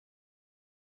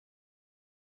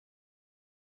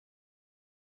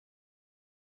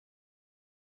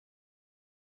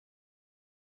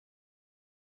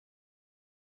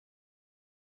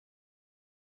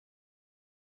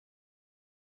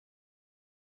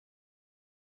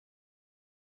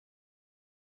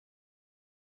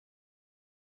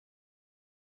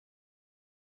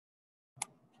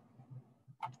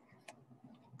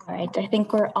All right, I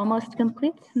think we're almost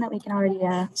complete and that we can already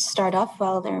start off.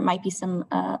 While there might be some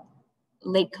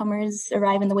latecomers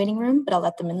arrive in the waiting room, but I'll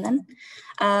let them in then.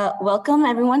 Welcome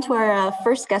everyone to our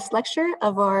first guest lecture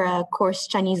of our course,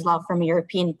 Chinese Law from a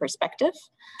European Perspective.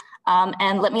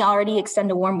 And let me already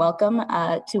extend a warm welcome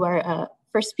to our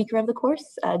first speaker of the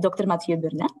course, Dr. Matthieu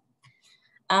Burnay.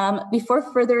 Before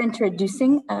further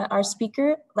introducing our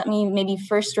speaker, let me maybe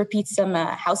first repeat some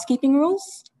housekeeping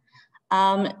rules.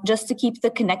 Just to keep the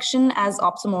connection as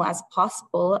optimal as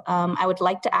possible, I would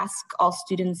like to ask all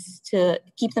students to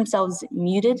keep themselves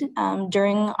muted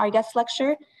during our guest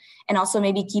lecture, and also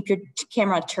maybe keep your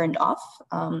camera turned off.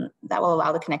 That will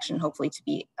allow the connection hopefully to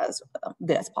be as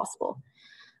good as possible.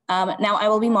 Now I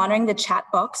will be monitoring the chat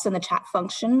box and the chat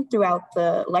function throughout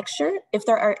the lecture. If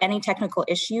there are any technical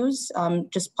issues,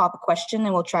 just pop a question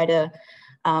and we'll try to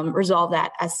resolve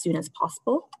that as soon as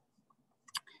possible.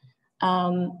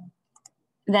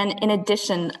 Then in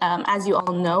addition, as you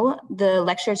all know, the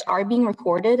lectures are being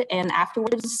recorded, and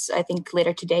afterwards, I think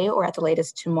later today or at the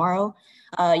latest tomorrow,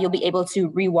 you'll be able to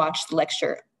rewatch the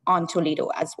lecture on Toledo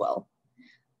as well.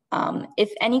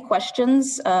 If any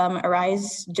questions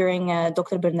arise during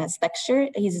Dr. Burnay's lecture,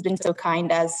 he's been so kind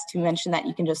as to mention that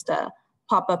you can just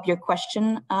pop up your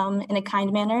question in a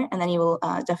kind manner, and then he will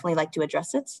definitely like to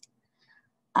address it.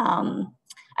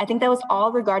 I think that was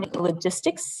all regarding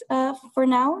logistics for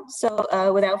now. So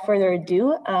without further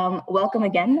ado, welcome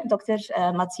again, Dr.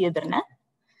 Matthieu Burnay.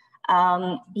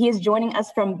 He is joining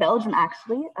us from Belgium,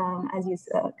 actually, as he's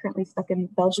currently stuck in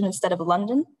Belgium instead of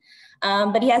London.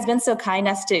 But he has been so kind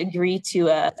as to agree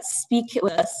to speak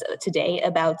with us today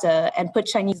about and put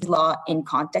Chinese law in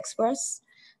context for us.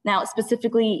 Now,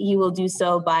 specifically, he will do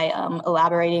so by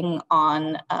elaborating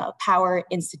on power,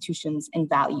 institutions, and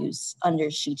values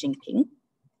under Xi Jinping.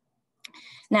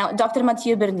 Now, Dr.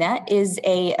 Matthieu Burnay is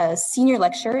a senior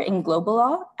lecturer in global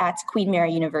law at Queen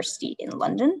Mary University in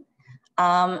London.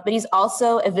 But he's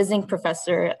also a visiting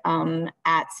professor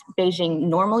at Beijing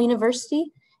Normal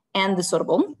University and the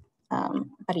Sorbonne,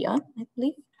 Paris, I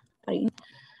believe. Paris.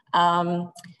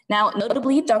 Now,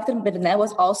 notably, Dr. Burnay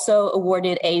was also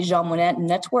awarded a Jean Monnet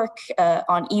Network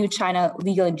on EU-China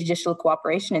legal and judicial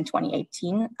cooperation in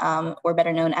 2018, or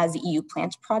better known as the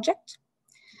EUPLANT project.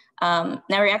 Now,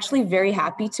 we're actually very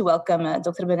happy to welcome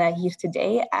Dr. Burnay here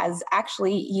today, as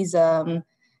actually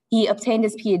he obtained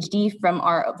his PhD from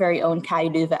our very own KU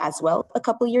Leuven as well a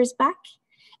couple years back.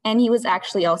 And he was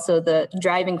actually also the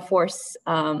driving force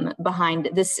behind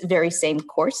this very same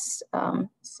course.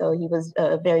 So he was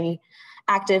very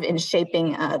active in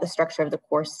shaping the structure of the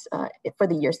course for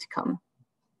the years to come.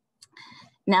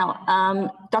 Now,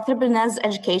 Dr. Burnay's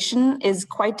education is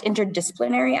quite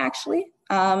interdisciplinary, actually.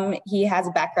 He has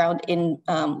a background in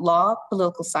law,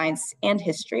 political science, and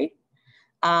history,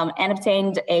 and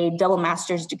obtained a double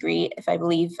master's degree, if I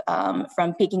believe,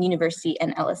 from Peking University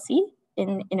and LSE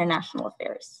in international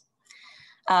affairs.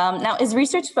 Now, his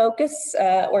research focus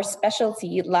or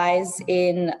specialty lies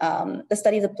in the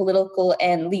study of the political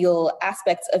and legal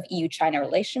aspects of EU-China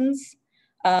relations,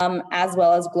 as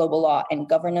well as global law and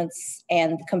governance,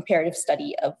 and the comparative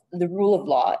study of the rule of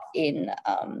law in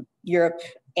Europe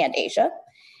and Asia.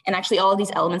 And actually all of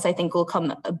these elements, I think, will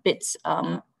come a bit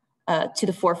to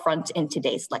the forefront in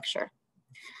today's lecture.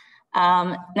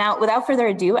 Now, without further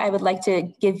ado, I would like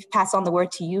to pass on the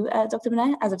word to you, Dr.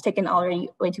 Burnay, as I've taken already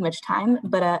way too much time.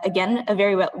 But again, a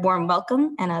very warm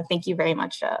welcome, and thank you very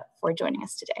much for joining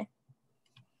us today.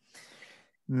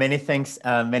 Many thanks,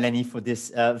 Melanie, for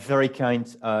this very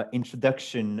kind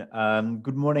introduction.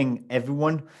 Good morning,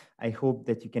 everyone. I hope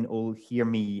that you can all hear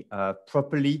me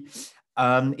properly.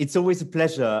 It's always a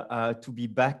pleasure to be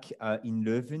back in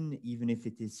Leuven, even if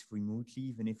it is remotely,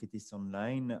 even if it is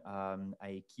online.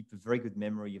 I keep a very good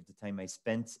memory of the time I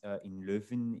spent in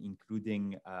Leuven,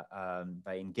 including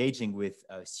by engaging with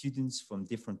students from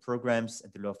different programs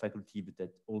at the law faculty, but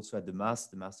that also at the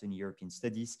Master in European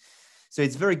Studies. So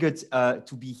it's very good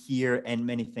to be here, and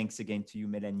many thanks again to you,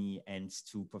 Melanie, and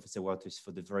to Professor Waters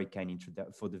for the very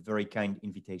kind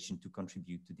invitation to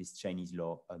contribute to this Chinese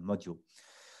law module.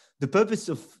 The purpose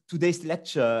of today's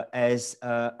lecture, as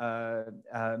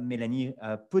Melanie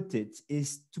put it,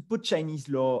 is to put Chinese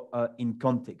law in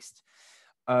context.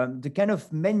 The kind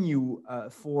of menu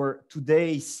for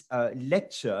today's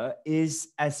lecture is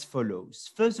as follows.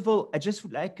 First of all, I just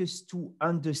would like us to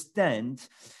understand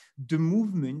the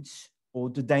movement or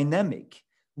the dynamic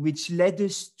which led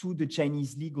us to the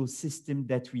Chinese legal system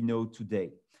that we know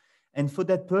today. And for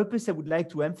that purpose, I would like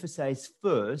to emphasize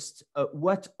first,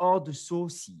 what are the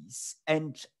sources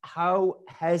and how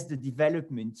has the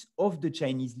development of the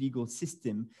Chinese legal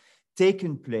system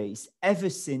taken place ever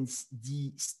since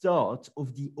the start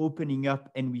of the opening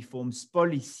up and reforms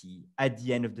policy at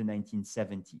the end of the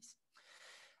 1970s.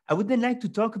 I would then like to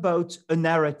talk about a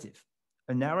narrative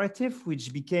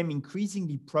which became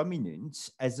increasingly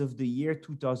prominent as of the year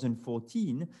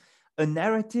 2014, a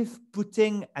narrative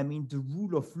putting, the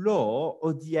rule of law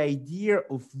or the idea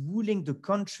of ruling the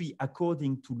country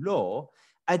according to law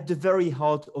at the very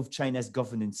heart of China's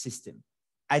governance system,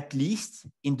 at least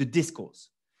in the discourse.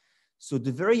 So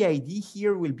the very idea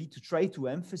here will be to try to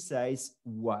emphasize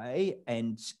why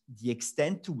and the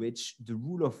extent to which the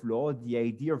rule of law, the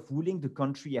idea of ruling the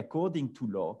country according to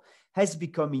law, has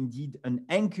become indeed an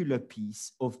angular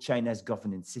piece of China's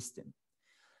governance system.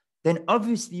 Then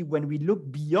obviously, when we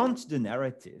look beyond the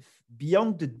narrative,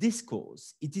 beyond the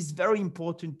discourse, it is very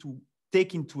important to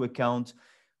take into account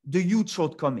the huge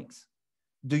shortcomings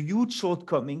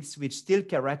which still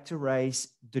characterize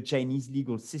the Chinese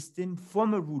legal system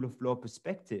from a rule of law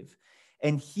perspective.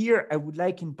 And here I would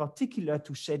like in particular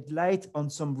to shed light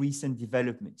on some recent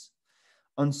developments.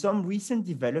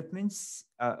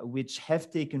 Which have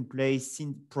taken place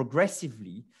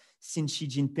progressively since Xi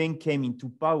Jinping came into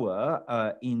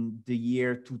power in the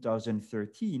year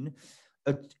 2013,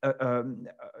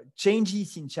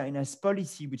 changes in China's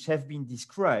policy, which have been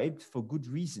described for good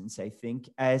reasons, I think,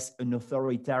 as an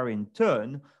authoritarian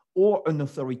turn or an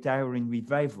authoritarian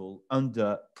revival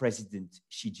under President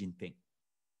Xi Jinping.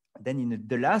 Then in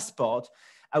the last part,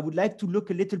 I would like to look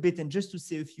a little bit and just to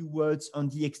say a few words on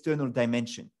the external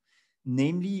dimension.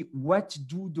 Namely, what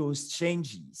do those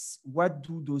changes, what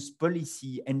do those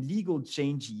policy and legal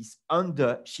changes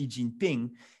under Xi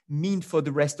Jinping mean for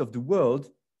the rest of the world?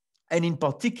 And in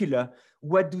particular,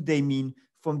 what do they mean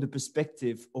from the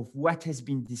perspective of what has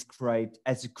been described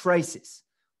as a crisis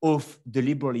of the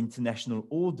liberal international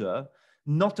order,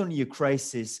 not only a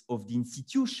crisis of the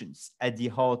institutions at the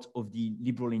heart of the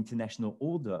liberal international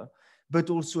order, but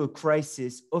also a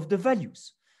crisis of the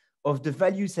values at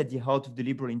the heart of the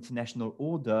liberal international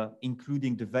order,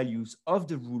 including the values of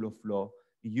the rule of law,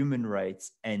 human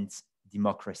rights, and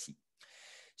democracy.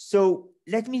 So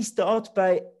let me start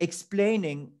by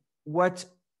explaining what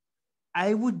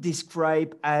I would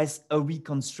describe as a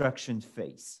reconstruction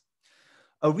phase.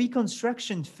 A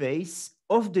reconstruction phase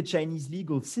of the Chinese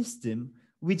legal system,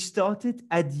 which started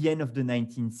at the end of the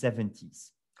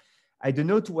 1970s. I don't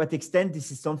know to what extent this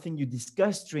is something you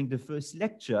discussed during the first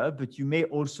lecture, but you may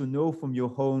also know from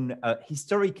your own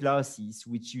history classes,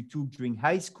 which you took during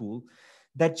high school,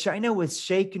 that China was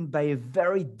shaken by a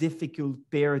very difficult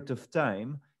period of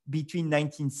time between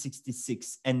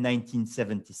 1966 and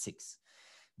 1976.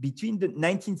 Between the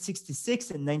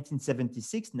 1966 and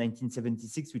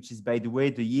 1976, which is, by the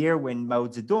way, the year when Mao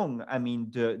Zedong,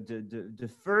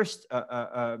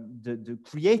 the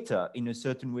creator, in a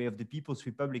certain way, of the People's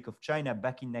Republic of China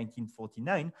back in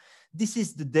 1949, this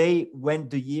is the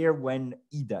year when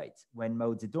he died, when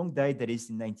Mao Zedong died, that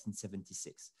is in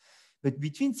 1976. But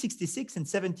between 66 and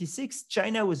 76,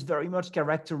 China was very much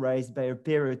characterized by a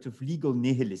period of legal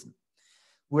nihilism.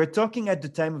 We're talking at the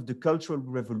time of the Cultural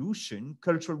Revolution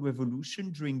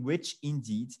during which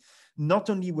indeed not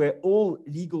only did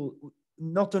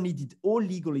all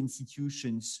legal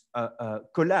institutions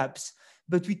collapse,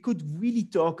 but we could really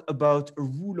talk about a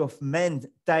rule of man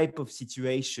type of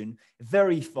situation,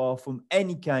 very far from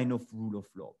any kind of rule of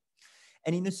law.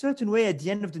 And in a certain way, at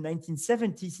the end of the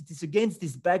 1970s, it is against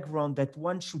this background that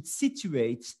one should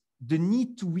situate the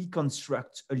need to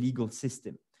reconstruct a legal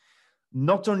system,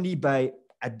 not only by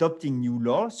adopting new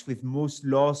laws, with most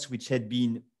laws which had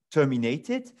been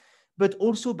terminated, but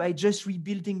also by just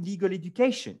rebuilding legal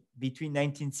education. Between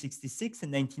 1966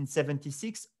 and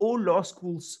 1976, all law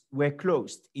schools were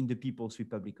closed in the People's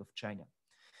Republic of China.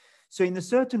 So in a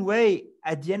certain way,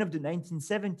 at the end of the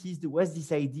 1970s, there was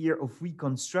this idea of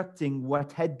reconstructing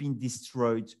what had been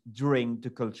destroyed during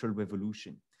the Cultural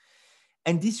Revolution.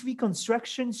 And this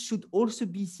reconstruction should also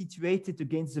be situated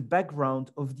against the background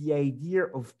of the idea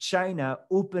of China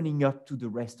opening up to the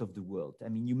rest of the world. I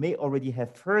mean, you may already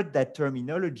have heard that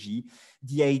terminology,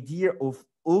 the idea of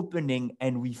opening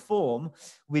and reform,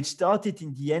 which started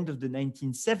in the end of the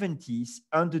 1970s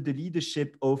under the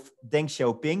leadership of Deng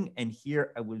Xiaoping. And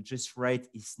here I will just write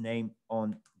his name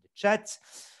on the chat.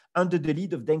 Under the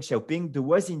lead of Deng Xiaoping, there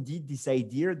was indeed this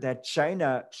idea that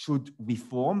China should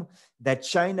reform, that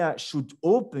China should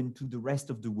open to the rest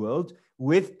of the world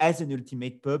with, as an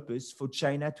ultimate purpose, for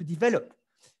China to develop,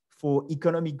 for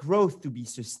economic growth to be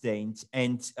sustained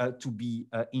and to be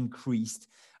increased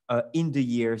in the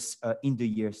years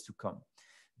to come.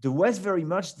 There was very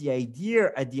much the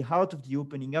idea at the heart of the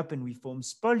opening up and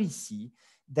reforms policy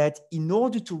that in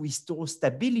order to restore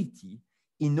stability,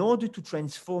 in order to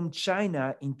transform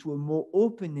China into a more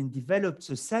open and developed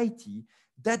society,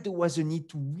 that there was a need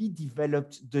to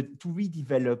redevelop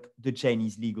the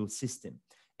Chinese legal system.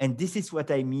 And this is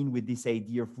what I mean with this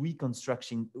idea of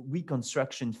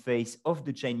reconstruction phase of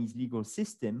the Chinese legal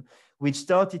system, which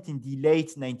started in the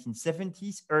late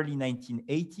 1970s, early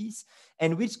 1980s,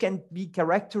 and which can be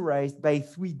characterized by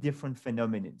three different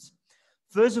phenomena.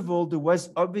 First of all, there was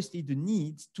obviously the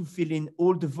need to fill in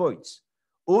all the voids,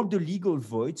 all the legal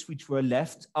voids which were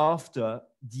left after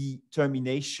the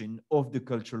termination of the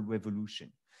Cultural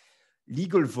Revolution.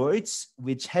 Legal voids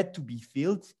which had to be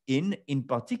filled in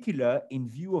particular, in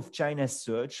view of China's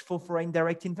search for foreign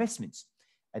direct investments.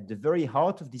 At the very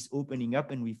heart of this opening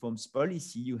up and reforms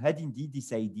policy, you had indeed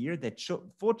this idea that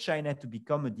for China to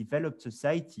become a developed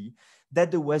society,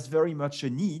 that there was very much a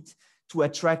need to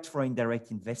attract foreign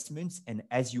direct investments. And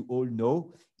as you all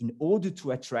know, in order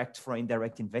to attract foreign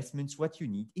direct investments, what you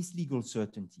need is legal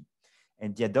certainty.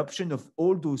 And the adoption of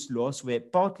all those laws were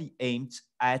partly aimed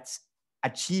at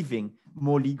achieving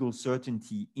more legal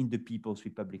certainty in the People's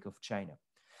Republic of China.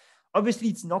 Obviously,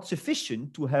 it's not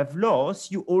sufficient to have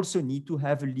laws. You also need to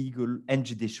have a legal and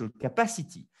judicial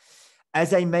capacity.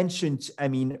 As I mentioned, I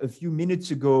mean, a few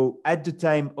minutes ago, at the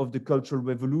time of the Cultural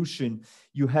Revolution,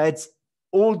 you had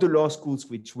all the law schools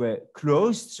which were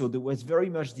closed. So there was very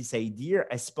much this idea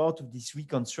as part of this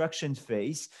reconstruction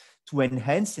phase to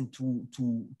enhance and to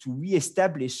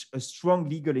reestablish a strong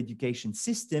legal education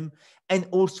system, and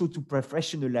also to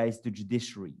professionalize the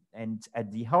judiciary. And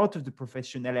at the heart of the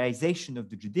professionalization of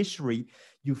the judiciary,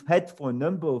 you've had for a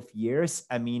number of years,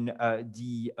 I mean,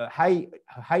 the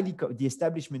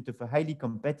establishment of a highly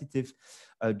competitive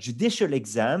judicial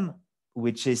exam,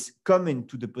 which is common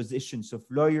to the positions of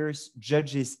lawyers,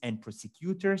 judges, and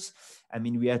prosecutors. I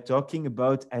mean, we are talking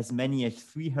about as many as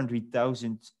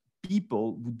 300,000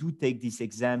 people who do take these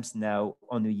exams now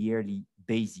on a yearly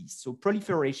basis. So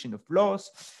proliferation of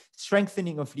laws,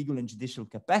 strengthening of legal and judicial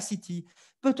capacity,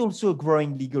 but also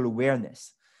growing legal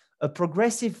awareness. A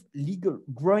progressive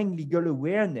growing legal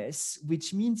awareness,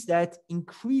 which means that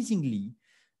increasingly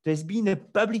there's been a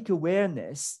public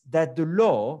awareness that the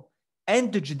law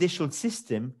and the judicial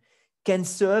system can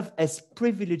serve as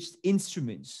privileged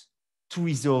instruments to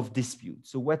resolve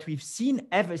disputes. So what we've seen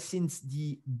ever since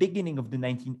the beginning of the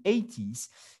 1980s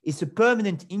is a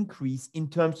permanent increase in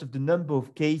terms of the number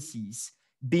of cases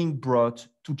being brought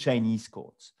to Chinese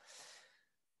courts.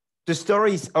 The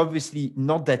story is obviously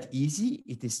not that easy.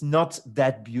 It is not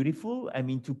that beautiful. I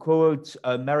mean, to quote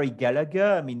Mary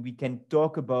Gallagher, I mean, we can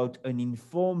talk about an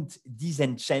informed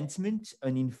disenchantment,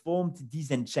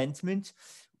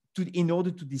 in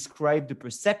order to describe the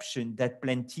perception that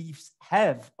plaintiffs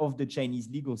have of the Chinese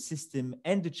legal system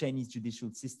and the Chinese judicial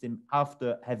system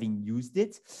after having used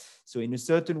it. So in a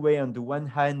certain way, on the one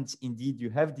hand, indeed, you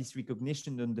have this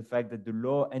recognition on the fact that the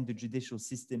law and the judicial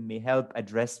system may help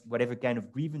address whatever kind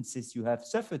of grievances you have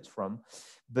suffered from.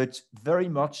 But very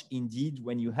much indeed,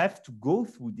 when you have to go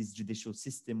through this judicial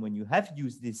system, when you have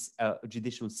used this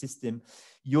judicial system,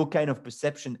 your kind of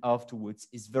perception afterwards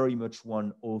is very much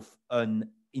one of an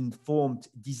informed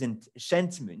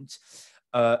disenchantment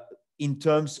in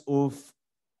terms of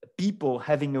people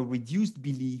having a reduced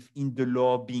belief in the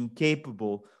law being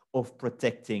capable of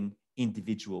protecting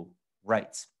individual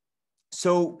rights.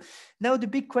 So now the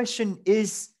big question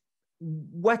is,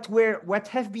 what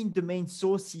have been the main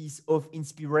sources of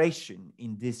inspiration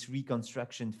in this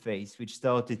reconstruction phase, which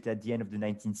started at the end of the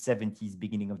 1970s,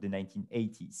 beginning of the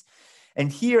 1980s? And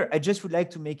here, I just would like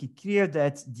to make it clear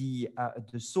that the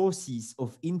sources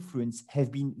of influence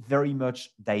have been very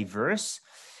much diverse.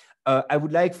 I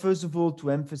would like, first of all, to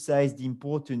emphasize the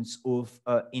importance of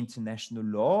international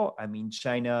law. I mean,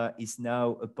 China is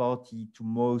now a party to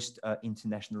most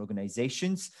international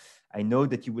organizations. I know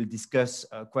that you will discuss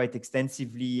quite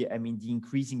extensively, I mean, the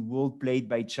increasing role played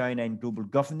by China in global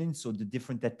governance, or the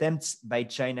different attempts by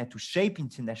China to shape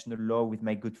international law, with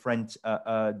my good friend,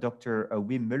 Dr.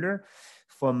 Wim Muller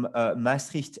from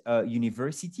Maastricht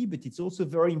University. But it's also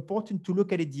very important to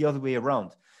look at it the other way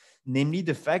around, namely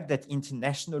the fact that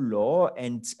international law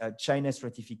and China's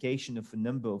ratification of a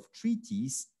number of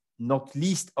treaties, not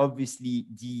least obviously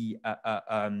the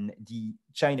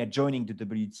China joining the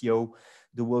WTO,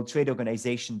 the World Trade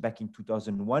Organization, back in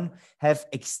 2001, have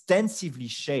extensively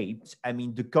shaped, I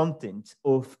mean, the content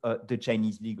of the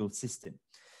Chinese legal system.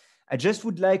 I just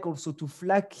would like also to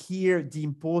flag here the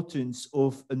importance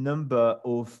of a number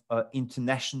of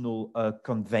international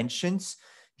conventions.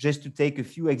 just to take a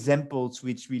few examples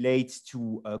which relate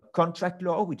to contract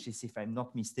law, which is, if I'm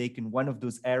not mistaken, one of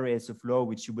those areas of law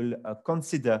which you will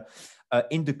consider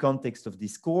in the context of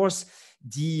this course.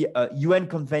 The UN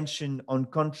Convention on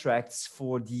Contracts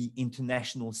for the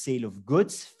International Sale of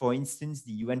Goods, for instance,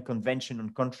 the UN Convention on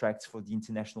Contracts for the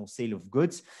International Sale of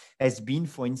Goods has been,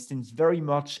 for instance, very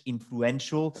much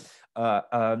influential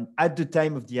at the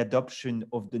time of the adoption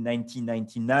of the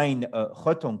 1999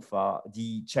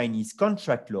 the Chinese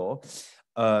contract law.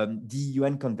 The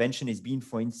UN Convention has been,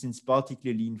 for instance,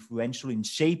 particularly influential in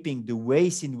shaping the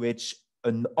ways in which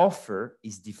an offer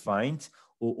is defined,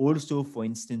 or also, for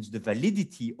instance, the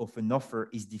validity of an offer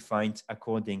is defined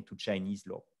according to Chinese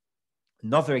law.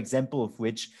 Another example of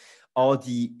which are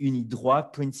the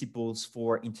unidroit principles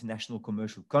for international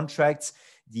commercial contracts,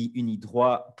 the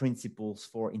unidroit principles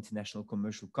for international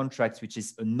commercial contracts, which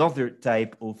is another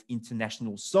type of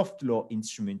international soft law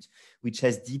instrument, which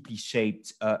has deeply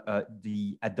shaped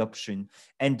the adoption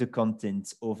and the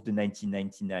content of the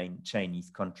 1999 Chinese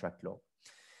contract law.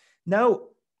 Now,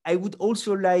 I would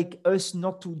also like us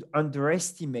not to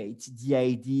underestimate the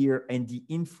idea and the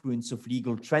influence of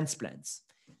legal transplants,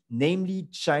 namely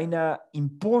China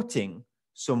importing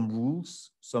some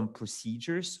rules, some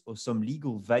procedures, or some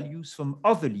legal values from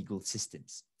other legal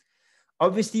systems.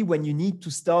 Obviously, when you need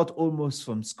to start almost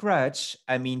from scratch,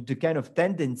 I mean, the kind of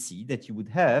tendency that you would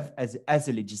have as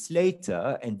a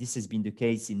legislator, and this has been the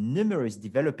case in numerous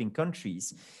developing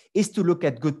countries, is to look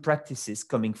at good practices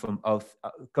coming from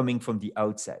the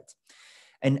outside.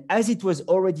 And as it was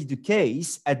already the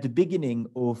case at the beginning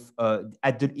of,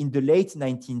 in the late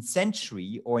 19th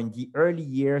century or in the early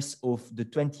years of the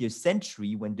 20th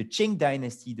century, when the Qing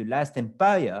dynasty, the last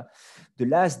empire, the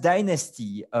last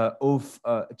dynasty of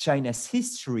China's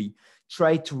history,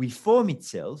 tried to reform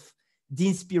itself, the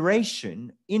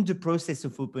inspiration in the process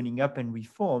of opening up and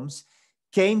reforms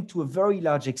came to a very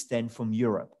large extent from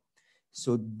Europe.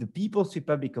 So the People's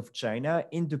Republic of China,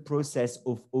 in the process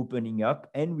of opening up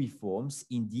and reforms,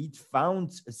 indeed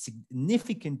found a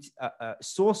significant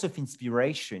source of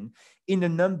inspiration in a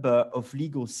number of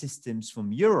legal systems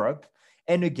from Europe.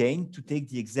 And again, to take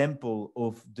the example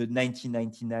of the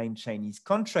 1999 Chinese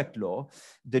contract law,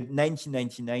 the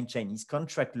 1999 Chinese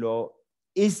contract law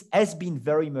has been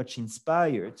very much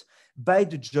inspired by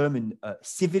the German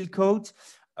civil code.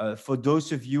 For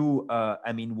those of you,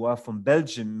 who are from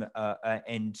Belgium,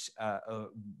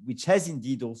 which has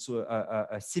indeed also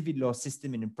a civil law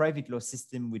system and a private law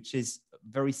system, which is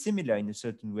very similar in a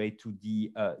certain way to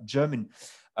the German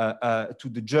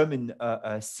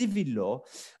civil law,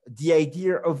 the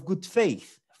idea of good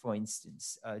faith, for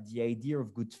instance, the idea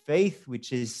of good faith,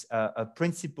 which is a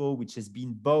principle which has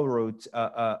been borrowed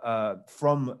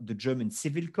from the German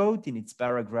Civil Code in its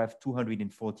paragraph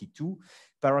 242.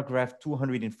 Paragraph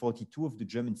 242 of the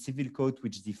German Civil Code,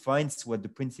 which defines what the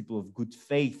principle of good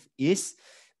faith is.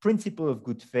 Principle of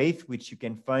good faith, which you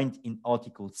can find in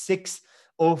Article 6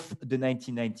 of the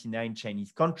 1999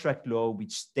 Chinese contract law,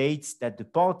 which states that the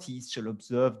parties shall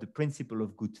observe the principle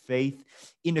of good faith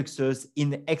in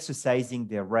exercising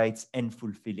their rights and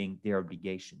fulfilling their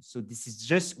obligations. So this is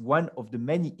just one of the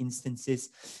many instances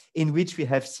in which we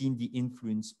have seen the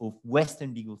influence of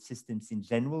Western legal systems in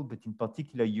general, but in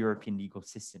particular European legal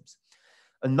systems.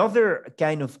 Another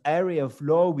kind of area of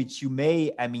law which you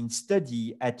may,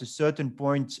 study at a certain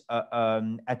point,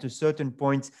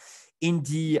 in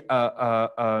the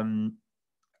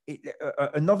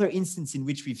another instance in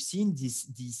which we've seen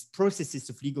these processes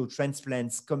of legal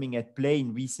transplants coming at play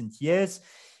in recent years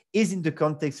is in the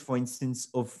context, for instance,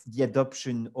 of the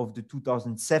adoption of the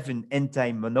 2007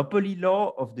 anti-monopoly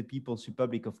law of the People's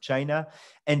Republic of China,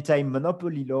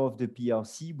 anti-monopoly law of the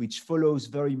PRC, which follows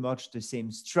very much the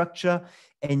same structure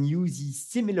and uses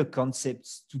similar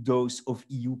concepts to those of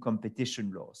EU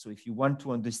competition law. So if you want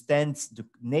to understand the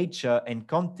nature and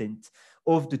content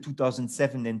of the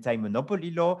 2007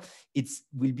 anti-monopoly law, it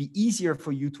will be easier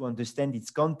for you to understand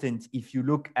its content if you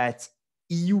look at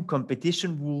EU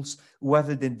competition rules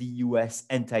rather than the US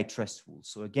antitrust rules.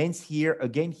 So again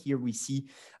here we see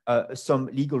some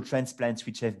legal transplants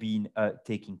which have been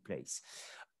taking place.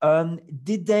 A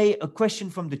question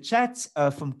from the chat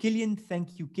from Killian.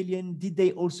 Thank you, Killian. Did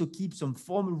they also keep some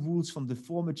formal rules from the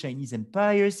former Chinese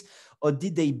empires, or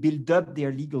did they build up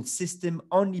their legal system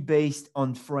only based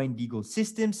on foreign legal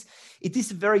systems? It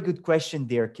is a very good question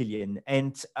there, Killian.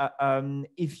 And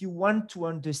if you want to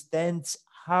understand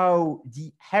how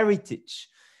the heritage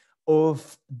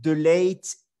of the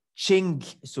late Qing,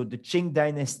 so the Qing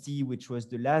dynasty, which was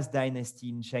the last dynasty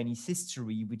in Chinese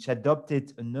history, which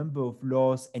adopted a number of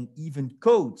laws and even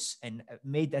codes and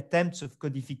made attempts of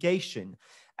codification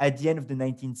at the end of the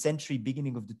 19th century,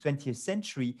 beginning of the 20th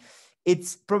century,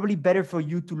 it's probably better for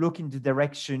you to look in the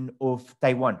direction of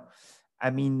Taiwan. I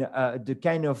mean, the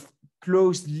kind of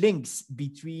close links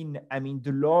between,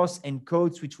 the laws and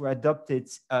codes which were adopted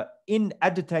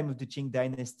at the time of the Qing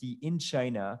dynasty in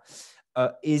China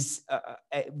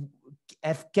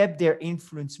have kept their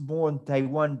influence more on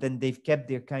Taiwan than they've kept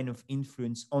their kind of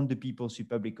influence on the People's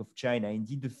Republic of China.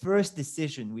 Indeed, the first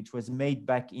decision, which was made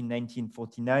back in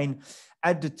 1949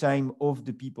 at the time of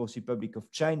the People's Republic of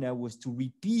China, was to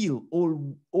repeal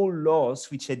all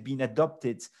laws which had been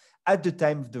adopted at the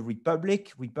time of the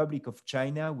Republic of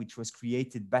China, which was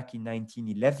created back in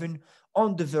 1911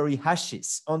 on the very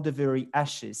ashes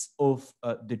of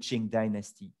the Qing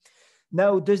dynasty.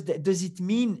 Now, does it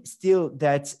mean still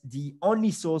that the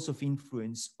only source of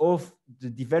influence of the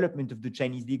development of the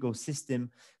Chinese legal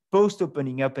system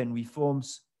post-opening up and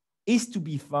reforms is to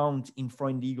be found in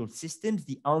foreign legal systems?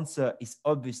 The answer is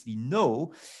obviously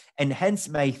no. And hence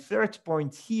my third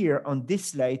point here on this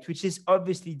slide, which is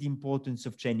obviously the importance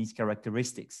of Chinese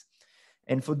characteristics.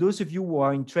 And for those of you who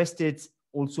are interested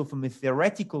also from a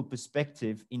theoretical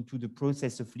perspective into the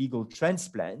process of legal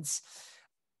transplants,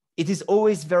 it is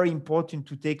always very important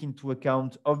to take into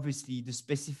account, obviously, the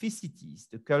specificities,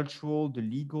 the cultural, the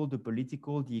legal, the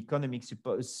political, the economic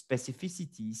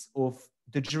specificities of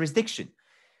the jurisdiction,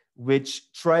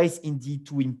 which tries indeed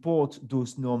to import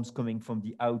those norms coming from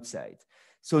the outside.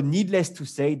 So needless to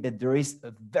say that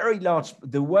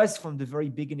there was from the very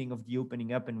beginning of the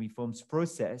opening up and reforms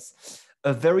process,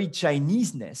 a very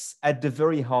Chineseness at the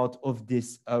very heart of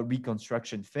this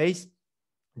reconstruction phase.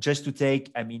 Just to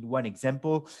take, one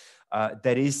example,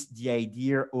 that is the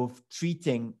idea of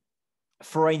treating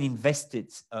foreign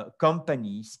invested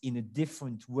companies in a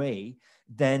different way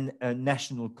than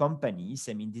national companies.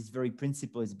 This very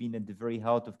principle has been at the very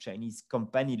heart of Chinese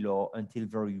company law until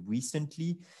very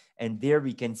recently. And there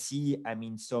we can see,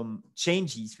 some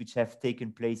changes which have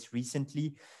taken place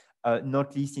recently,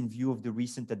 not least in view of the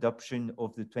recent adoption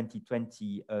of the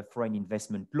 2020 foreign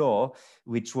investment law,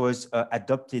 which was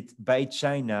adopted by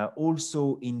China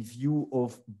also in view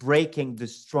of breaking the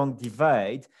strong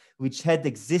divide which had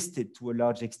existed to a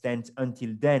large extent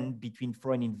until then between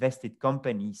foreign invested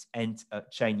companies and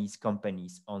Chinese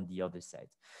companies on the other side.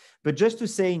 But just to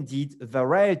say, indeed, a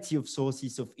variety of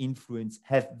sources of influence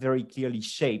have very clearly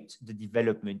shaped the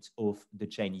development of the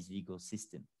Chinese legal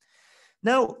system.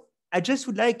 Now, I just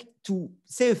would like to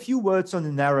say a few words on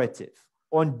the narrative,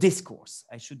 on discourse.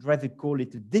 I should rather call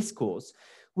it a discourse,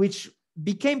 which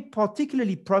became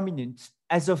particularly prominent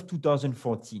as of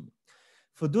 2014.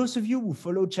 For those of you who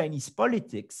follow Chinese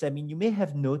politics, you may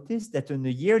have noticed that on a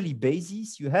yearly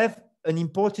basis, you have an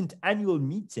important annual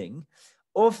meeting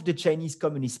of the Chinese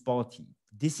Communist Party.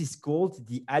 This is called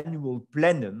the annual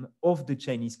plenum of the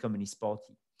Chinese Communist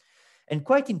Party. And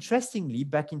quite interestingly,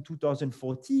 back in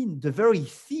 2014, the very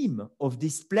theme of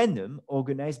this plenum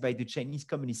organized by the Chinese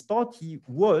Communist Party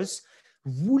was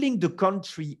ruling the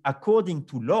country according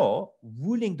to law,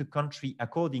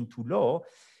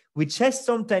 which has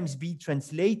sometimes been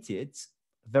translated,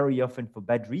 very often for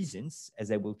bad reasons, as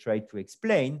I will try to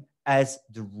explain, as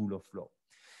the rule of law.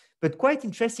 But quite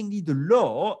interestingly, the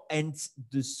law and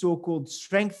the so-called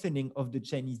strengthening of the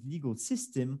Chinese legal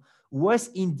system was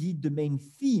indeed the main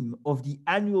theme of the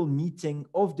annual meeting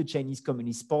of the Chinese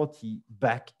Communist Party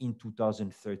back in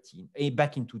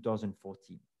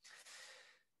 2014.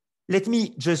 Let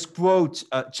me just quote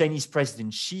Chinese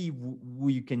President Xi, who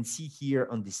you can see here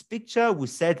on this picture, who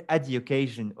said at the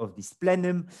occasion of this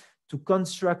plenum, to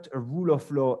construct a rule of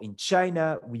law in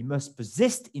China, we must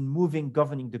persist in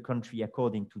governing the country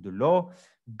according to the law,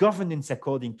 governance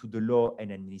according to the law,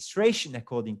 and administration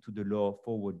according to the law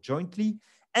forward jointly,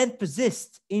 and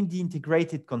persist in the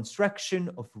integrated construction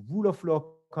of a rule of law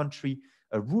country,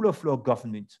 a rule of law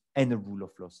government, and a rule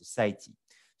of law society.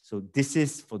 So this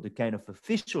is for the kind of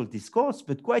official discourse,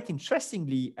 but quite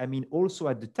interestingly, also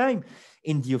at the time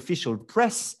in the official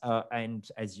press, and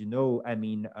as you know,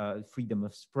 freedom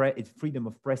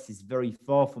of press is very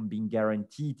far from being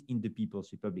guaranteed in the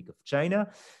People's Republic of China.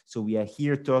 So we are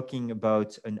here talking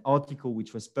about an article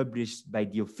which was published by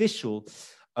the official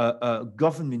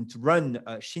government-run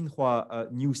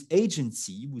Xinhua news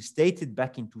agency, who stated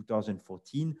back in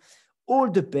 2014, all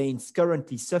the pains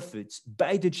currently suffered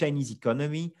by the Chinese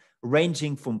economy,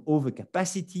 ranging from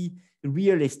overcapacity,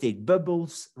 real estate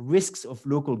bubbles, risks of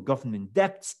local government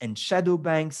debts and shadow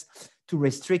banks, to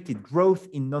restricted growth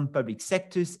in non-public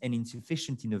sectors and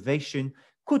insufficient innovation,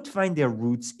 could find their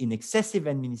roots in excessive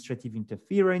administrative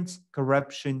interference,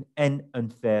 corruption, and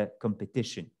unfair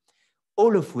competition,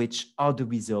 all of which are the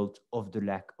result of the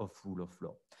lack of rule of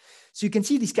law. So you can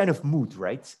see this kind of mood,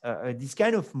 right? This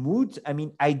kind of mood, I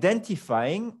mean,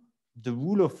 identifying the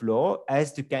rule of law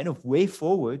as the kind of way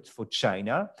forward for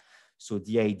China. So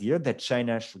the idea that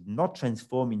China should not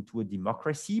transform into a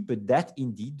democracy, but that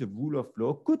indeed the rule of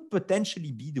law could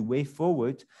potentially be the way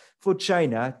forward for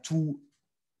China to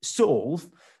solve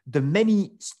the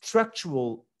many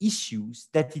structural issues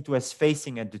that it was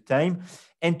facing at the time.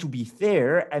 And to be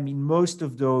fair, I mean, most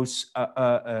of those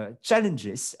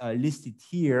challenges listed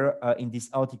here in this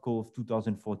article of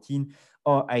 2014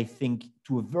 are, I think,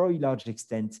 to a very large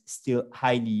extent, still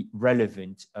highly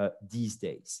relevant these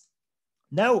days.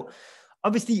 Now,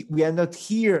 obviously, we are not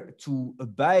here to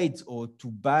abide or to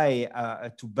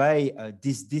buy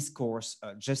this discourse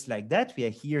just like that. We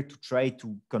are here to try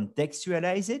to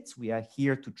contextualize it. We are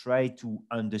here to try to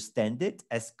understand it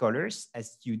as scholars,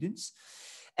 as students.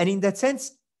 And in that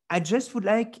sense, I just would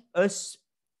like us,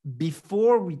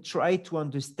 before we try to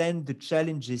understand the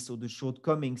challenges or the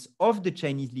shortcomings of the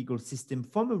Chinese legal system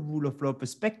from a rule of law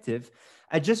perspective,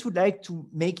 I just would like to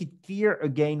make it clear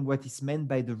again what is meant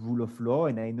by the rule of law.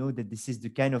 And I know that this is the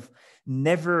kind of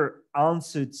never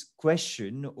answered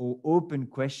question or open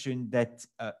question that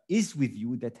is with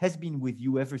you, that has been with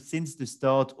you ever since the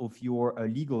start of your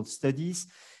legal studies.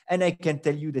 And I can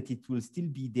tell you that it will still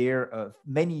be there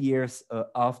many years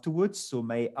afterwards. So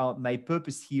my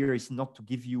purpose here is not to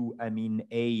give you, I mean,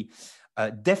 a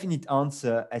definite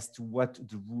answer as to what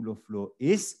the rule of law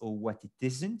is or what it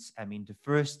isn't. I mean, the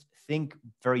first thing,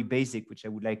 very basic, which I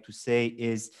would like to say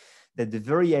is that the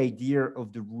very idea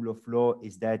of the rule of law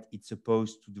is that it's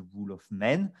opposed to the rule of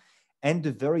men. And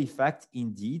the very fact,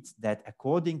 indeed, that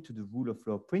according to the rule of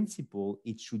law principle,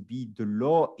 it should be the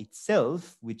law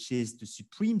itself, which is the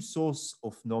supreme source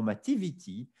of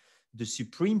normativity, the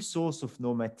supreme source of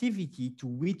normativity to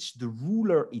which the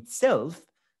ruler itself,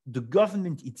 the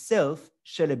government itself,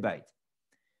 shall abide.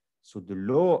 So the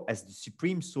law as the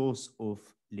supreme source of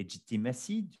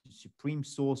legitimacy, the supreme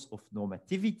source of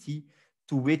normativity,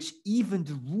 to which even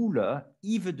the ruler,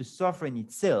 even the sovereign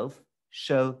itself,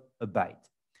 shall abide.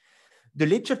 The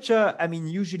literature, I mean,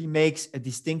 usually makes a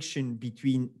distinction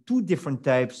between two different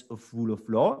types of rule of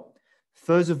law.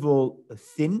 First of all, a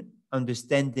thin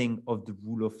understanding of the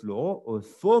rule of law or a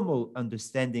formal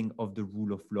understanding of the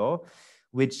rule of law,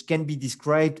 which can be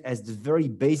described as the very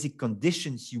basic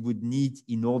conditions you would need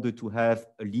in order to have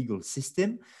a legal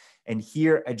system. And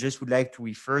here I just would like to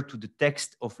refer to the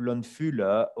text of Leuven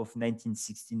of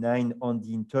 1969 on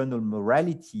the internal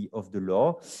morality of the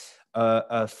law.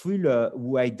 Fuller,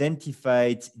 who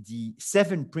identified the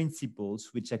 7 principles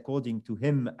which, according to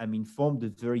him, I mean, form the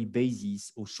very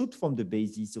basis or should form the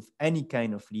basis of any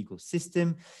kind of legal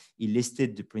system. He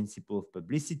listed the principle of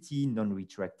publicity,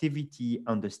 non-retroactivity,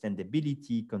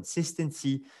 understandability,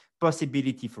 consistency,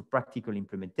 possibility for practical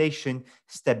implementation,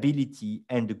 stability,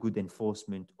 and the good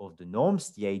enforcement of the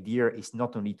norms. The idea is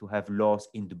not only to have laws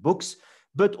in the books,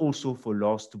 but also for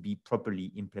laws to be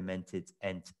properly implemented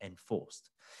and enforced.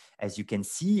 As you can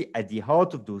see, at the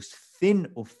heart of those thin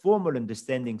or formal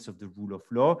understandings of the rule of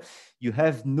law, you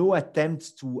have no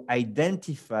attempt to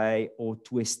identify or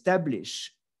to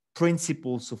establish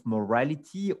principles of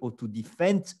morality or to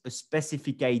defend a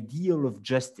specific ideal of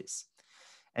justice.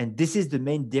 And this is the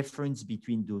main difference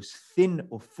between those thin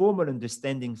or formal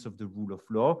understandings of the rule of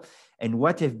law and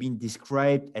what have been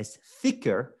described as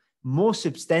thicker, more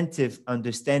substantive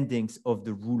understandings of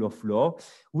the rule of law,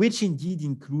 which indeed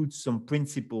includes some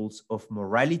principles of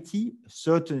morality, a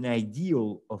certain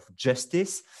ideal of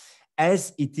justice,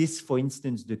 as it is, for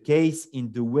instance, the case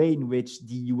in the way in which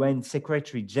the UN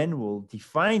Secretary General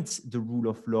defines the rule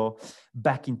of law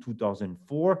back in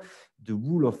 2004, the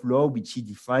rule of law which he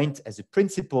defined as a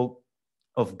principle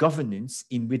of governance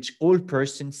in which all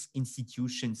persons,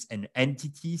 institutions, and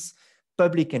entities,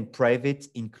 public and private,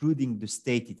 including the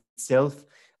state itself,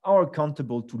 are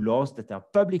accountable to laws that are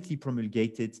publicly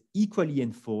promulgated, equally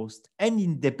enforced, and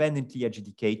independently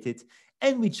adjudicated,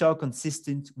 and which are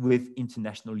consistent with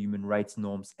international human rights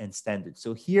norms and standards.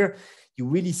 So here you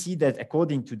really see that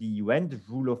according to the UN, the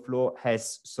rule of law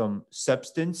has some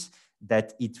substance,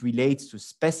 that it relates to a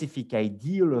specific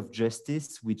ideal of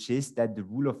justice, which is that the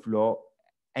rule of law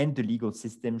and the legal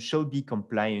system shall be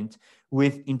compliant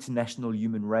with international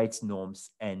human rights norms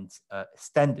and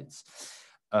standards.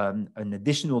 an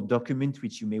additional document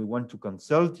which you may want to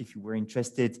consult if you were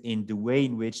interested in the way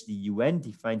in which the UN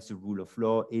defines the rule of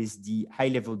law is the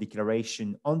high-level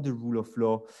declaration on the rule of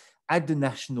law at the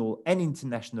national and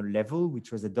international level,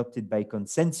 which was adopted by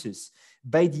consensus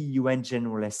by the UN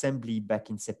General Assembly back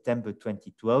in September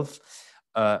 2012.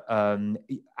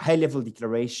 High-level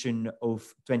declaration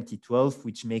of 2012,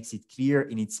 which makes it clear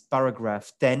in its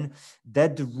paragraph 10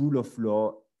 that the rule of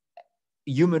law,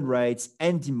 human rights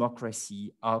and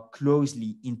democracy are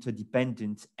closely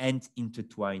interdependent and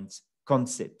intertwined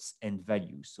concepts and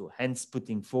values. So hence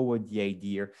putting forward the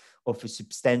idea of a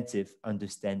substantive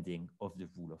understanding of the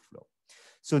rule of law.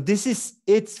 So this is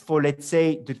it for, let's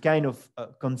say, the kind of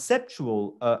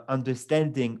conceptual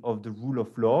understanding of the rule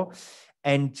of law.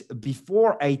 And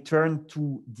before I turn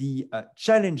to the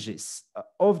challenges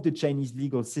of the Chinese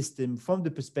legal system from the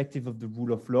perspective of the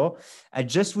rule of law, I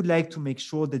just would like to make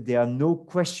sure that there are no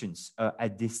questions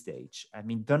at this stage. I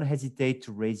mean, don't hesitate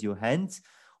to raise your hand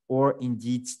or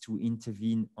indeed to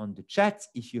intervene on the chat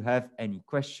if you have any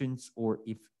questions or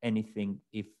if anything,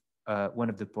 if one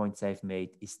of the points I've made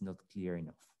is not clear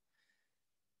enough.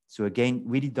 So again,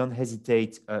 really don't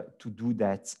hesitate to do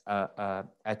that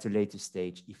at a later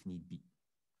stage if need be.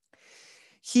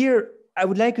 Here, I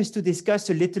would like us to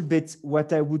discuss a little bit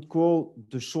what I would call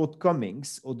the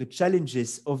shortcomings or the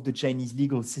challenges of the Chinese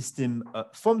legal system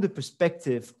from the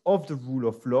perspective of the rule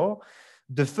of law.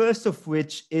 The first of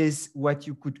which is what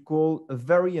you could call a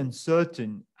very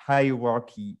uncertain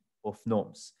hierarchy of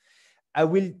norms. I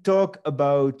will talk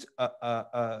about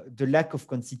the lack of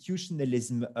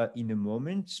constitutionalism in a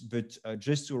moment, but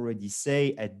just to already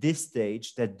say at this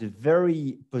stage that the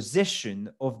very position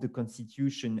of the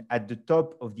constitution at the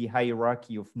top of the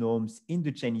hierarchy of norms in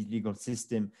the Chinese legal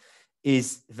system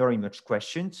is very much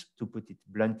questioned. To put it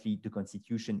bluntly, the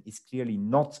constitution is clearly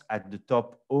not at the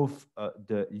top of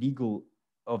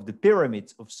the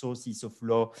pyramid of sources of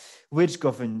law which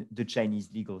govern the Chinese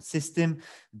legal system.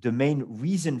 The main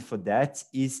reason for that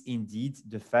is indeed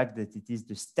the fact that it is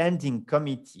the Standing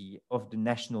Committee of the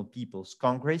National People's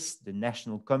Congress, the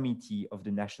National Committee of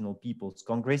the National People's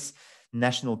Congress,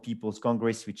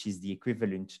 which is the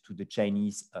equivalent to the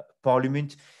Chinese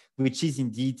Parliament, which is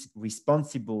indeed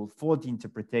responsible for the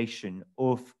interpretation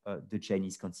of the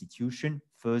Chinese constitution,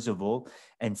 first of all,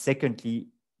 and secondly,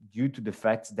 due to the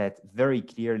fact that very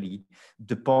clearly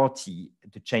the party,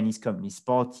 the Chinese Communist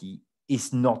Party,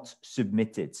 is not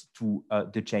submitted to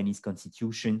the Chinese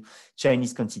constitution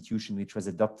which was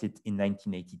adopted in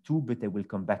 1982, but I will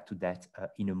come back to that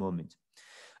in a moment.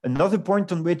 Another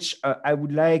point on which I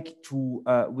would like to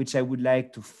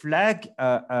flag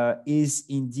is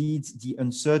indeed the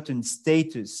uncertain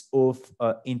status of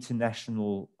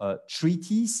international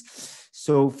treaties.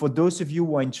 So for those of you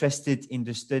who are interested in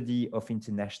the study of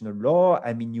international law,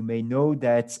 I mean, you may know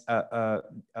that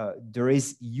there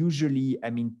is usually, I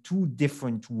mean, two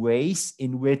different ways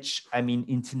in which, I mean,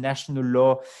 international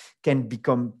law can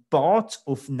become part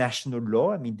of national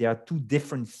law. I mean, there are two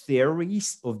different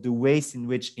theories of the ways in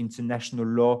which international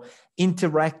law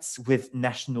interacts with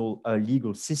national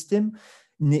legal systems.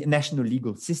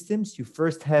 You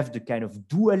first have the kind of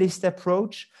dualist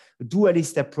approach,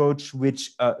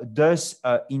 which does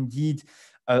indeed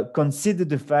consider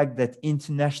the fact that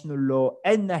international law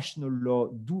and national law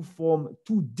do form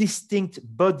two distinct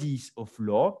bodies of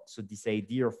law. So this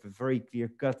idea of a very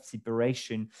clear-cut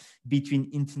separation between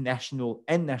international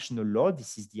and national law,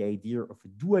 this is the idea of a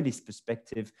dualist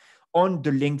perspective on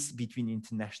the links between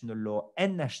international law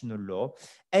and national law.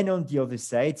 And on the other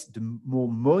side, the more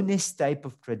monist type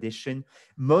of tradition,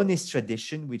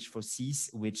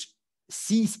 which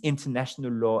sees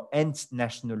international law and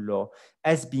national law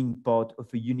as being part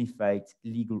of a unified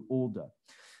legal order.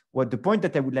 The point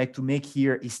that I would like to make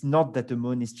here is not that the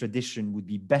monist tradition would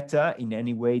be better in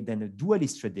any way than a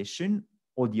dualist tradition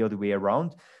or the other way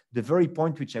around. The very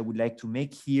point which I would like to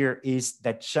make here is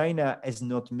that China has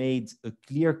not made a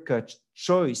clear-cut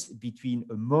choice between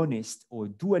a monist or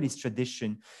dualist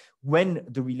tradition when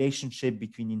the relationship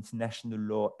between international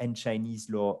law and Chinese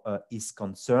law is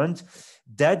concerned.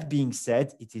 That being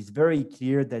said, it is very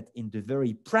clear that in the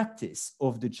very practice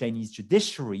of the Chinese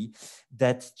judiciary,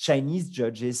 that Chinese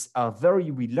judges are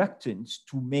very reluctant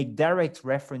to make direct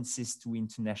references to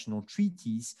international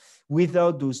treaties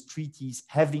without those treaties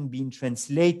having been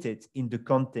translated in the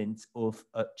content of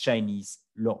Chinese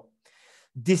law.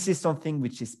 This is something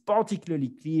which is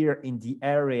particularly clear in the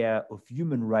area of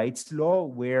human rights law,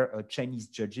 where Chinese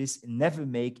judges never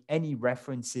make any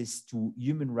references to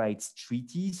human rights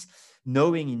treaties,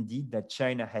 knowing indeed that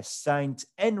China has signed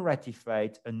and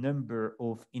ratified a number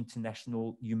of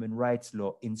international human rights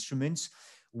law instruments,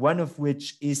 one of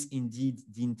which is indeed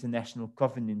the International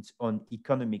Covenant on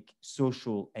Economic,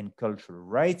 Social, and Cultural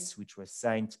Rights, which was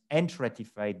signed and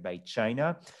ratified by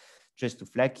China. Just to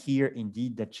flag here,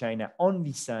 indeed, that China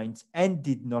only signed and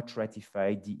did not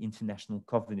ratify the International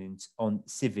Covenant on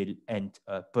Civil and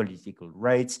Political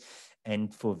Rights,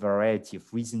 and for a variety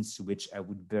of reasons, to which I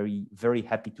would be very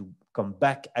happy to come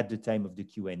back at the time of the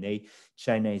Q&A.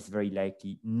 China is very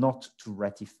likely not to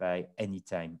ratify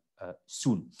anytime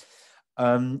soon.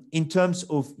 In terms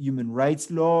of human rights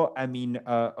law, I mean,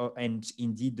 and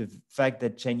indeed the fact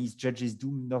that Chinese judges do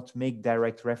not make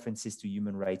direct references to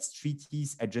human rights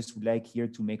treaties, I just would like here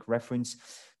to make reference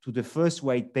to the first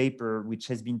white paper, which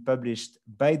has been published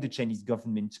by the Chinese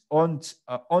government on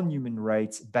human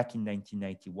rights back in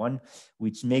 1991,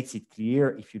 which makes it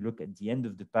clear, if you look at the end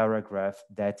of the paragraph,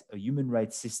 that a human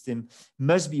rights system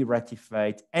must be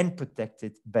ratified and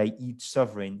protected by each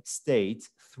sovereign state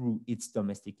through its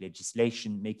domestic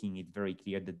legislation, making it very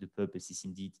clear that the purpose is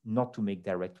indeed not to make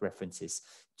direct references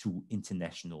to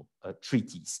international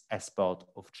treaties as part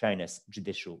of China's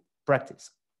judicial practice.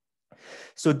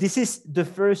 So this is the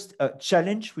first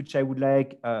challenge which I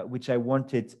wanted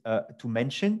to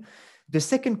mention. The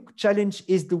second challenge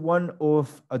is the one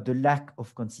of the lack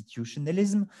of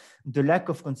constitutionalism. The lack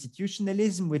of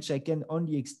constitutionalism, which I can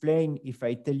only explain if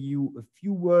I tell you a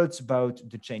few words about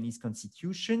the Chinese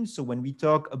constitution. So when we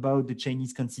talk about the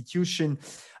Chinese constitution,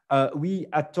 we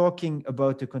are talking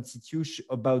about the constitution,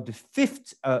 about the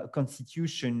fifth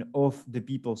constitution of the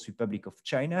People's Republic of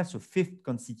China. So fifth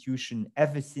constitution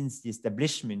ever since the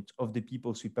establishment of the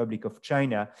People's Republic of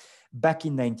China back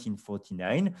in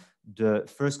 1949. The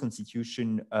first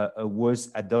constitution was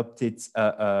adopted. So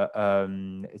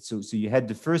you had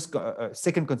the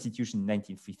second constitution in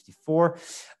 1954.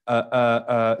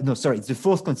 No, sorry, it's the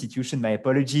fourth constitution. My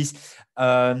apologies.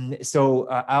 So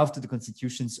after the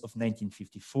constitutions of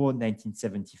 1954,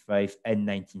 1975, and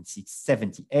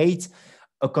 1978.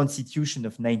 A constitution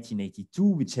of 1982,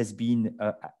 which has been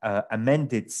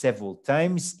amended several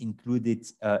times, including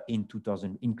in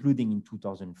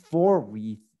 2004,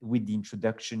 with the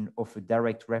introduction of a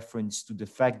direct reference to the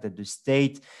fact that the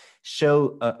state shall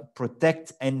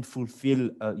protect and fulfill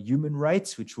human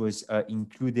rights, which was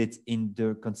included in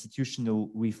the constitutional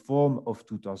reform of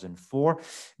 2004,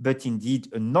 but indeed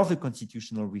another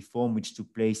constitutional reform which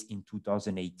took place in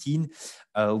 2018,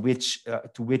 to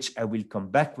which I will come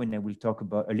back when I will talk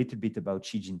about a little bit about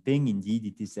Xi Jinping. Indeed,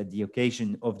 it is at the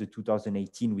occasion of the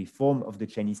 2018 reform of the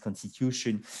Chinese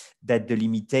constitution that the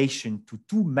limitation to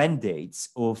 2 mandates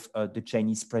of the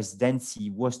Chinese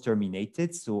presidency was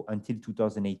terminated. So until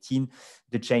 2018,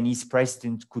 the Chinese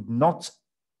president could not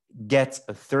get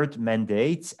a third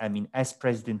mandate, I mean, as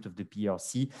president of the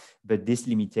PRC, but this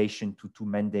limitation to 2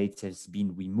 mandates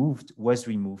was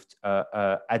removed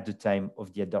at the time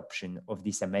of the adoption of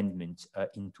this amendment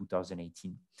in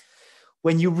 2018.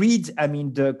 When you read, I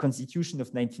mean, the Constitution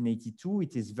of 1982,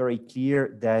 it is very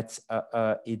clear that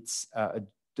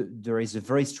there is a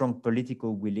very strong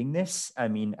political willingness. I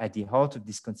mean, at the heart of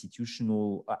this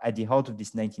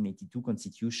 1982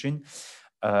 constitution,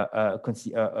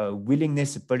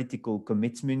 willingness, a political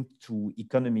commitment to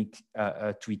economic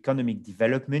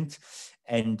development.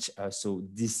 And so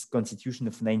this constitution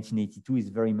of 1982 is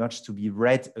very much to be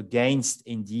read against,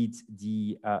 indeed,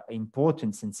 the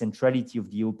importance and centrality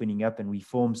of the opening up and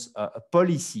reforms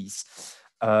policies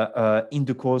in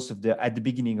the course of at the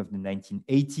beginning of the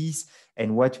 1980s,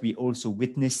 and what we also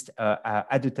witnessed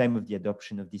at the time of the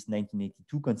adoption of this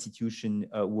 1982 constitution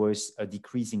was a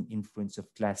decreasing influence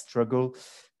of class struggle,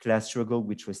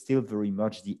 which was still very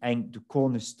much the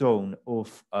cornerstone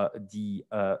of the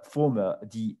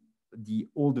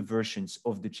older versions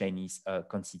of the Chinese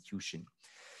constitution.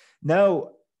 Now,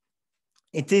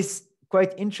 it is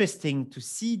quite interesting to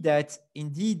see that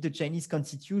indeed the Chinese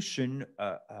constitution,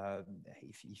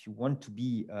 if you want to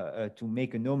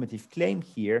make a normative claim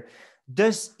here,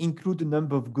 does include a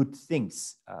number of good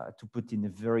things. To put it in a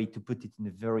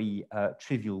very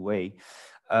trivial way,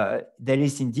 there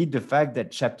is indeed the fact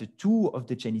that Chapter 2 of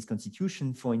the Chinese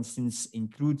constitution, for instance,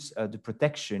 includes the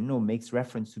protection, or makes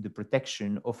reference to the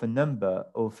protection of a number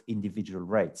of individual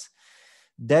rights.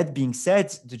 That being said,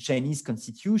 the Chinese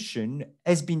constitution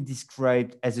has been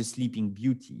described as a sleeping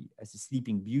beauty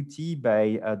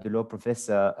by the law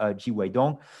professor Ji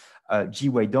Weidong,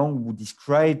 who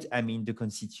described, I mean, the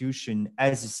constitution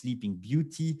as a sleeping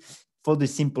beauty for the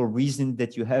simple reason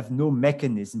that you have no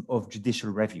mechanism of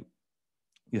judicial review.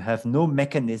 You have no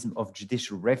mechanism of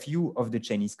judicial review of the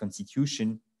Chinese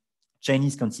constitution,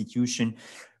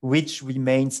 which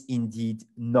remains indeed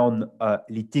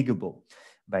non-litigable.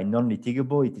 By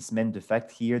non-litigable, it is meant the fact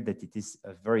here that it is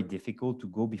very difficult to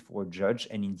go before a judge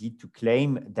and indeed to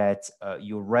claim that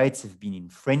your rights have been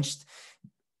infringed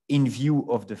in view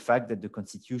of the fact that the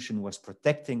Constitution was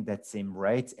protecting that same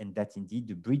right, and that indeed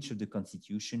the breach of the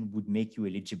Constitution would make you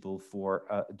eligible for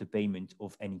the payment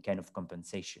of any kind of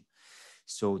compensation.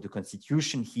 So the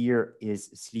Constitution here is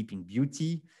Sleeping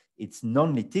Beauty. It's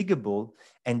non-litigable.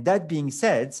 And that being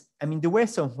said, I mean, there were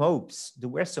some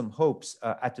hopes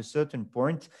at a certain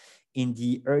point in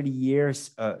the early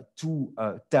years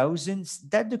 2000s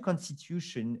that the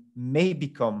Constitution may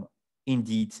become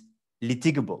indeed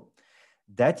litigable,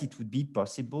 that it would be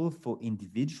possible for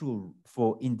individuals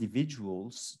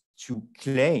to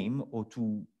claim or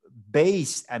to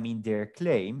base, I mean, their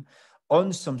claim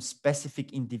on some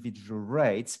specific individual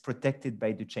rights protected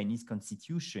by the Chinese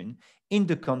Constitution in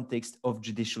the context of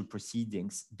judicial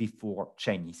proceedings before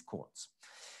Chinese courts.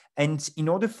 And in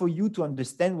order for you to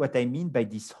understand what I mean by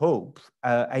this hope,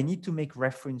 I need to make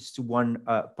reference to one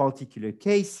particular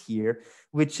case here,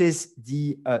 which is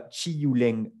the Qi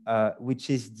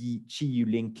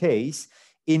Yuling case,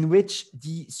 in which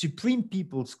the Supreme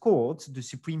People's Court,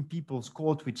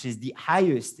 which is the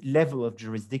highest level of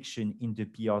jurisdiction in the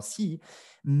PRC,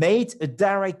 made a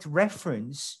direct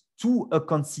reference to a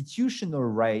constitutional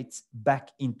right back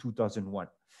in 2001.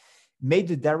 Made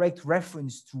a direct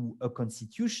reference to a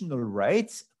constitutional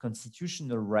right,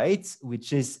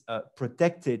 which is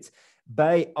protected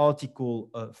by Article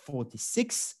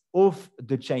 46 of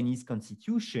the Chinese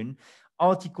Constitution,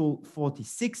 Article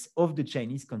 46 of the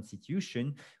Chinese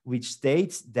Constitution, which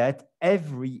states that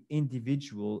every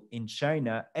individual in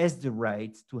China has the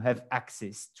right to have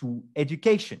access to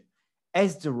education.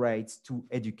 So right to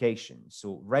education,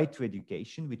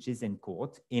 which is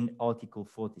encored in Article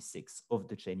 46 of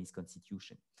the Chinese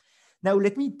Constitution. Now,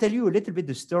 let me tell you a little bit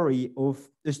the story of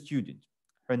a student.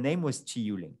 Her name was Qi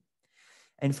Yuling.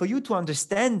 And for you to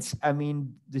understand, I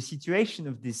mean, the situation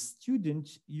of this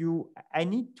student, I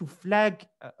need to flag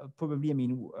probably, a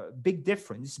big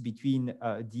difference between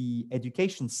the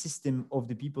education system of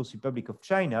the People's Republic of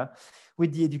China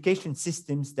with the education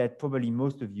systems that probably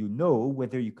most of you know,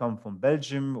 whether you come from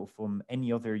Belgium or from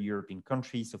any other European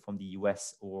countries or from the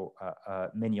US or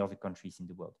many other countries in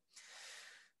the world.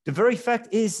 The very fact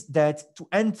is that to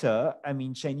enter,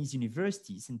 Chinese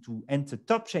universities and to enter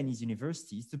top Chinese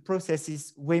universities, the process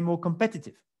is way more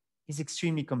competitive. It's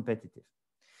extremely competitive.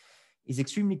 It's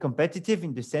extremely competitive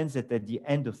in the sense that at the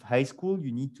end of high school,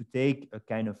 you need to take a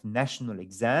kind of national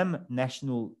exam,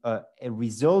 national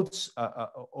results,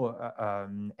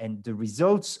 and the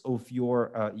results of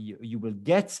your, you will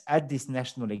get at this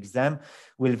national exam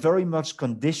will very much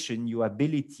condition your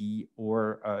ability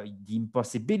or the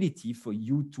impossibility for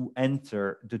you to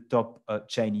enter the top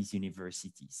Chinese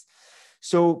universities.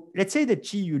 So let's say that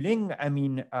Qi Yuling,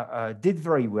 did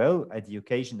very well at the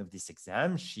occasion of this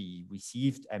exam. She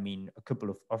received, a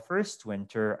couple of offers to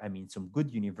enter, some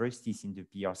good universities in the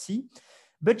PRC,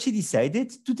 but she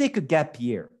decided to take a gap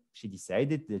year. She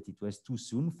decided that it was too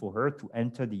soon for her to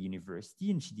enter the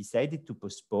university, and she decided to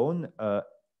postpone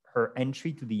her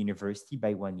entry to the university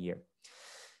by 1 year.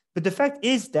 But the fact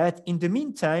is that in the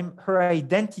meantime, her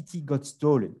identity got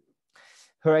stolen.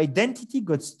 Her identity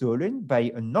got stolen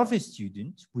by another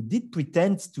student who did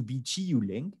pretend to be Qi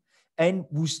Yuling and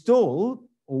who stole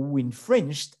or who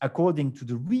infringed, according to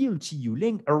the real Qi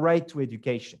Yuling, a right to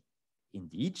education.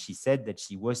 Indeed, she said that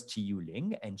she was Qi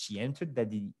Yuling and she entered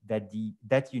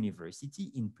that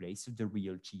university in place of the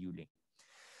real Qi Yuling.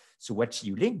 So what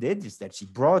Qi Yuling did is that she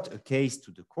brought a case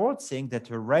to the court saying that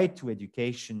her right to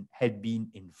education had been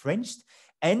infringed,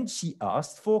 and she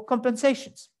asked for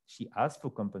compensations. She asked for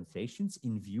compensations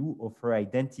in view of her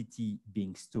identity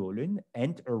being stolen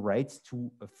and a right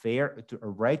to a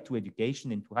right to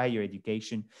education and to higher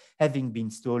education having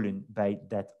been stolen by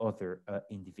that other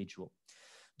individual.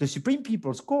 The Supreme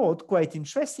People's Court, quite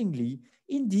interestingly,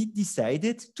 indeed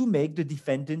decided to make the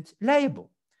defendant liable.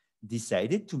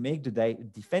 Decided to make the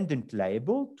defendant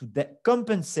liable to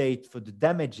compensate for the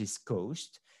damages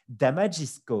caused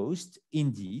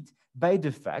indeed by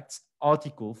the fact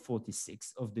Article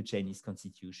 46 of the Chinese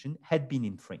Constitution had been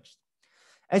infringed.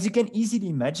 As you can easily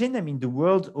imagine, the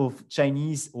world of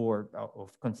Chinese or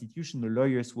of constitutional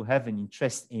lawyers who have an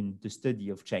interest in the study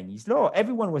of Chinese law,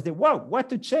 everyone was there, wow,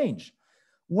 what a change.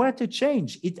 What a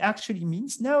change. It actually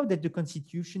means now that the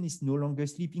Constitution is no longer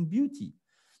Sleeping Beauty,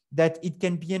 that it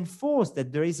can be enforced,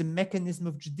 that there is a mechanism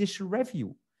of judicial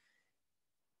review.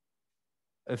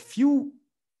 A few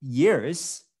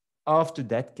years after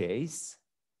that case,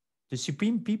 the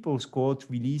Supreme People's Court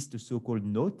released the so-called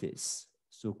notice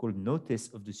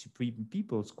of the Supreme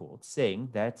People's Court saying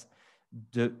that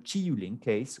the Chiulin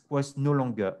case was no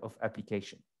longer of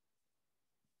application.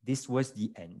 This was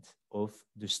the end of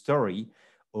the story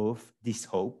of this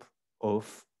hope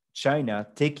of China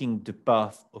taking the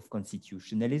path of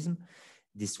constitutionalism.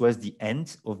 This was the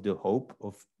end of the hope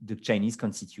of the Chinese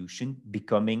constitution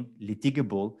becoming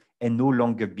litigable and no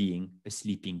longer being a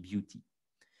sleeping beauty.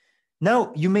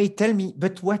 Now, you may tell me,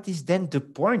 but what is then the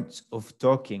point of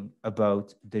talking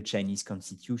about the Chinese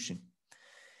constitution?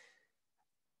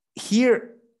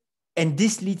 Here, and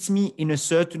this leads me in a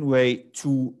certain way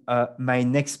to my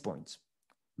next point.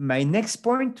 My next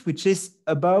point, which is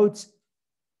about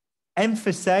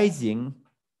emphasizing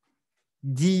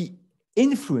the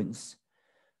influence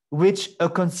which a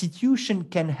constitution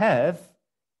can have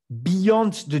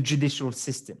beyond the judicial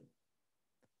system.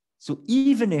 So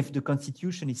even if the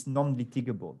constitution is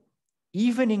non-litigable,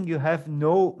 even if you have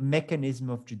no mechanism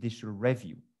of judicial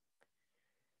review,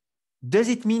 does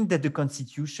it mean that the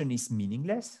constitution is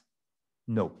meaningless?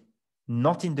 No,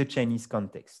 not in the Chinese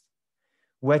context.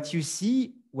 What you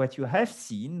see, what you have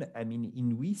seen, I mean,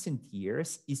 in recent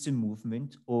years is a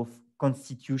movement of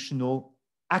constitutional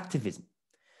activism.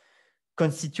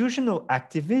 Constitutional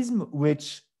activism,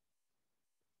 which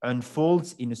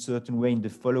unfolds in a certain way in the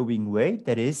following way,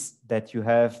 that is that you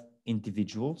have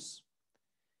individuals,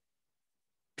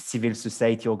 civil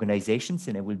society organizations,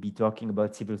 and I will be talking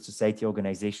about civil society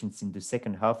organizations in the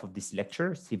second half of this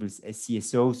lecture, civil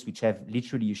CSOs, which have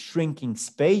literally a shrinking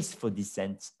space for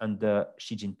dissent under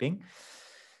Xi Jinping.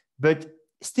 But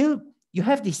still, you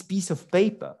have this piece of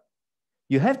paper.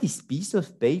 You have this piece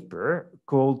of paper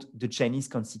called the Chinese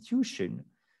Constitution.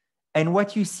 And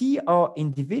what you see are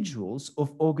individuals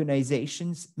of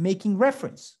organizations making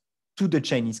reference to the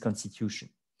Chinese Constitution.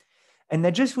 And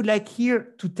I just would like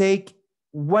here to take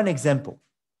one example.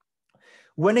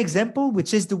 One example,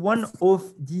 which is the one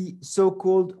of the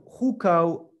so-called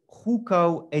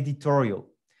Hukao editorial.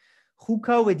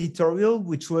 Hukao editorial,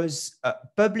 which was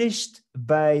published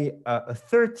by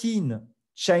 13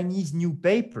 Chinese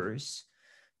newspapers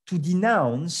to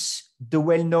denounce the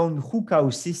well-known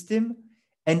Hukao system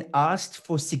and asked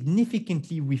for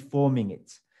significantly reforming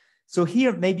it. So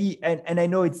here maybe, and I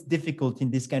know it's difficult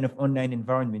in this kind of online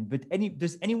environment, but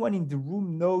does anyone in the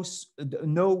room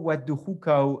know what the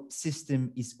Hukao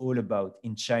system is all about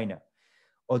in China?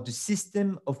 Or the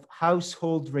system of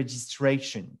household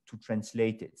registration, to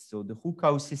translate it. So the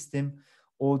Hukao system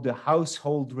or the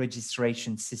household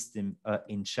registration system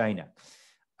in China.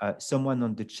 Someone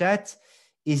on the chat.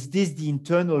 Is this the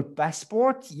internal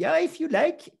passport? Yeah, if you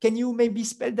like. Can you maybe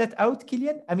spell that out,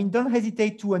 Kilian? I mean, don't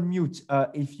hesitate to unmute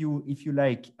if you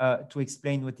like to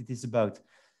explain what it is about.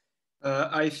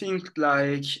 I think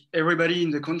like everybody in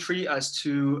the country has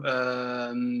to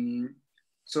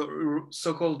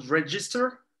so-called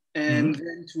register and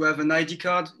then to have an ID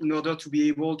card in order to be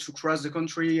able to cross the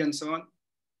country and so on.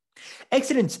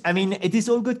 Excellent. I mean, it is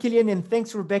all good, Kilian, and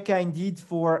thanks, Rebecca, indeed,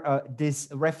 for this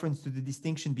reference to the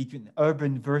distinction between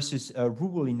urban versus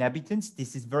rural inhabitants.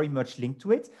 This is very much linked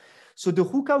to it. So the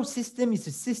Hukao system is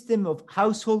a system of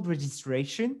household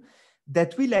registration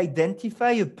that will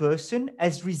identify a person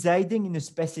as residing in a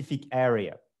specific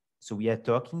area. So we are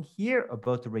talking here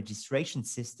about a registration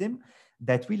system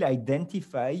that will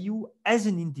identify you as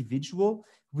an individual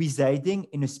residing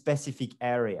in a specific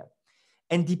area.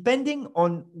 And depending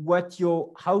on what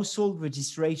your household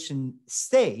registration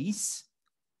says,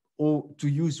 or to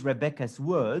use Rebecca's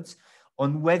words,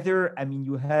 on whether, I mean,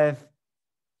 you have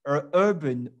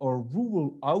urban or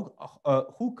rural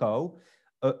Hukao,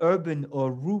 urban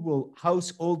or rural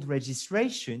household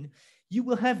registration, you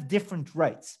will have different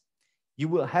rights. You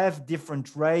will have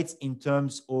different rights in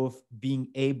terms of being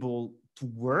able to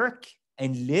work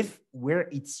and live where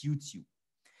it suits you.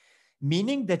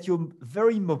 Meaning that your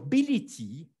very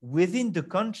mobility within the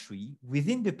country,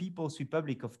 within the People's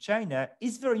Republic of China,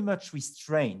 is very much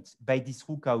restrained by this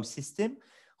Hukao system,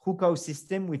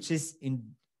 which is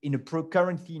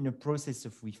currently in a process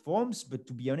of reforms. But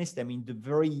to be honest, I mean, the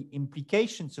very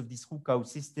implications of this Hukao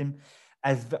system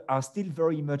are still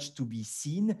very much to be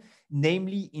seen,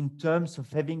 namely in terms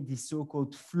of having this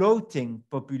so-called floating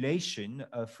population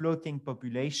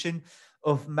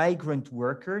of migrant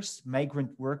workers,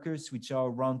 which are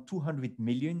around 200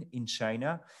 million in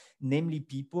China, namely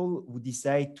people who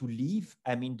decide to leave,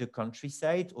 I mean, the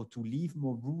countryside or to leave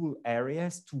more rural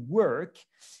areas to work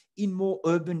in more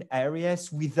urban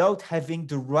areas without having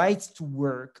the right to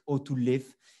work or to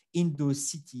live in those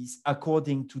cities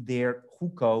according to their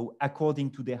Hukao,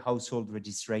 according to their household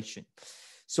registration.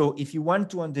 So if you want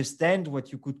to understand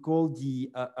what you could call the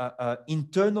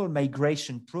internal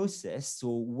migration process, so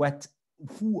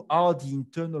who are the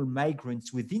internal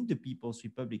migrants within the People's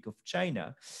Republic of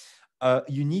China,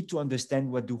 you need to understand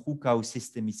what the Hukao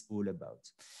system is all about.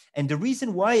 And the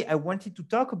reason why I wanted to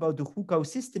talk about the Hukao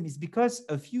system is because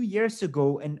a few years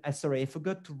ago, and sorry, I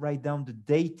forgot to write down the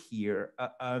date here.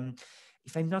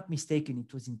 If I'm not mistaken,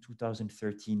 it was in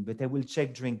 2013, but I will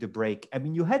check during the break. I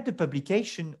mean, you had the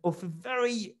publication of a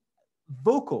very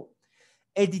vocal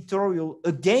editorial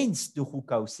against the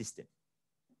Hukao system.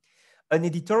 An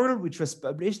editorial which was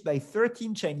published by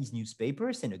 13 Chinese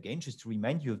newspapers. And again, just to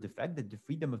remind you of the fact that the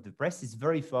freedom of the press is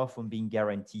very far from being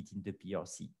guaranteed in the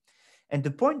PRC. And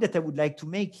the point that I would like to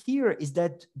make here is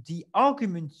that the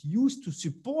argument used to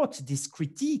support this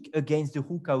critique against the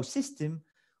Hukao system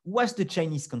was the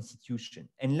Chinese constitution.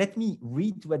 And let me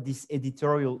read what this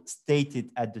editorial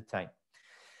stated at the time.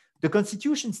 The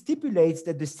constitution stipulates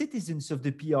that the citizens of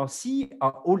the PRC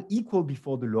are all equal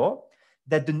before the law,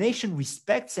 that the nation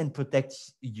respects and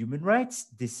protects human rights.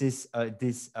 This is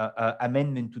this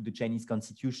amendment to the Chinese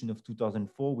constitution of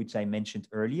 2004, which I mentioned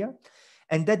earlier,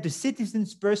 and that the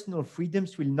citizens' personal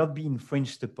freedoms will not be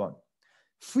infringed upon.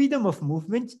 Freedom of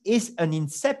movement is an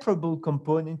inseparable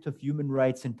component of human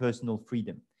rights and personal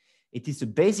freedom. It is a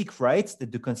basic right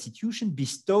that the constitution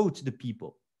bestowed to the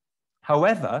people.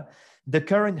 However, the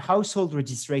current household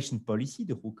registration policy,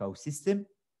 the Hukao system,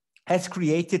 has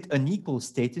created unequal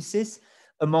statuses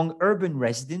among urban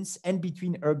residents and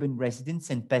between urban residents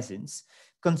and peasants,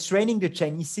 constraining the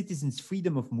Chinese citizens'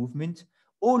 freedom of movement.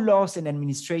 All laws and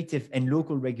administrative and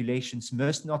local regulations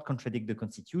must not contradict the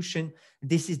constitution.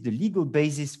 This is the legal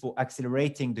basis for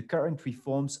accelerating the current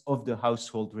reforms of the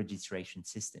household registration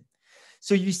system.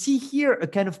 So you see here a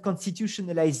kind of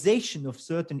constitutionalization of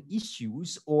certain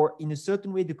issues, or in a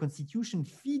certain way, the constitution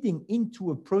feeding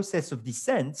into a process of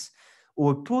dissent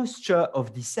or a posture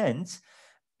of dissent,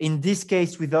 in this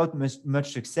case without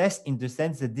much success, in the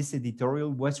sense that this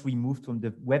editorial was removed from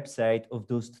the website of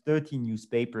those 13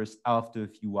 newspapers after a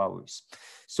few hours.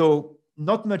 So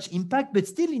not much impact, but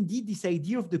still indeed this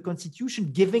idea of the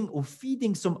constitution giving or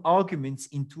feeding some arguments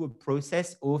into a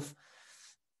process of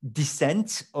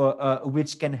dissent,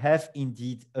 which can have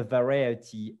indeed a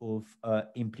variety of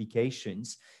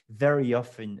implications, very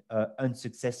often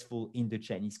unsuccessful in the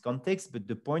Chinese context. But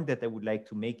the point that I would like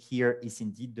to make here is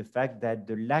indeed the fact that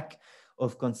the lack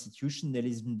of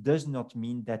constitutionalism does not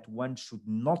mean that one should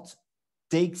not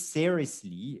take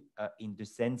seriously in the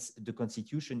sense the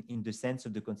constitution, in the sense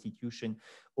of the constitution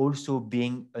also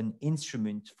being an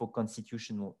instrument for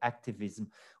constitutional activism,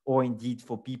 or indeed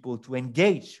for people to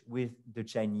engage with the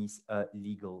Chinese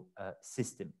legal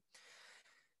system.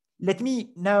 Let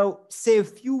me now say a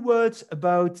few words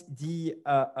about the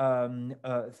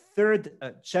third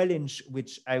challenge,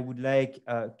 which I would like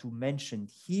to mention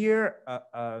here,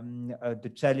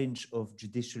 the challenge of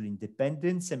judicial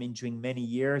independence. I mean, during many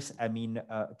years, I mean,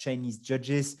 Chinese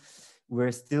judges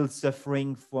were still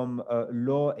suffering from a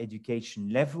law education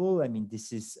level. I mean,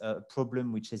 this is a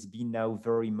problem which has been now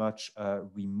very much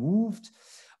removed.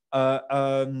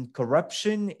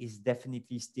 Corruption is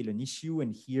definitely still an issue,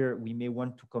 and here we may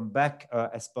want to come back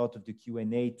as part of the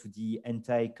Q&A to the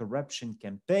anti-corruption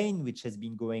campaign, which has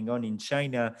been going on in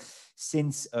China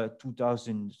since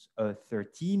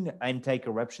 2013.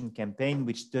 Anti-corruption campaign,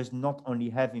 which does not only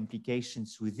have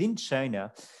implications within China,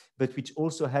 but which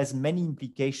also has many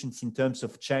implications in terms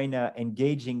of China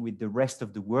engaging with the rest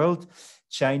of the world.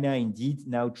 China indeed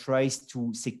now tries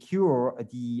to secure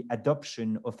the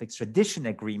adoption of extradition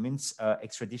agreements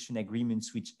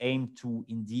which aim to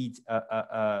indeed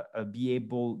be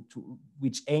able to,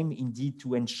 which aim indeed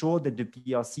to ensure that the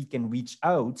PRC can reach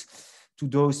out to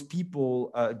those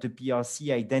people the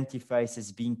PRC identifies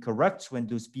as being corrupt when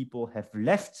those people have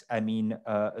left, I mean,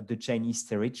 the Chinese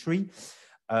territory.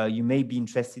 You may be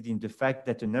interested in the fact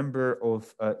that a number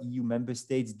of EU member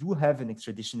states do have an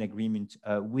extradition agreement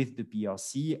with the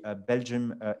PRC.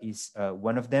 Belgium is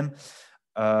one of them.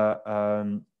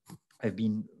 I've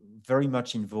been very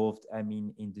much involved, I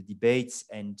mean, in the debates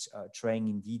and trying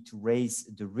indeed to raise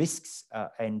the risks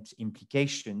and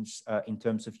implications in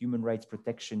terms of human rights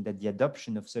protection that the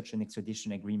adoption of such an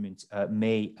extradition agreement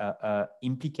may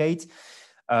implicate.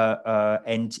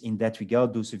 And in that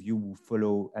regard, those of you who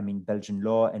follow, I mean, Belgian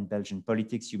law and Belgian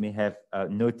politics, you may have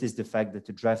noticed the fact that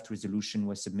a draft resolution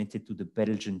was submitted to the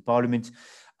Belgian parliament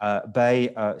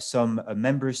by some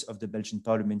members of the Belgian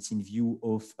parliament in view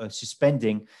of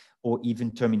suspending or even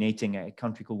terminating, I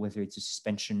can't recall whether it's a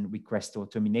suspension request or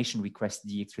termination request,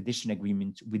 the extradition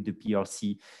agreement with the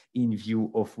PRC in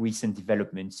view of recent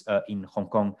developments in Hong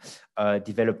Kong,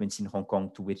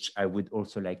 to which I would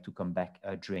also like to come back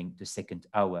during the second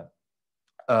hour.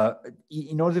 uh,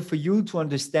 in order for you to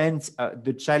understand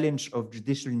the challenge of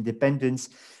judicial independence,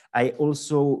 I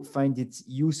also find it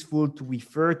useful to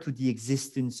refer to the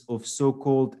existence of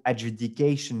so-called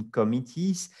adjudication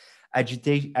committees.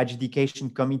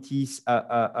 Adjudication committees,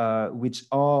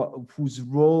 whose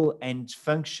role and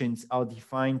functions are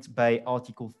defined by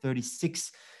Article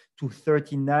 36 to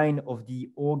 39 of the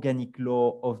Organic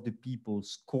Law of the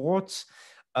People's Court.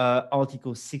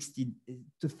 Article 60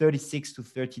 to 36 to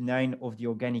 39 of the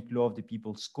Organic Law of the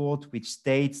People's Court, which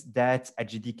states that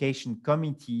adjudication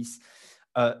committees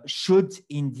should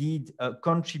indeed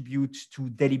contribute to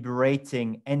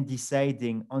deliberating and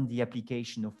deciding on the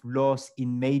application of laws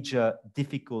in major,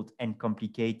 difficult, and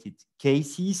complicated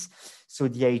cases. So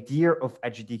the idea of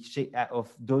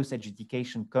those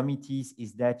adjudication committees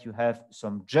is that you have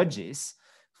some judges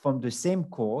from the same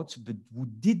court, but who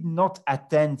did not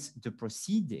attend the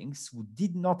proceedings, who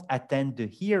did not attend the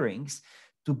hearings,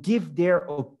 to give their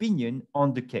opinion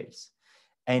on the case.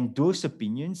 And those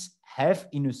opinions have,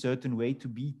 in a certain way, to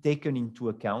be taken into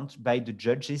account by the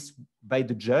judges, by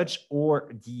the judge,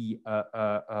 or the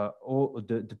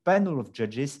panel of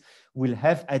judges will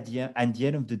have at the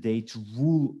end of the day to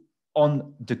rule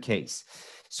on the case.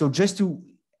 So just to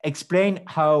explain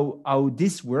how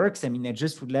this works, I mean, I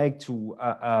just would like to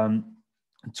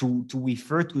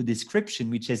refer to a description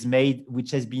which has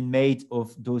been made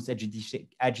of those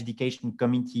adjudication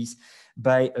committees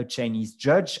by a Chinese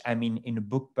judge. I mean, in a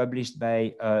book published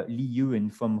by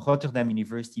Leuven from Rotterdam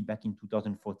University back in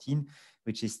 2014,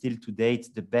 which is still to date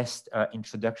the best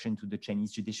introduction to the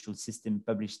Chinese judicial system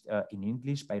published in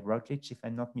English by Routledge, if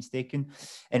I'm not mistaken,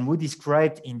 and who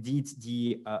described indeed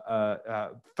the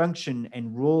function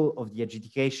and role of the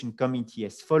adjudication committee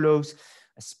as follows.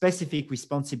 A specific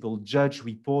responsible judge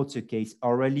reports a case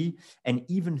orally, and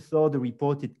even though the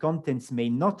reported contents may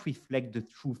not reflect the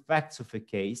true facts of a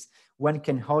case, one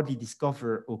can hardly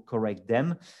discover or correct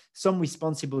them. Some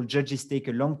responsible judges take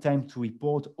a long time to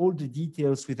report all the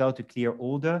details without a clear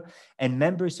order, and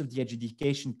members of the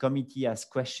adjudication committee ask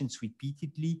questions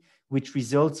repeatedly, which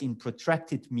results in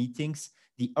protracted meetings.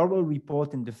 The oral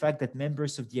report and the fact that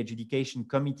members of the adjudication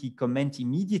committee comment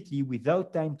immediately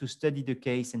without time to study the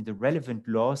case and the relevant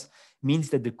laws means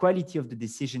that the quality of the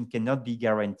decision cannot be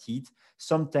guaranteed.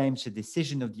 Sometimes the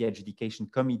decision of the adjudication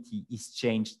committee is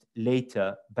changed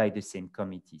later by the same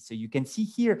committee. So you can see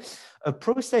here a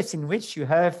process in which you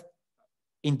have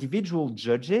individual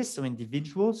judges or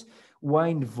individuals who are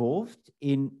involved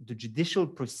in the judicial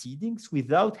proceedings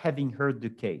without having heard the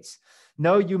case.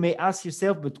 Now you may ask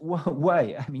yourself, but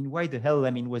why? I mean, why the hell,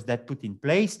 I mean, was that put in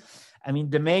place? I mean,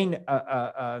 the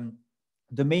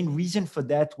main reason for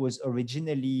that was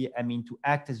originally, I mean, to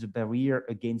act as a barrier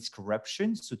against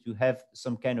corruption. So to have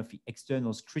some kind of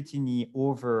external scrutiny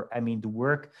over, I mean, the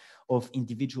work of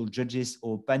individual judges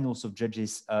or panels of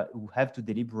judges who have to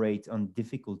deliberate on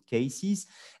difficult cases.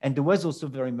 And there was also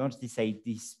very much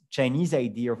this Chinese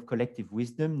idea of collective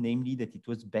wisdom, namely that it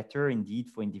was better indeed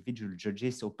for individual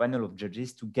judges or panel of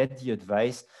judges to get the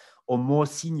advice or more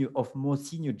senior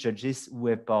judges who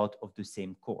were part of the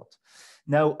same court.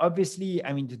 Now, obviously,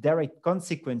 I mean, the direct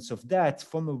consequence of that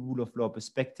from a rule of law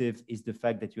perspective is the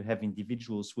fact that you have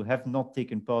individuals who have not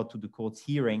taken part to the court's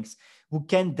hearings who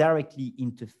can directly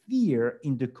interfere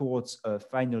in the court's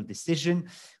final decision,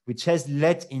 which has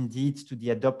led indeed to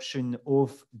the adoption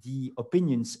of the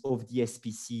opinions of the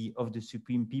SPC, of the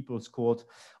Supreme People's Court,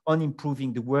 on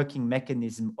improving the working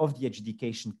mechanism of the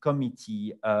adjudication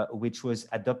committee, which was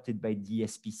adopted by the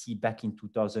SPC back in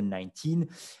 2019.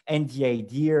 And the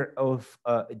idea of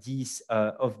this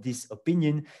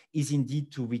opinion is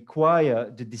indeed to require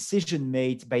the decision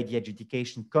made by the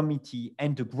adjudication committee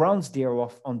and the grounds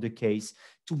thereof on the case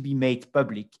to be made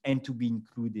public and to be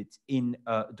included in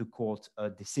the court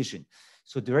decision.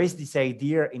 So there is this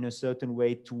idea in a certain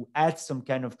way to add some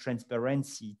kind of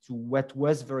transparency to what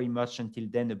was very much until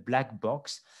then a black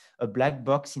box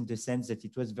in the sense that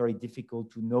it was very difficult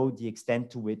to know the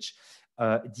extent to which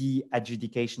the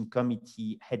adjudication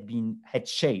committee had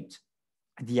shaped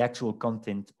the actual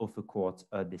content of a court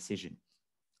decision.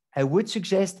 I would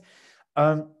suggest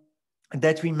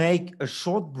that we make a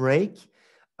short break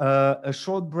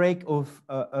of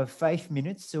 5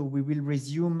 minutes. So we will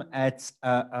resume at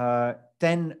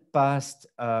 10 past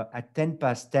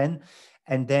 10,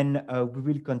 and then we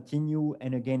will continue.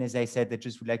 And again, as I said, I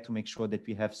just would like to make sure that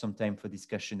we have some time for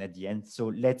discussion at the end. So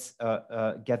let's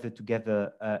gather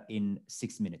together in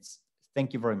 6 minutes.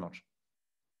 Thank you very much.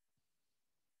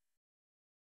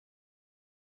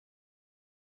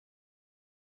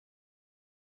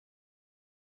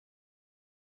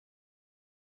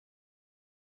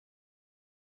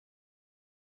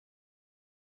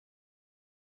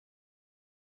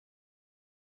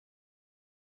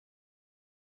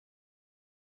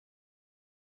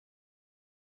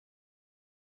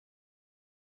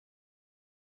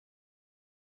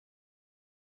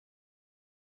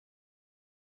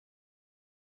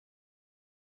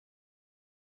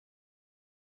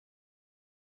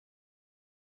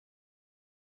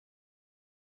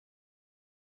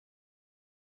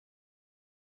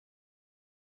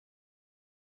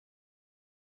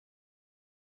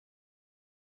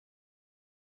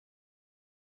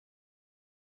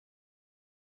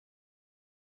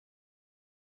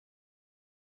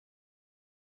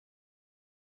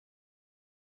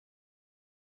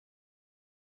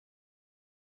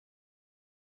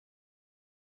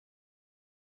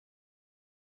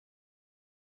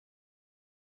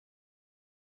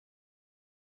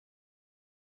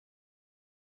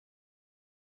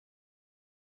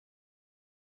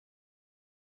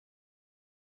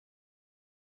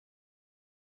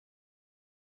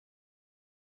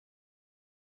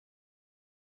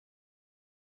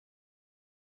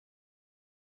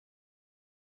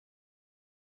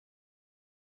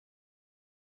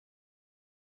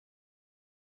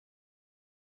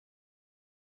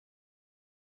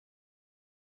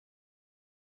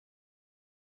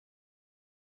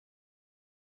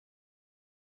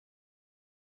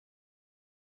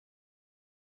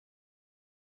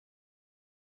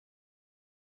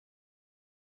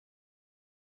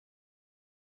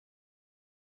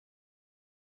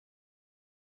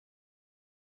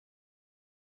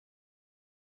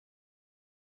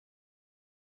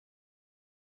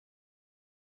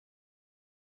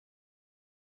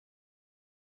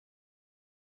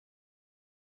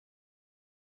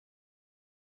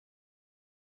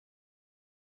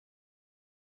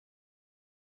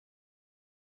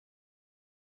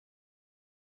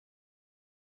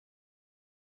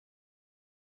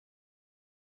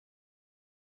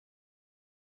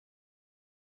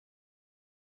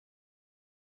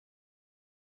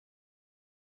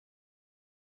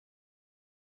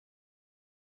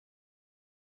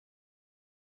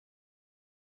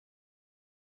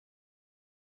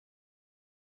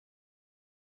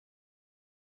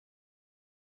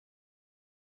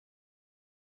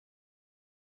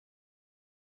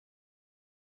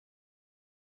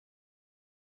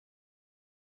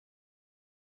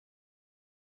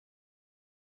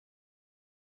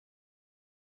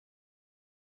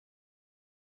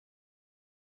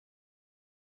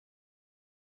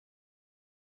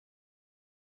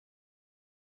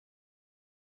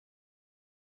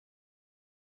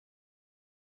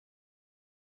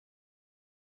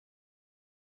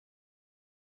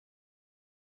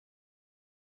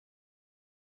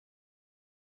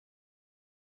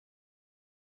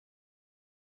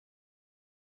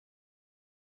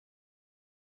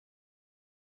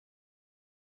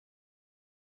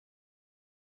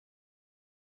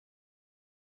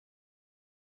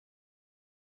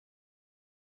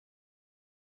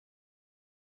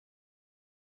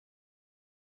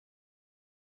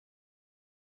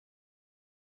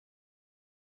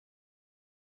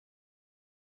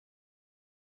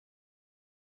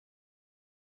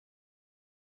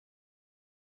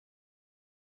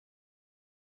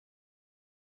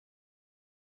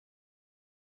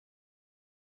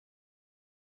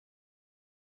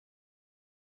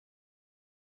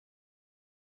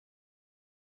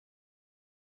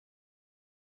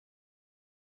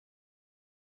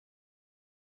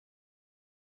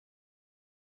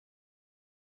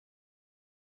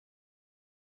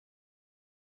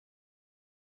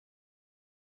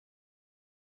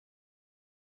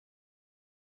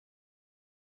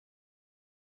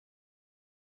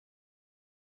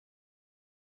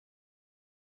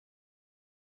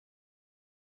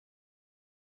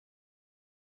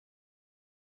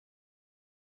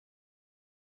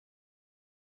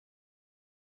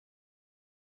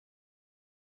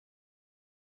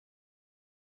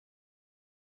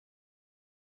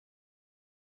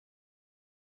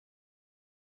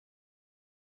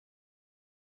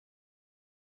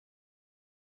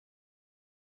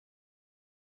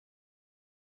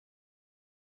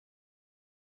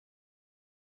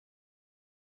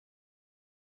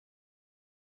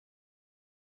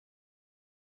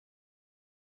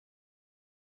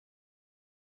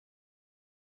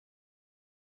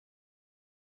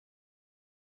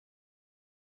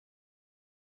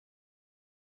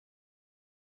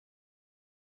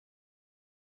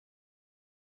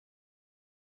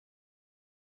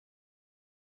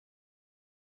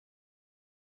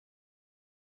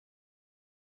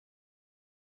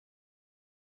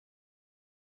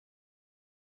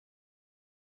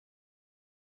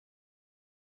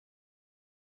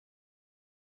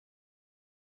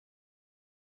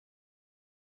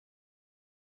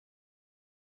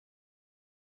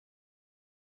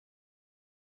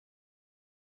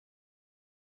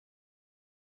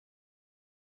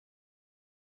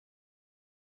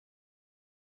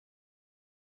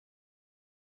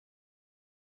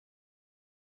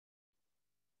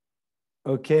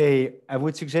 Okay, I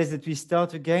would suggest that we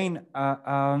start again.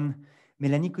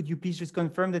 Melanie, could you please just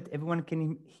confirm that everyone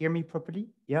can hear me properly?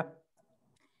 Yeah.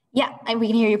 Yeah, and we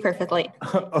can hear you perfectly.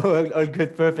 Oh, all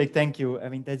good, perfect. Thank you. I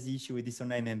mean, that's the issue with this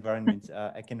online environment.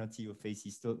 I cannot see your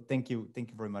faces. So thank you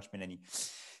very much, Melanie.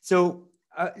 So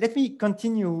let me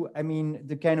continue. I mean,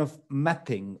 the kind of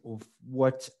mapping of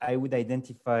what I would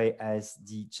identify as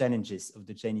the challenges of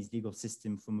the Chinese legal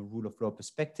system from a rule of law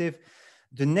perspective.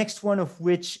 The next one of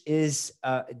which is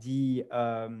the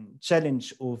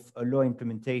challenge of law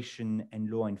implementation and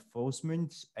law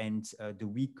enforcement and the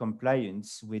weak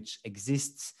compliance which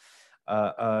exists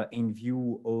in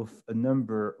view of a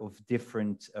number of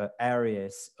different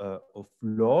areas of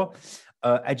law.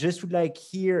 I just would like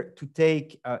here to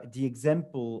take the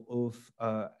example of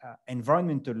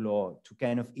environmental law to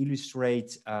kind of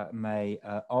illustrate my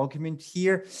argument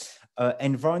here.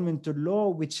 Environmental law,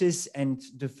 which is, and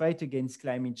the fight against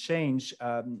climate change,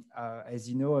 as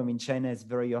you know, I mean, China has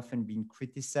very often been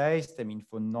criticized, I mean,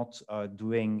 for not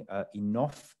doing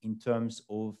enough in terms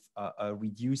of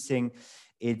reducing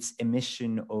its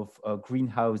emission of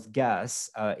greenhouse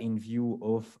gas in view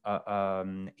of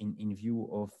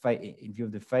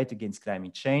the fight against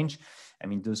climate change. I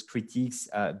mean, those critiques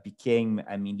became,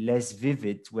 I mean, less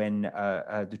vivid when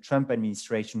the Trump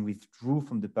administration withdrew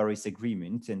from the Paris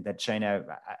Agreement, and that China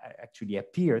actually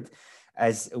appeared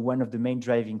as one of the main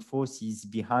driving forces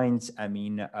behind, I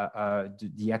mean,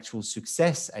 the actual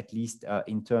success, at least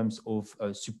in terms of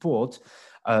support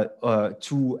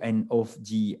to and of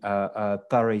the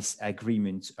Paris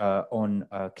Agreement on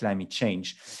climate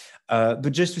change.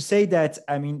 But just to say that,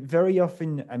 I mean, very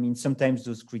often, I mean, sometimes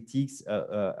those critiques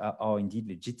are indeed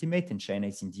legitimate, and China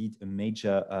is indeed a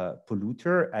major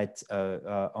polluter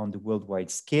on the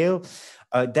worldwide scale.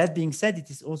 That being said, it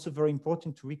is also very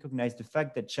important to recognize the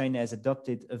fact that China has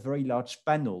adopted a very large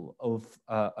panel of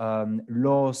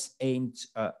laws aimed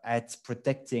at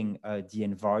protecting the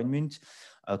environment,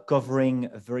 covering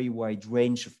a very wide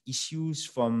range of issues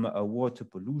from water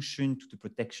pollution to the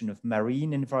protection of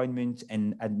marine environment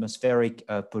and atmospheric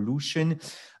pollution.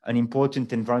 An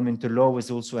important environmental law was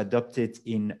also adopted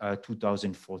in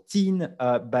 2014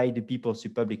 by the People's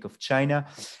Republic of China.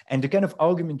 And the kind of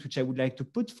argument which I would like to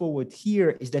put forward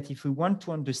here is that if we want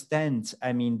to understand,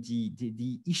 I mean,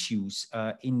 the issues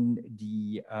in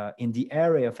the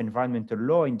area of environmental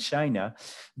law in China,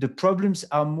 the problems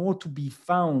are more to be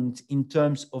found in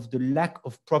terms of the lack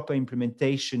of proper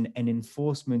implementation and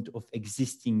enforcement of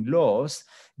existing laws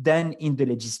than in the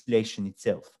legislation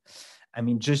itself. I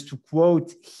mean, just to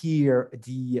quote here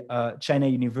the China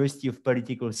University of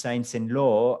Political Science and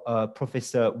Law,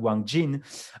 Professor Wang Jin,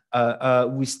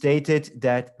 who stated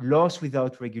that laws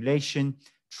without regulation,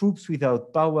 troops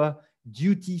without power,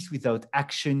 duties without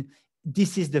action,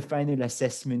 this is the final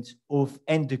assessment of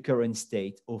and the current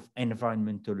state of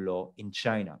environmental law in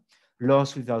China.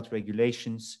 Laws without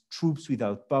regulations, troops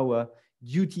without power,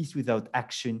 duties without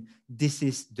action. This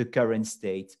is the current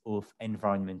state of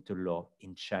environmental law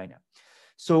in China.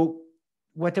 So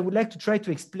what I would like to try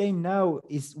to explain now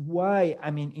is why, I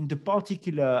mean, in the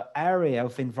particular area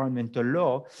of environmental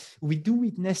law, we do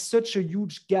witness such a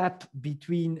huge gap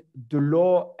between the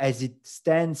law as it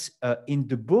stands in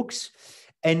the books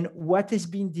and what has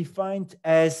been defined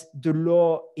as the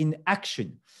law in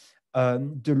action.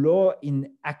 The law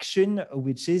in action,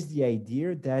 which is the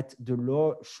idea that the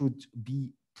law should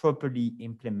be properly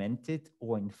implemented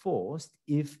or enforced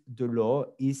if the law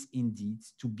is indeed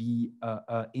to be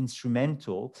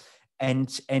instrumental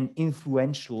and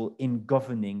influential in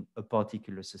governing a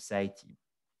particular society.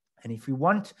 And if we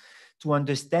want to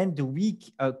understand the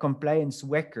weak compliance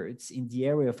records in the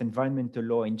area of environmental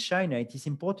law in China, it is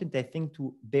important, I think,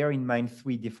 to bear in mind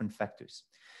three different factors.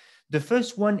 The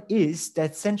first one is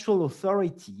that central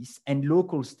authorities and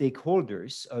local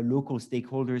stakeholders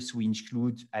who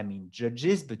include, I mean,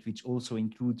 judges, but which also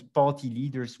include party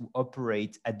leaders who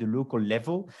operate at the local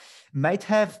level, might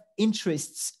have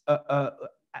interests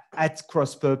at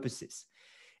cross purposes.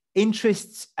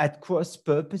 Interests at cross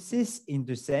purposes in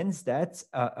the sense that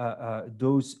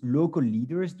those local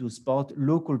leaders,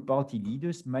 local party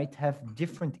leaders might have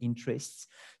different interests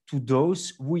to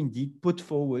those who indeed put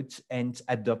forward and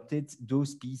adopted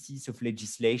those pieces of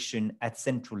legislation at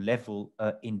central level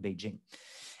in Beijing.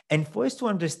 And for us to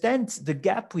understand the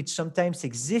gap which sometimes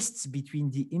exists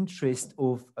between the interest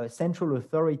of central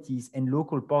authorities and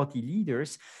local party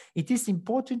leaders, it is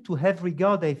important to have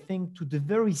regard, I think, to the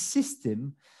very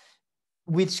system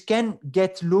which can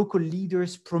get local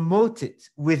leaders promoted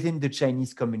within the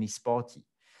Chinese Communist Party.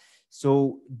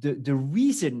 So the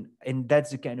reason, and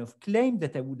that's the kind of claim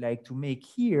that I would like to make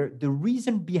here, the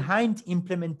reason behind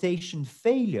implementation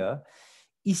failure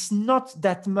is not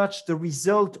that much the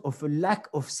result of a lack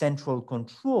of central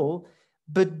control,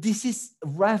 but this is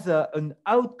rather an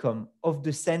outcome of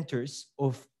the centers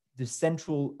of the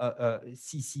central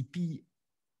CCP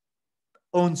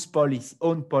own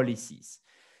policies.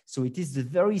 So it is the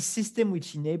very system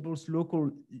which enables local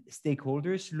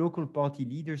stakeholders, local party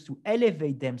leaders to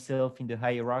elevate themselves in the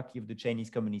hierarchy of the Chinese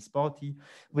Communist Party,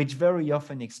 which very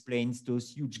often explains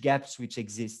those huge gaps which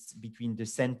exist between the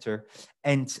center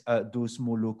and those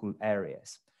more local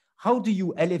areas. How do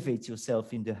you elevate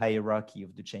yourself in the hierarchy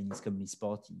of the Chinese Communist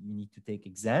Party? You need to take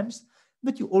exams,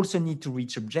 but you also need to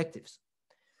reach objectives.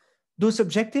 Those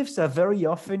objectives are very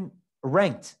often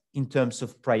ranked in terms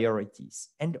of priorities.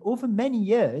 And over many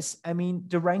years, I mean,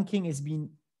 the ranking has been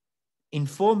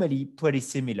informally pretty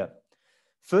similar.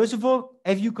 First of all,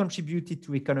 have you contributed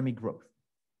to economic growth?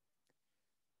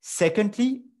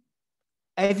 Secondly,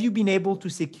 have you been able to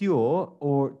secure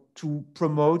or to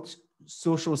promote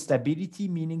social stability,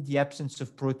 meaning the absence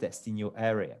of protest in your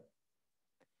area?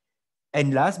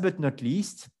 And last but not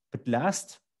least,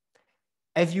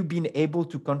 have you been able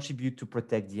to contribute to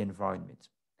protect the environment?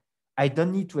 I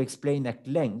don't need to explain at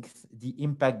length the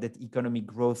impact that economic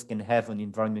growth can have on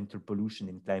environmental pollution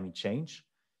and climate change.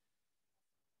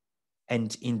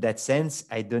 And in that sense,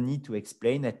 I don't need to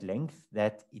explain at length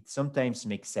that it sometimes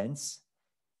makes sense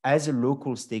as a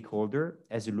local stakeholder,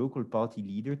 as a local party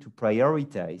leader, to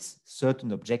prioritize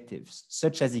certain objectives,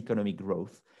 such as economic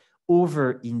growth,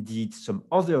 over indeed some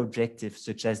other objectives,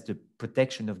 such as the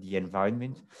protection of the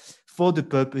environment, for the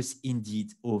purpose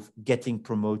indeed of getting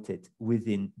promoted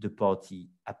within the party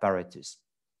apparatus.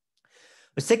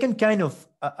 A second kind of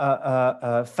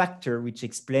factor which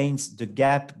explains the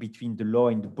gap between the law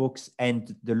in the books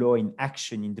and the law in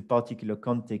action in the particular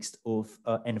context of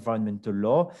environmental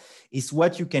law is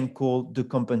what you can call the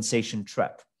compensation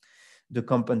trap. The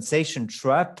compensation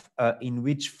trap in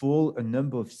which fall a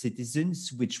number of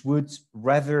citizens which would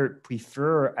rather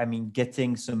prefer, I mean,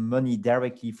 getting some money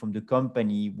directly from the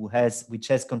company which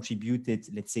has contributed,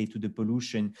 let's say, to the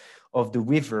pollution of the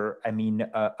river, I mean,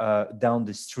 down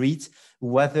the street,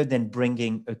 rather than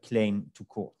bringing a claim to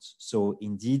court. So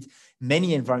indeed,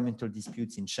 many environmental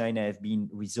disputes in China have been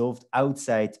resolved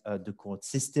outside the court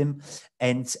system.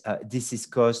 And this is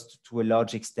caused to a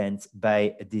large extent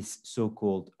by this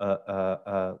so-called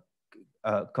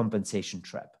compensation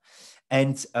trap.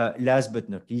 And last but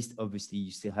not least, obviously,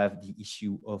 you still have the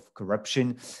issue of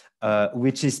corruption,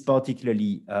 which is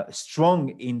particularly strong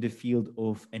in the field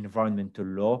of environmental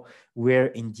law, where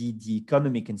indeed the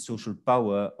economic and social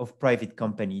power of private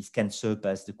companies can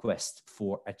surpass the quest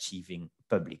for achieving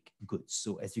public goods.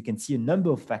 So as you can see, a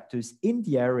number of factors in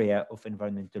the area of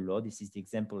environmental law. This is the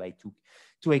example I took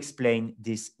to explain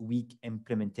this weak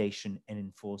implementation and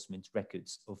enforcement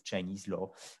records of Chinese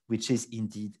law, which is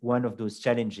indeed one of those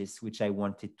challenges which I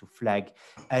wanted to flag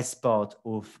as part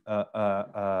of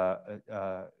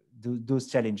those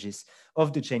challenges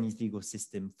of the Chinese legal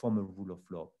system from a rule of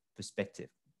law perspective.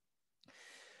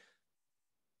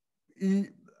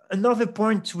 Another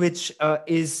point which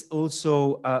is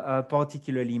also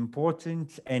particularly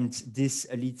important, and this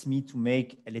leads me to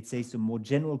make, let's say, some more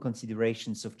general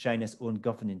considerations of China's own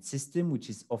governance system, which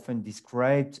is often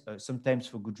described, sometimes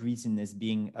for good reason, as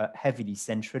being heavily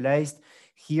centralized.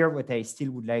 Here, what I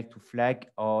still would like to flag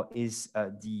is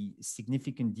the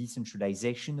significant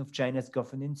decentralization of China's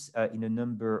governance in a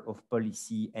number of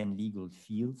policy and legal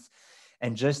fields.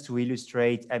 And just to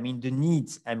illustrate, I mean, the need,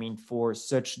 I mean, for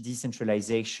such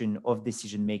decentralization of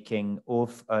decision-making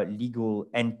of legal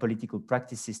and political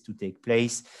practices to take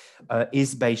place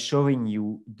is by showing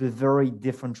you the very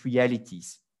different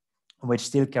realities which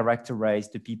still characterize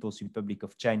the People's Republic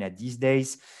of China these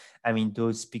days. I mean,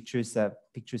 those pictures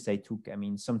I took, I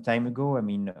mean, some time ago. I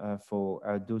mean, for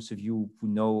those of you who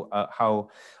know how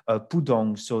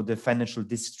Pudong, so the financial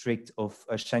district of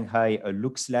Shanghai,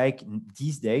 looks like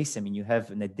these days. I mean, you have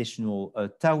an additional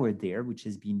tower there, which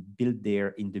has been built there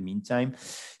in the meantime.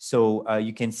 So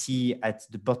you can see at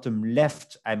the bottom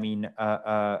left, I mean,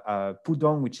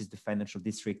 Pudong, which is the financial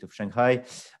district of Shanghai.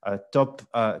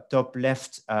 Top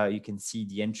left, you can see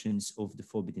the entrance of the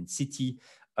Forbidden City.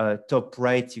 Top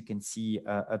right, you can see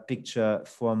a picture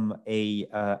from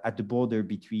at the border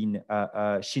between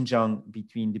Xinjiang,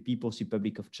 between the People's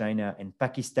Republic of China and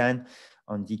Pakistan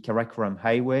on the Karakoram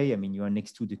Highway. I mean, you are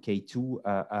next to the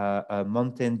K2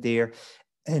 mountain there.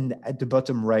 And at the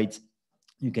bottom right,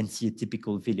 you can see a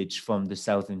typical village from the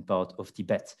southern part of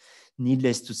Tibet.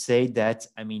 Needless to say that,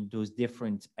 I mean, those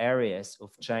different areas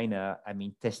of China, I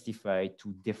mean, testify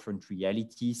to different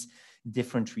realities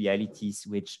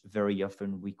which very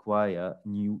often require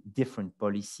different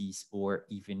policies or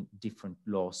even different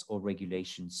laws or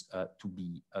regulations to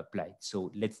be applied.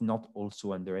 So let's not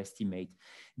also underestimate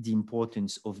the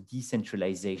importance of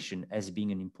decentralization as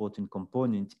being an important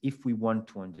component if we want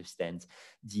to understand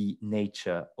the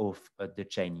nature of the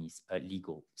Chinese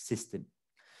legal system.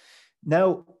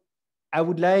 Now, I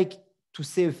would like to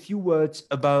say a few words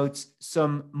about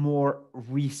some more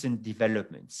recent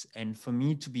developments. And for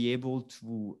me to be able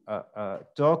to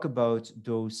talk about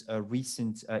those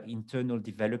recent internal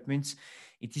developments,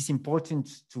 it is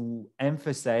important to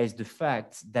emphasize the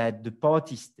fact that the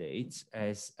party state,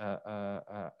 as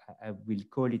I will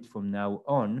call it from now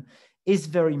on, is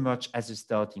very much as a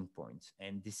starting point.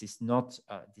 And this is not,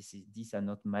 these are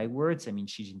not my words. I mean,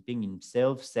 Xi Jinping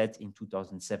himself said in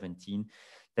 2017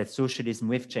 that socialism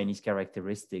with Chinese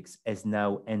characteristics has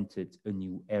now entered a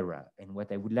new era. And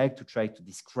what I would like to try to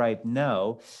describe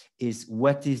now is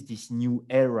what is this new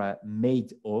era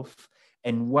made of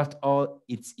and what are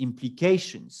its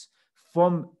implications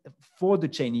for the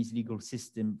Chinese legal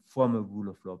system from a rule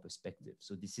of law perspective.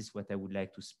 So this is what I would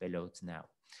like to spell out now.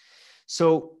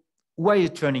 So why a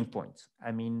turning point?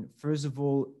 I mean, first of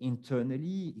all,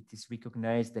 internally, it is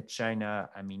recognized that China,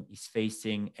 I mean, is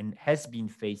facing and has been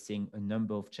facing a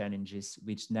number of challenges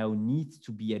which now need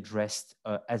to be addressed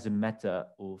as a matter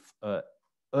of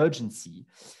urgency.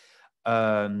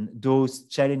 Those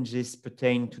challenges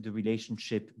pertain to the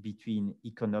relationship between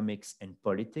economics and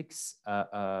politics.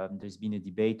 There's been a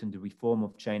debate on the reform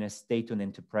of China's state-owned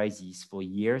enterprises for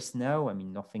years now. I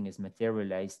mean, nothing has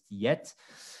materialized yet.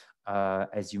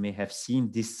 As you may have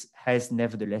seen, this has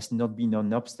nevertheless not been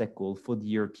an obstacle for the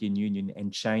European Union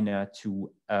and China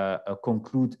to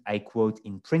conclude, I quote,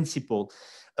 in principle,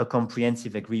 a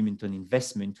comprehensive agreement on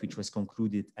investment, which was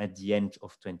concluded at the end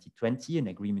of 2020, an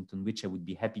agreement on which I would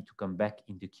be happy to come back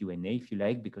in the Q&A if you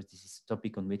like, because this is a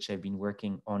topic on which I've been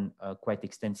working on quite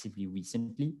extensively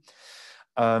recently.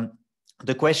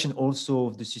 The question also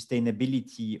of the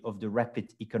sustainability of the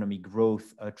rapid economic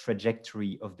growth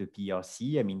trajectory of the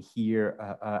PRC. I mean, here,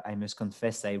 I must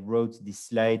confess, I wrote this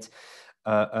slide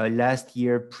last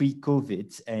year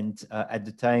pre-COVID. And at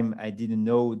the time, I didn't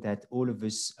know that all of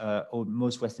us, or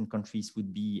most Western countries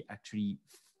would be actually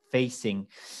facing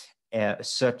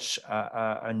such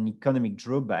an economic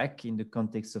drawback in the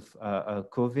context of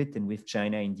COVID, and with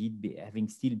China indeed having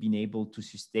still been able to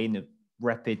sustain a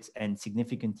rapid and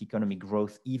significant economic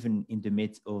growth even in the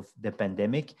midst of the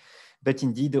pandemic. But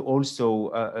indeed also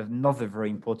another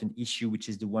very important issue, which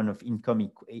is the one of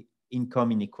income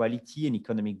inequality and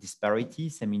economic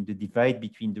disparities. I mean, the divide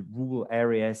between the rural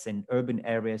areas and urban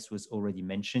areas was already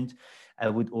mentioned. I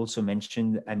would also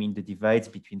mention, I mean, the divides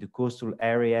between the coastal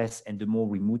areas and the more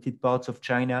remote parts of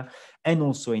China, and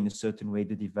also in a certain way,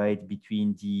 the divide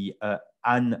between the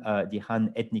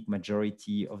Han ethnic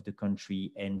majority of the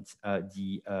country and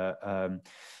the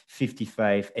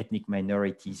 55 ethnic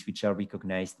minorities which are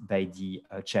recognized by the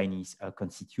Chinese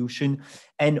constitution.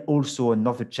 And also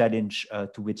another challenge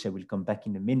to which I will come back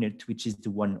in a minute, which is the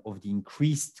one of the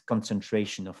increased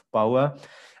concentration of power.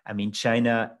 I mean,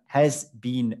 China has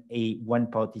been a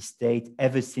one-party state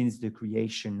ever since the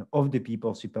creation of the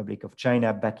People's Republic of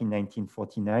China back in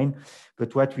 1949.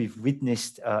 But what we've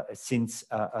witnessed since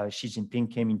Xi Jinping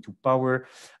came into power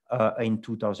in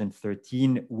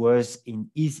 2013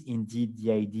 is indeed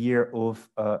the idea of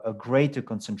a greater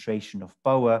concentration of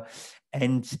power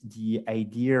and the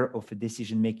idea of a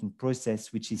decision-making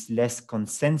process which is less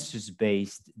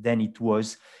consensus-based than it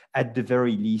was, at the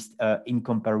very least, in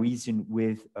comparison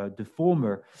with the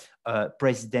former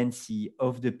presidency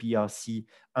of the PRC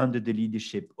under the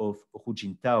leadership of Hu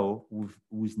Jintao,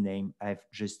 whose name I've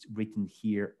just written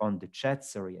here on the chat.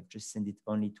 Sorry, I've just sent it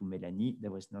only to Melanie.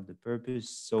 That was not the purpose.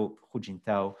 So Hu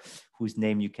Jintao, whose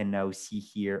name you can now see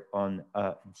here on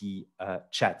the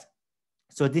chat.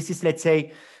 So this is, let's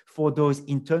say, for those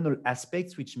internal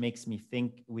aspects, which make me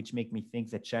think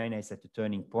that China is at a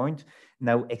turning point.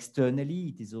 Now,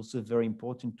 externally, it is also very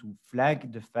important to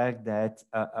flag the fact that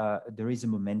there is a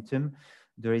momentum.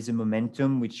 There is a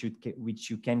momentum which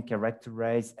you can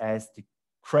characterize as the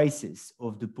crisis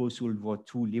of the post-World War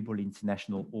II liberal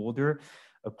international order,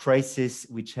 a crisis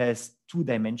which has two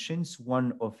dimensions,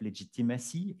 one of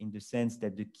legitimacy, in the sense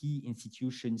that the key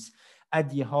institutions at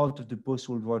the heart of the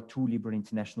post-World War II liberal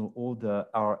international order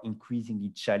are increasingly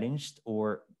challenged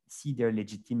or see their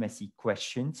legitimacy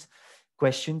questioned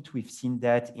questioned. We've seen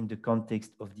that in the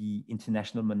context of the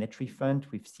International Monetary Fund.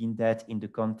 We've seen that in the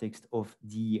context of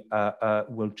the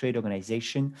World Trade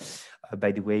Organization,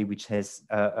 by the way, which has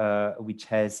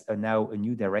now a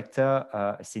new director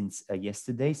since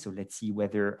yesterday. So let's see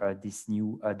whether this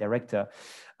new director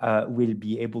will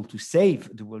be able to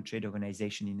save the World Trade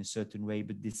Organization in a certain way.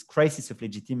 But this crisis of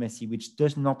legitimacy, which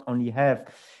does not only have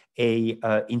a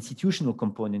institutional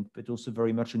component, but also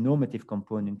very much a normative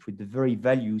component, with the very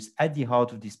values at the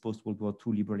heart of this post-World War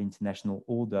II liberal international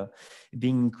order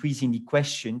being increasingly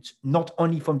questioned, not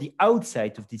only from the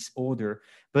outside of this order,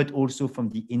 but also from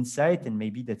the inside. And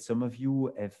maybe that some of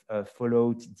you have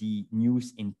followed the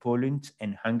news in Poland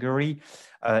and Hungary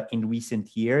in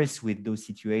recent years, with those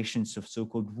situations of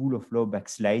so-called rule of law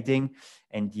backsliding,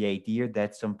 and the idea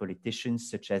that some politicians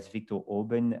such as Viktor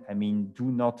Orban, do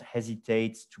not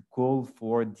hesitate to call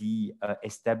for the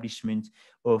establishment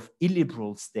of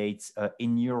illiberal states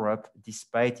in Europe,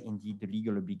 despite indeed the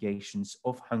legal obligations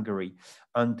of Hungary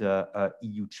under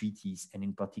EU treaties, and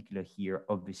in particular here,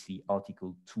 obviously,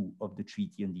 Article 2 of the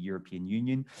Treaty on the European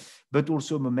Union, but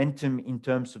also momentum in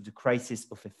terms of the crisis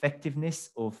of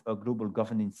effectiveness of global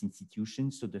governance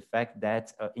institutions. So the fact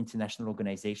that international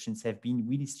organizations have been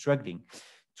really struggling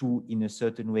to, in a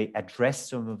certain way, address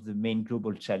some of the main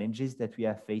global challenges that we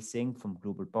are facing, from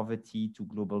global poverty to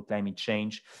global climate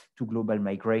change to global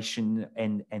migration,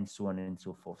 and so on and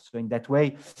so forth. So in that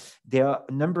way, there are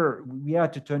a number, we are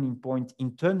at a turning point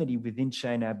internally within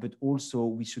China, but also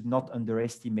we should not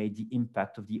underestimate the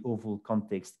impact of the overall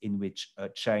context in which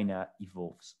China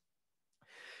evolves.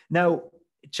 Now,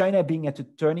 China being at a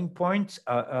turning point,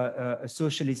 a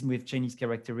socialism with Chinese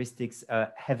characteristics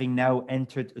having now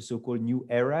entered a so-called new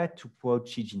era, to quote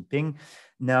Xi Jinping.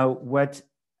 Now, what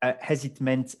has it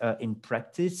meant in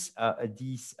practice?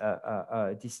 This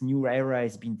new era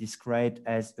has been described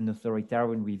as an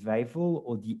authoritarian revival,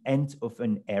 or the end of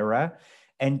an era.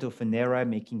 End of an era,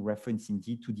 making reference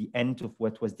indeed to the end of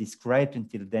what was described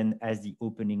until then as the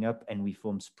opening up and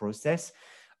reforms process.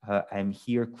 I'm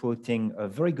here quoting a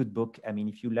very good book.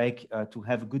 If you like to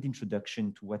have a good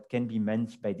introduction to what can be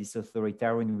meant by this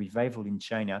authoritarian revival in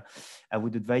China, I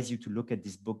would advise you to look at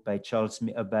this book by Carl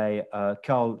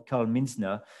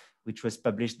Minzner, which was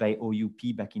published by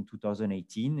EUP back in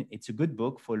 2018. It's a good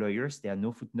book for lawyers. There are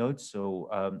no footnotes, so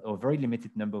or very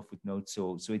limited number of footnotes,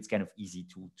 so it's kind of easy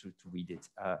to read it.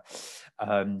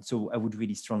 So I would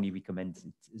really strongly recommend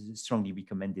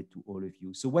it to all of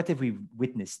you. So what have we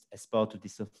witnessed as part of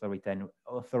this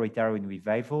authoritarian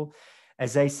revival?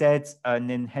 As I said, an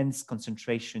enhanced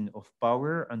concentration of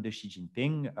power under Xi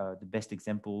Jinping. The best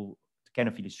example, kind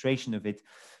of illustration of it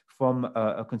from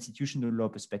a constitutional law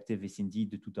perspective, is indeed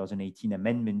the 2018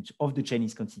 amendment of the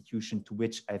Chinese constitution, to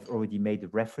which I've already made a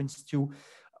reference to.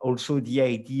 Also, the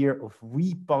idea of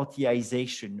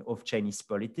repartization of Chinese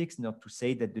politics, not to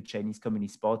say that the Chinese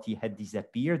Communist Party had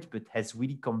disappeared, but has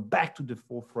really come back to the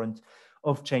forefront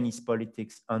of Chinese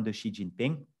politics under Xi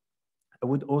Jinping. I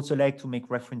would also like to make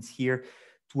reference here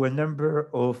to a number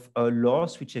of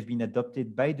laws which have been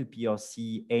adopted by the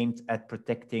PRC aimed at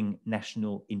protecting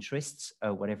national interests,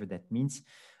 whatever that means.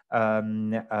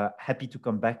 Happy to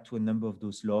come back to a number of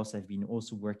those laws. I've been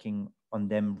also working on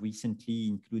them recently,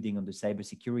 including on the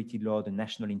cybersecurity law, the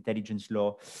national intelligence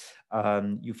law.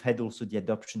 You've had also the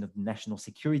adoption of the national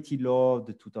security law,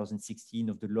 the 2016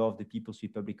 of the law of the People's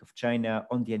Republic of China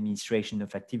on the administration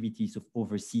of activities of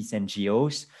overseas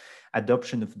NGOs,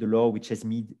 adoption of the law which has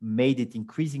made it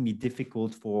increasingly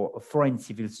difficult for foreign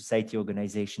civil society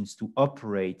organizations to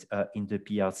operate in the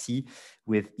PRC,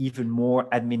 with even more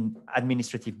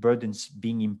administrative burdens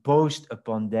being imposed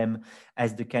upon them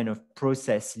as the kind of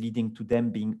process leading to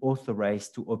them being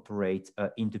authorized to operate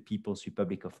in the People's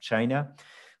Republic of China.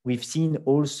 We've seen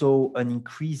also an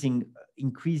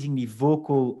increasingly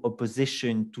vocal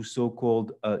opposition to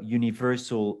so-called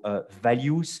universal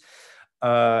values.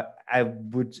 I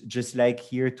would just like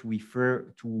here to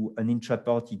refer to an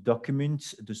intra-party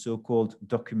document, the so-called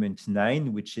Document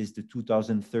 9, which is the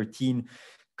 2013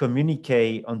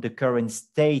 communique on the current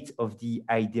state of the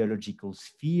ideological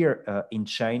sphere in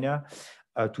China.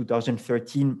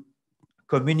 2013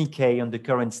 communique on the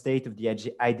current state of the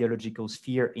ideological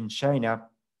sphere in China,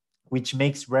 which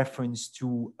makes reference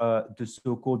to the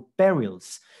so-called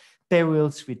perils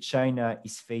which China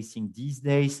is facing these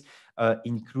days,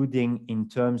 including in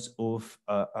terms of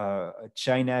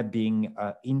China being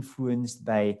influenced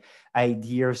by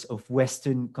ideas of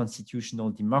Western constitutional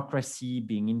democracy,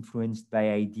 being influenced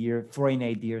by foreign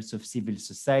ideas of civil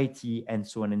society, and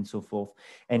so on and so forth,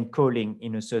 and calling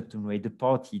in a certain way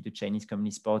the Chinese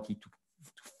Communist Party, to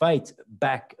to fight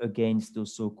back against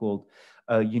those so-called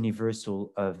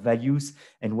universal values.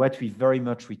 And what we very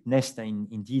much witnessed,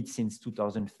 indeed since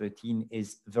 2013,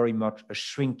 is very much a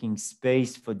shrinking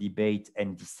space for debate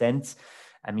and dissent.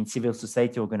 I mean, civil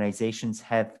society organizations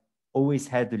have always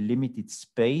had a limited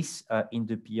space in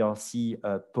the PRC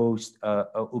post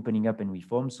opening up and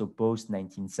reform, so post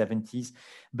 1970s,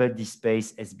 but this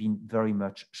space has been very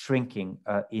much shrinking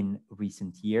in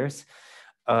recent years.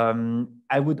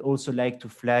 I would also like to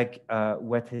flag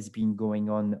what has been going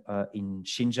on in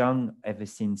Xinjiang ever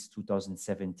since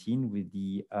 2017 with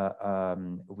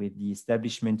the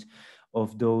establishment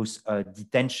of those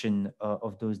detention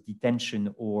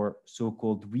or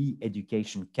so-called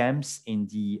re-education camps in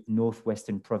the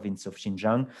northwestern province of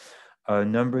Xinjiang.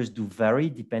 Numbers do vary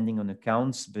depending on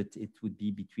accounts, but it would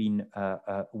be between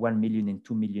 1 million and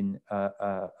 2 million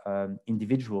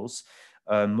individuals.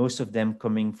 Most of them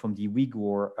coming from the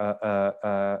Uyghur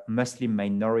Muslim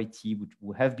minority,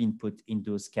 who have been put in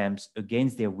those camps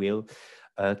against their will,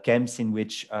 camps in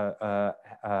which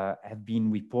have been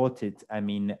reported,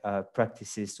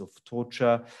 practices of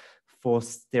torture,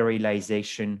 forced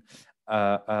sterilization,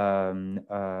 and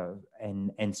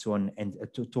so on, and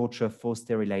torture, forced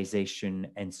sterilization,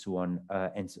 and so on,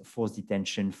 and forced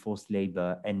detention, forced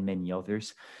labor, and many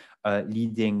others.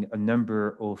 Leading a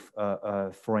number of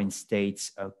foreign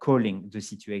states calling the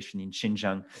situation in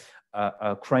Xinjiang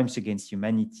crimes against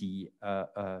humanity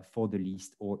for the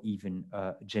least, or even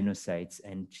genocides.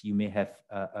 And you may have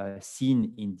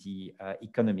seen in the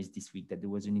Economist this week that there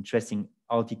was an interesting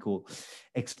article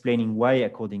explaining why,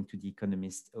 according to the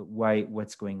Economist, why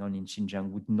what's going on in Xinjiang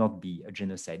would not be a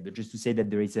genocide. But just to say that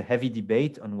there is a heavy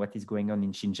debate on what is going on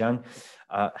in Xinjiang,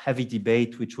 heavy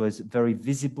debate which was very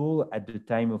visible at the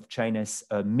time of China's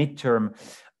midterm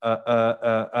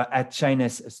at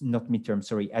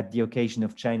the occasion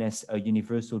of China's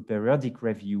Universal Periodic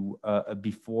Review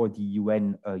before the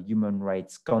UN Human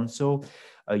Rights Council,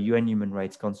 UN Human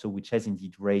Rights Council, which has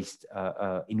indeed raised,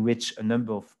 in which a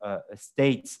number of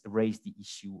states raised the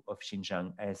issue of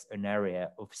Xinjiang as an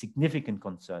area of significant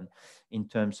concern in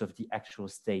terms of the actual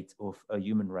state of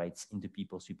human rights in the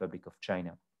People's Republic of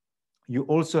China. You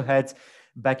also had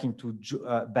back in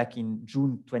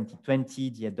June 2020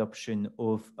 the adoption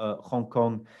of Hong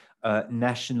Kong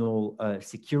national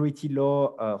security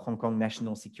law, Hong Kong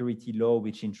national security law,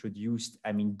 which introduced,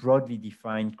 broadly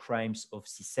defined crimes of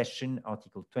secession,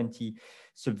 Article 20,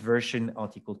 subversion,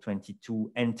 Article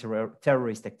 22, and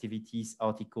terrorist activities,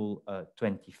 Article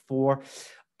 24.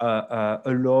 A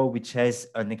law which has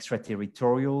an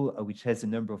extraterritorial, which has a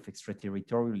number of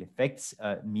extraterritorial effects,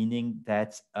 meaning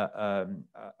that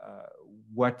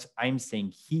what I'm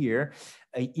saying here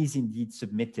is indeed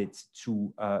submitted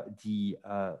to the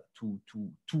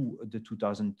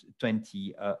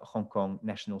 2020 Hong Kong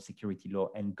national security law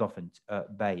and governed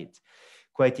by it.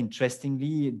 Quite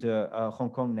interestingly, the Hong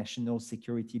Kong national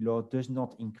security law does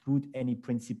not include any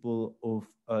principle of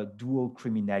dual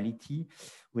criminality,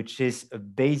 which is a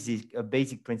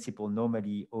basic principle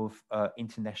normally of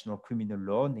international criminal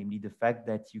law, namely the fact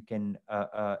that you can,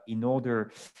 in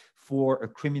order for a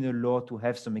criminal law to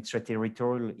have some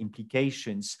extraterritorial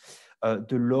implications,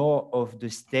 the law of the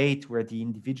state where the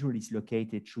individual is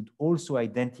located should also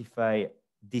identify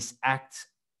this act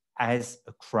as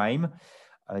a crime.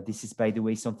 This is, by the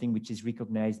way, something which is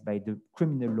recognized by the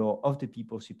criminal law of the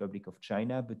People's Republic of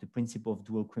China, but the principle of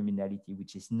dual criminality,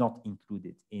 which is not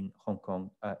included in Hong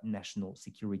Kong national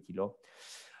security law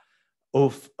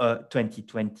of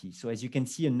 2020. So as you can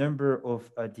see, a number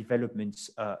of developments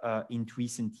in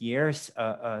recent years,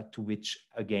 to which,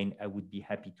 again, I would be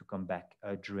happy to come back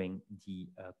during the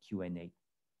Q&A.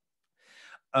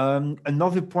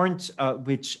 Another point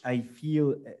which I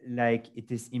feel like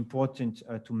it is important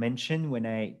to mention when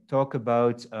I talk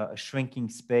about a shrinking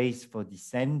space for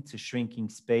dissent, a shrinking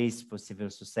space for civil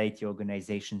society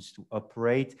organizations to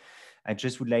operate, I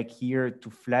just would like here to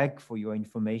flag for your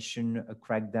information a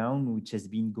crackdown which has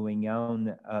been going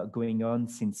on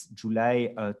since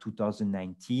July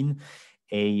 2019.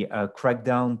 A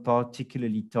crackdown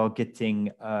particularly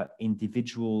targeting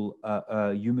individual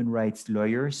human rights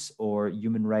lawyers or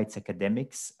human rights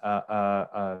academics.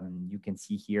 You can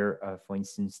see here, for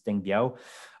instance, Deng Biao,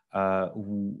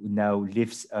 who now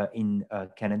lives in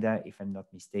Canada, if I'm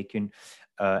not mistaken,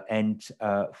 and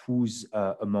who's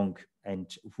among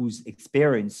and whose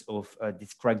experience of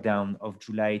this crackdown of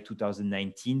July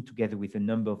 2019, together with a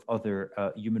number of other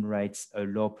human rights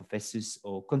law professors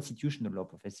or constitutional law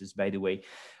professors, by the way,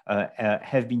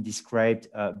 have been described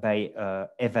by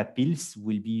Eva Pils,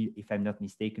 will be, if I'm not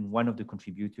mistaken, one of the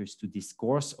contributors to this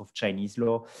course of Chinese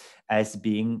law, as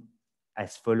being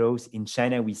as follows. In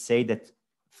China, we say that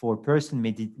for a person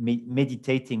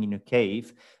meditating in a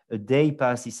cave, a day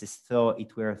passes as though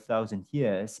it were 1,000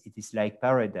 years. It is like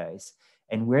paradise.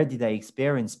 And where did I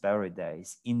experience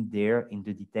paradise? In there, in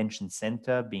the detention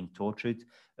center, being tortured.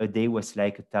 A day was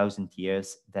like 1,000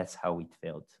 years. That's how it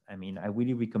felt. I mean, I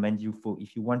really recommend you, for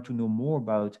if you want to know more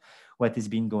about what has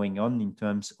been going on in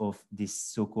terms of this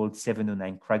so-called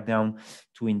 709 crackdown,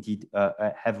 to indeed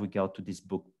have regard to this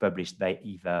book published by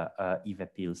Eva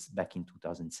Pils back in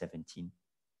 2017.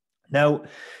 Now,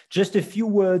 just a few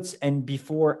words, and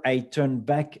before I turn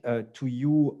back to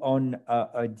you on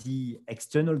the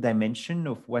external dimension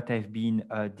of what I've been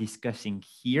discussing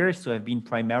here. So I've been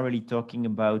primarily talking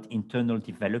about internal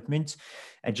development.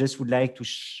 I just would like to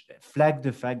flag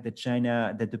the fact that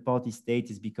China, that the party state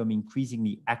is becoming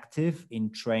increasingly active in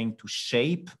trying to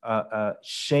shape,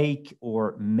 shake,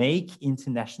 or make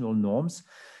international norms.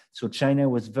 So China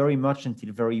was very much,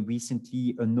 until very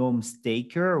recently, a norms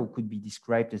taker, or could be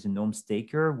described as a norms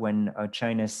taker when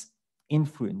China's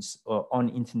influence on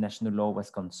international law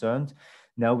was concerned.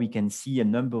 Now we can see a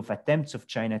number of attempts of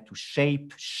China to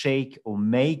shape, shake, or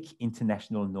make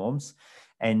international norms.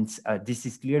 And this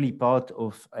is clearly part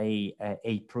of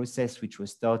a process which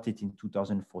was started in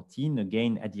 2014,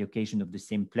 again, at the occasion of the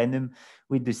same plenum,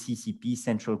 with the CCP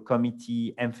Central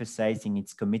Committee emphasizing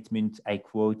its commitment, I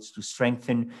quote, to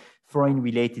strengthen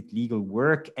foreign-related legal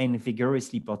work and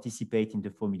vigorously participate in the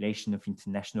formulation of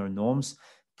international norms,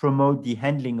 promote the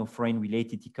handling of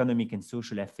foreign-related economic and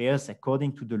social affairs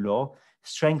according to the law,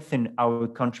 strengthen our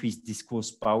country's discourse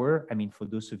power. I mean, for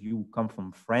those of you who come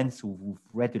from France, who've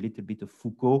read a little bit of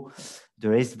Foucault,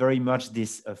 there is very much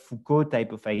this Foucault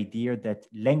type of idea that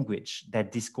language,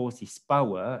 that discourse is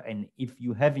power. And if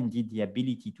you have indeed the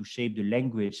ability to shape the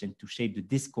language and to shape the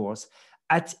discourse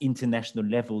at international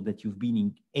level, that you've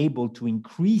been able to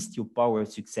increase your power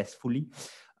successfully.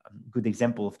 Good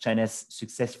example of China's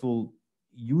successful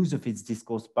use of its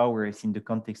discourse power is in the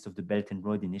context of the Belt and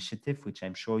Road Initiative, which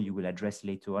I'm sure you will address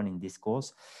later on in this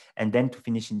course. And then to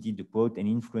finish indeed the quote, an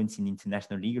influence in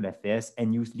international legal affairs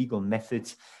and use legal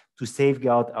methods to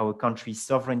safeguard our country's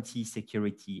sovereignty,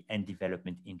 security, and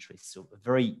development interests. So a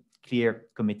very clear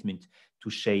commitment to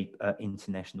shape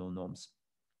international norms.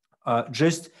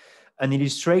 Just an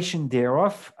illustration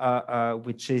thereof,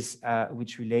 which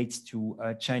relates to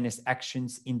China's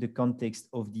actions in the context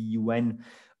of the UN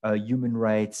Human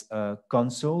Rights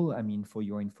Council. I mean, for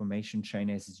your information,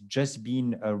 China has just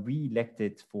been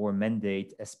re-elected for a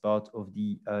mandate as part of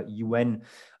the UN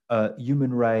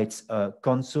Human Rights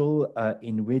Council,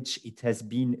 in which it has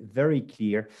been very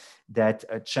clear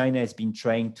that China has been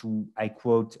trying to, I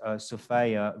quote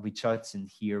Sophia Richardson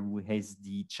here, who is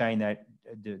the China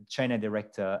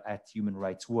director at Human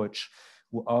Rights Watch,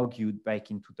 who argued back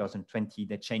in 2020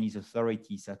 that Chinese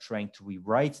authorities are trying to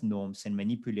rewrite norms and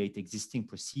manipulate existing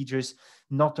procedures,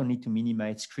 not only to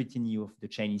minimize scrutiny of the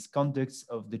Chinese conducts,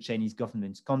 of the Chinese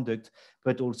government's conduct,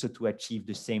 but also to achieve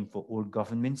the same for all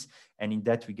governments. And in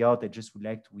that regard, I just would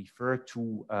like to refer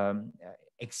to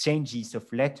exchanges of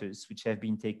letters which have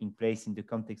been taking place in the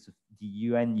context of the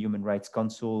UN Human Rights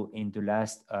Council in the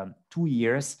last 2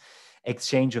 years,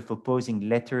 exchange of opposing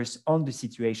letters on the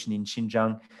situation in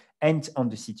Xinjiang and on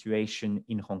the situation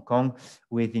in Hong Kong,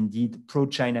 with indeed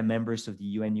pro-China members of the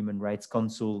UN Human Rights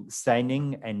Council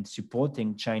signing and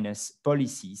supporting China's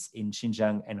policies in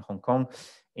Xinjiang and Hong Kong,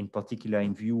 in particular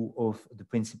in view of the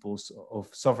principles of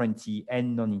sovereignty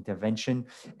and non-intervention.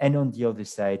 And on the other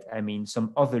side, I mean,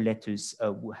 some other letters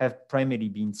have primarily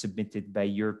been submitted by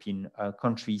European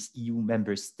countries, EU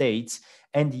member states,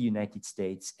 and the United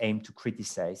States, aim to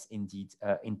criticize, indeed,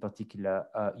 in particular,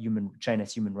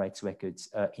 China's human rights records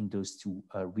in those two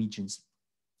regions.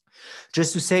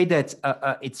 Just to say that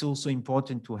it's also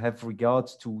important to have regard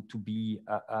to be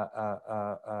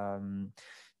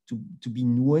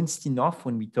nuanced enough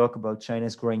when we talk about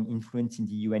China's growing influence in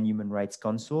the UN Human Rights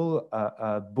Council,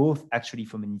 both actually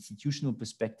from an institutional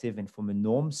perspective and from a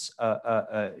norms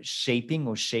shaping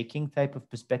or shaking type of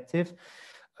perspective.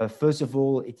 First of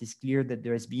all, it is clear that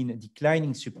there has been a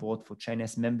declining support for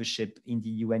China's membership in the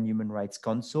UN Human Rights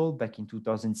Council. Back in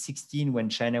 2016, when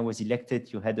China was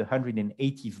elected, you had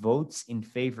 180 votes in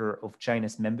favor of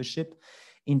China's membership.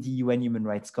 In the UN Human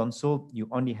Rights Council, you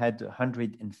only had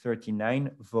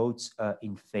 139 votes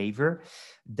in favor.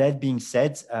 That being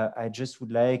said, I just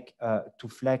would like to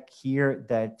flag here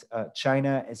that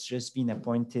China has just been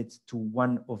appointed to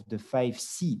one of the 5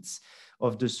 seats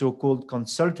of the so-called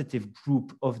consultative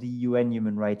group of the UN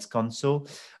Human Rights Council,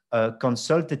 a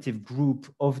consultative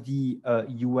group of the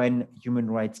UN Human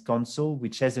Rights Council,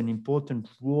 which has an important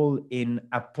role in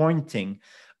appointing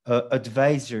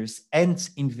advisors and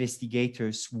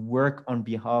investigators who work on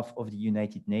behalf of the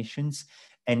United Nations.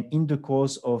 And in the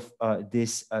course of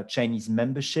this Chinese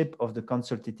membership of the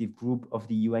consultative group of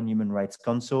the UN Human Rights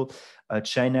Council,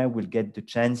 China will get the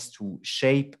chance to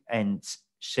shape and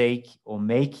shake or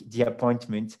make the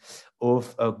appointment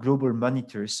of global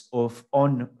monitors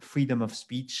on freedom of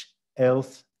speech,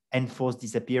 health, enforced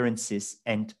disappearances,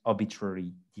 and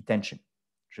arbitrary detention.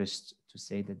 Just to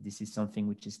say that this is something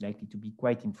which is likely to be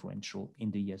quite influential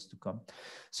in the years to come.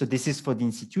 So this is for the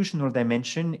institutional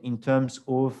dimension. In terms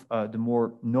of the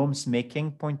more norms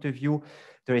making point of view,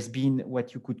 there has been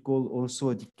what you could call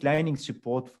also a declining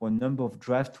support for a number of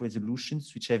draft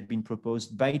resolutions which have been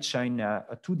proposed by China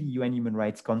to the UN Human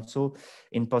Rights Council.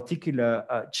 In particular,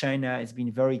 China has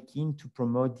been very keen to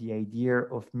promote the idea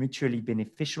of mutually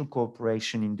beneficial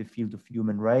cooperation in the field of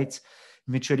human rights,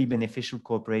 mutually beneficial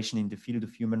cooperation in the field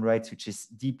of human rights, which is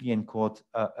deeply anchored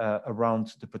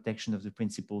around the protection of the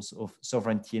principles of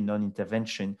sovereignty and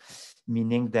non-intervention,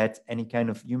 meaning that any kind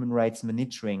of human rights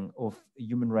monitoring of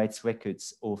human rights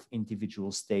records of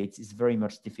individual states is very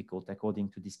much difficult according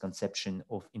to this conception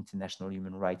of international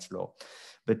human rights law.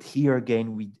 But here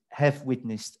again, we have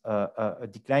witnessed a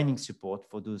declining support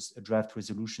for those draft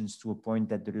resolutions, to a point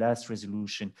that the last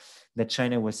resolution that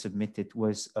China was submitted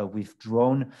was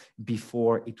withdrawn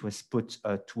before it was put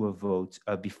to a vote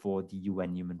before the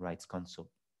UN Human Rights Council.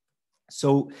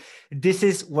 So this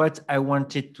is what I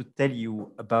wanted to tell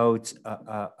you about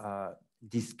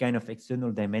this kind of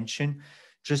external dimension.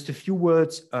 Just a few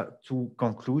words to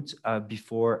conclude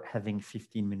before having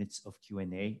 15 minutes of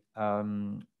Q&A.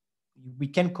 We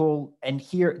can call, and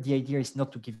here the idea is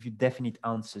not to give you definite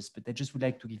answers, but I just would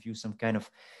like to give you some kind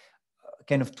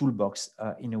of toolbox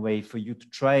in a way for you to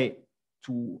try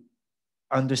to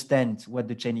understand what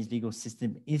the Chinese legal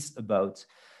system is about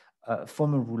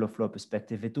from a rule of law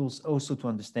perspective. It also to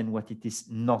understand what it is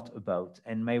not about.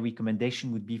 And my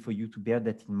recommendation would be for you to bear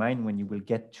that in mind when you will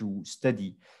get to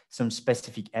study some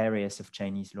specific areas of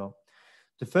Chinese law.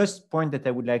 The first point that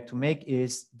I would like to make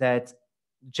is that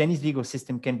the Chinese legal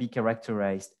system can be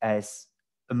characterized as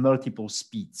a multiple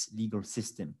speeds legal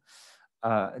system.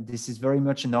 This is very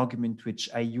much an argument which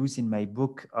I use in my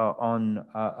book on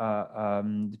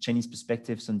the Chinese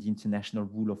perspectives on the international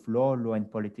rule of law, law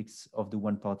and politics of the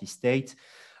one-party state,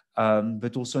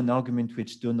 but also an argument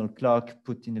which Donald Clark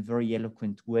put in a very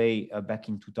eloquent way back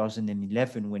in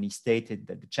 2011, when he stated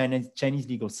that the Chinese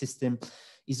legal system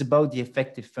is about the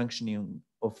effective functioning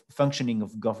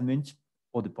of government,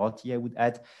 or the party, I would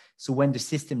add. So when the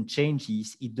system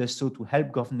changes, it does so to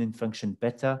help government function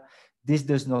better. This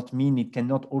does not mean it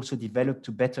cannot also develop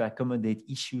to better accommodate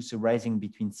issues arising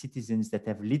between citizens that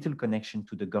have little connection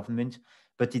to the government,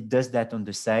 but it does that on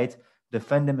the side. The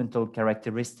fundamental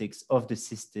characteristics of the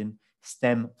system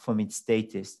stem from its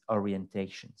statist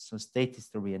orientation. So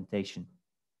statist orientation.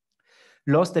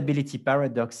 Law stability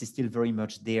paradox is still very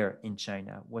much there in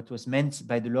China. What was meant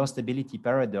by the law stability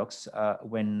paradox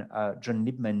when John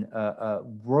Liebman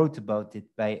wrote about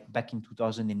it back in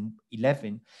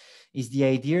 2011 is the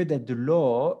idea that the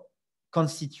law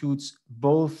constitutes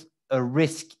both a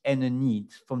risk and a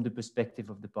need from the perspective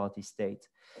of the party state.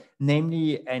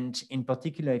 Namely, and in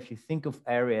particular, if you think of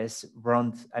areas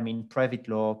around, private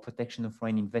law, protection of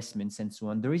foreign investments, and so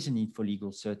on, there is a need for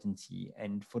legal certainty.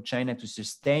 And for China to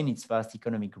sustain its fast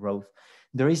economic growth,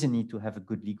 there is a need to have a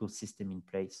good legal system in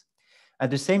place.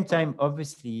 At the same time,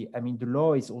 obviously, the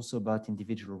law is also about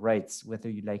individual rights, whether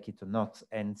you like it or not.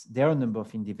 And there are a number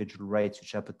of individual rights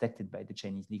which are protected by the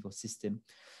Chinese legal system.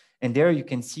 And there you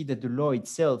can see that the law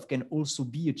itself can also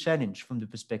be a challenge from the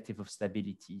perspective of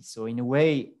stability. So in a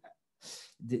way,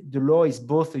 the law is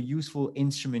both a useful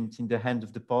instrument in the hand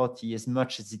of the party as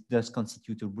much as it does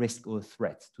constitute a risk or a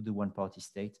threat to the one-party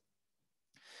state.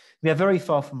 We are very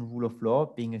far from a rule of law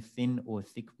being a thin or a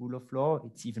thick rule of law.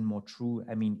 It's even more true,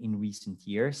 in recent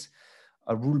years.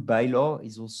 A rule by law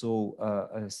is also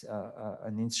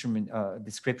an instrument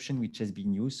description which has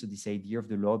been used. So this idea of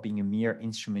the law being a mere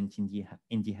instrument in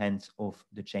the hands of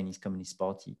the Chinese Communist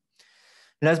Party.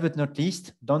 Last but not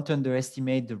least, don't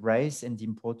underestimate the rise and the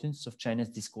importance of China's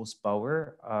discourse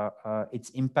power.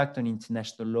 Its impact on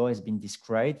international law has been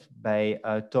described by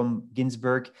Tom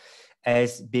Ginsburg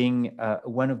as being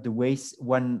one of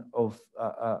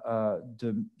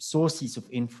the sources of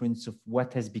influence of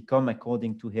what has become,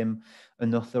 according to him,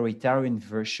 an authoritarian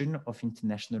version of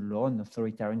international law,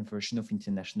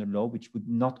 which would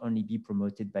not only be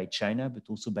promoted by China, but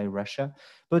also by Russia,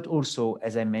 but also,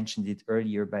 as I mentioned it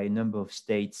earlier, by a number of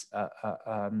states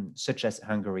such as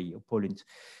Hungary or Poland,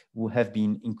 who have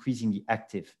been increasingly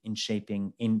active in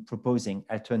proposing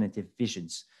alternative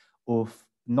visions of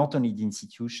not only the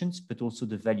institutions, but also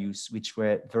the values which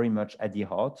were very much at the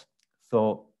heart,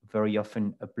 though very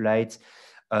often applied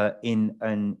in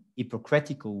an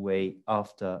hypocritical way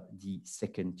after the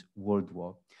Second World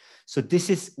War. So this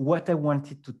is what I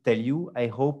wanted to tell you. I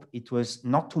hope it was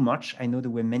not too much. I know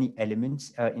there were many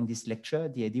elements in this lecture.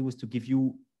 The idea was to give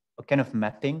you a kind of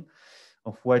mapping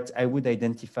of what I would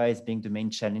identify as being the main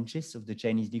challenges of the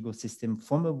Chinese legal system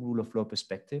from a rule of law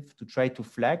perspective, to try to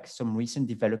flag some recent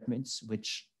developments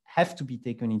which have to be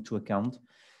taken into account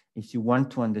if you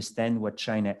want to understand what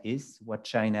China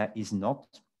is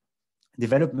not,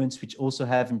 developments which also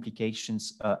have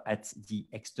implications at the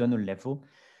external level.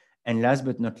 And last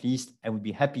but not least, I would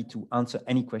be happy to answer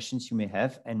any questions you may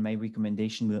have. And my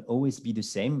recommendation will always be the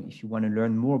same. If you want to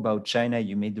learn more about China,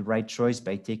 you made the right choice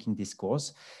by taking this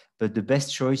course. But the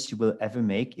best choice you will ever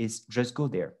make is just go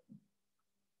there.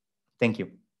 Thank you.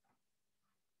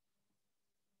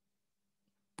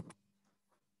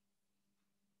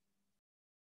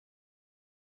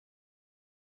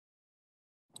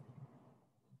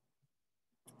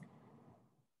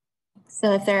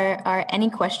 So if there are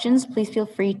any questions, please feel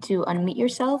free to unmute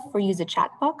yourself or use the chat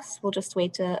box. We'll just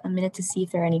wait a minute to see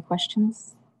if there are any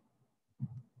questions.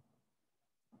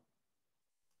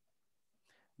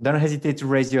 Don't hesitate to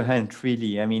raise your hand,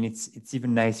 really. I mean, it's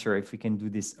even nicer if we can do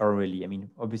this orally. I mean,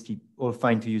 obviously, all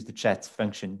fine to use the chat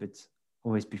function, but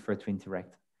always prefer to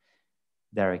interact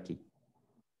directly.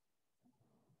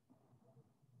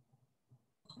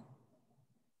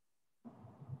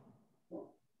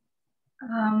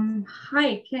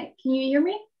 Hi, can you hear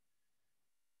me?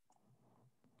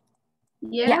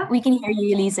 Yeah, we can hear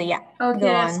you, Elisa. Yeah. Okay,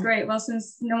 that's great. Well,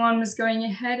 since no one was going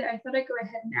ahead, I thought I'd go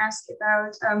ahead and ask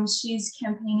about Xi's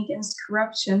campaign against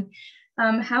corruption.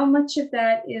 How much of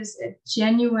that is a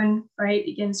genuine fight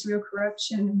against real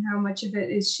corruption, and how much of it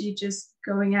is she just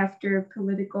going after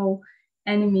political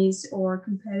enemies or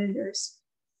competitors?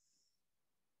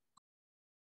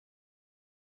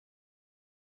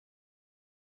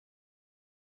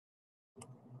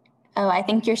 Oh, I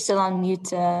think you're still on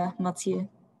mute, Matthieu.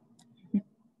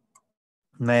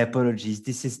 My apologies.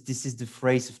 This is the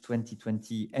phrase of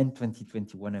 2020 and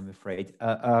 2021, I'm afraid.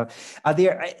 Are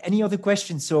there any other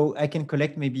questions? So I can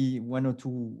collect maybe one or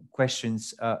two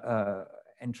questions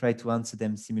and try to answer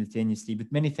them simultaneously. But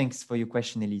many thanks for your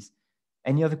question, Elise.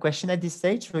 Any other question at this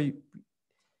stage?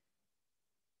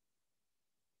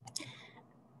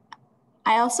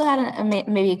 I also had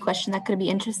maybe a question that could be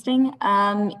interesting.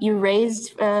 You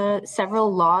raised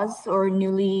several laws or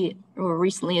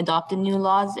recently adopted new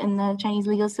laws in the Chinese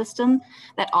legal system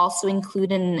that also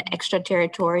include an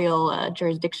extraterritorial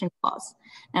jurisdiction clause.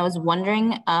 And I was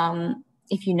wondering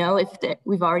if you know if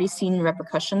we've already seen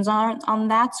repercussions on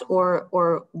that, or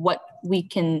what we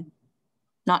can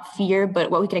not fear,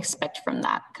 but what we can expect from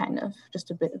that, kind of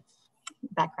just a bit of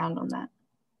background on that.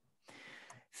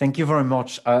 Thank you very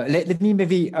much. Let me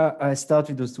maybe start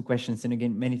with those two questions. And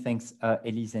again, many thanks,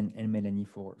 Elise and Melanie,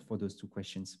 for those two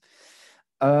questions.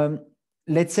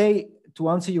 Let's say, to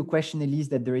answer your question, Elise,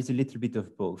 that there is a little bit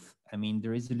of both. I mean,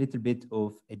 there is a little bit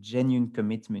of a genuine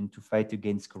commitment to fight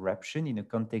against corruption in a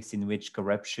context in which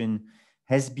corruption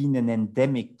has been an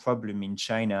endemic problem in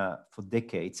China for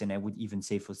decades, and I would even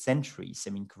say for centuries.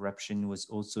 I mean, corruption was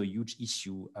also a huge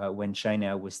issue when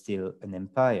China was still an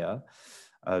empire.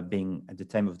 Being at the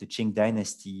time of the Qing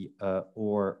dynasty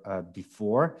or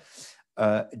before.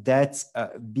 That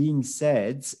being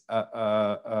said,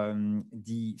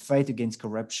 the fight against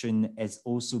corruption has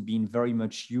also been very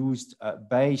much used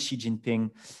by Xi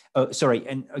Jinping. Sorry,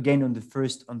 and again on the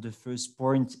first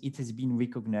point, it has been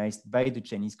recognized by the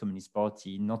Chinese Communist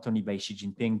Party, not only by Xi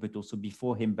Jinping but also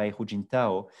before him by Hu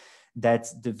Jintao, that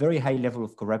the very high level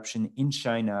of corruption in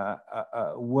China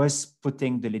was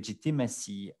putting the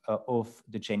legitimacy of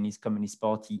the Chinese Communist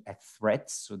Party at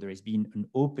threat. So there has been an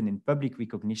open and public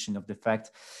recognition of the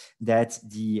fact that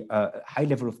the high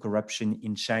level of corruption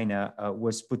in China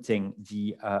was putting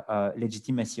the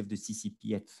legitimacy of the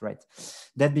CCP at threat.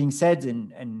 That being said,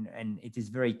 and it is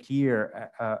very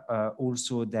clear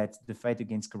also that the fight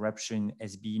against corruption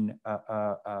has been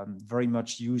very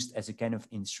much used as a kind of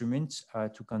instrument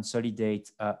to consolidate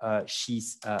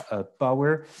Xi's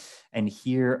power. And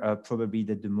here, probably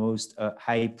that the most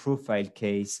high-profile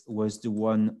case was the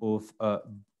one of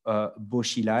Bo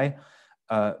Xilai.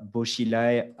 Bo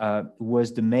Xilai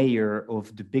was the mayor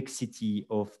of the big city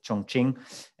of Chongqing,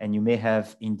 and you may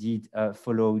have indeed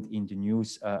followed in the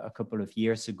news a couple of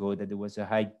years ago that there was a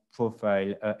high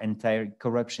profile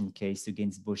anti-corruption case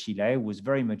against Bo Xilai, was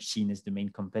very much seen as the main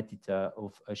competitor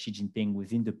of Xi Jinping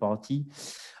within the party.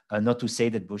 Not to say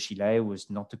that Bo Xilai was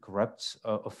not a corrupt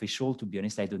official. To be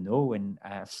honest, I don't know, and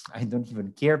I don't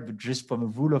even care. But just from a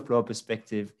rule of law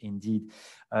perspective, indeed,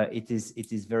 it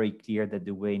is very clear that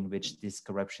the way in which this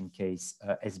corruption case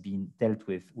has been dealt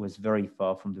with was very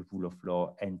far from the rule of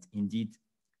law, and indeed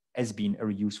has been a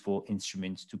useful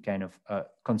instrument to kind of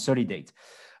consolidate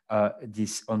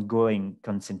this ongoing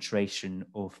concentration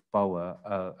of power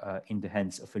in the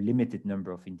hands of a limited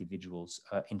number of individuals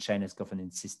in China's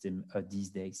governance system these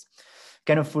days.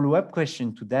 Kind of follow-up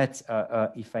question to that,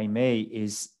 if I may,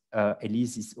 is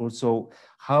Elise, is also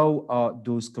how are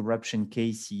those corruption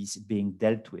cases being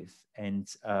dealt with? And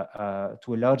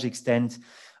to a large extent,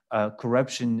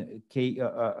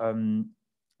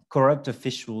 corrupt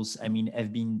officials, I mean,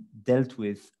 have been dealt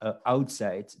with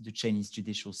outside the Chinese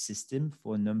judicial system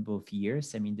for a number of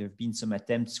years. I mean, there have been some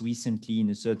attempts recently in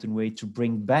a certain way to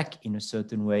bring back in a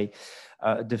certain way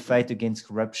the fight against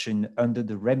corruption under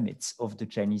the remits of the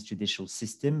Chinese judicial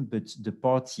system. But the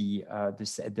party,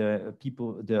 the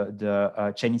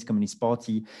Chinese Communist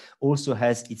Party also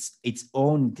has its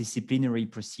own disciplinary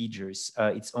procedures,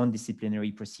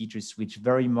 which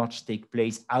very much take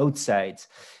place outside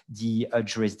the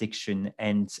jurisdiction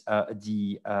and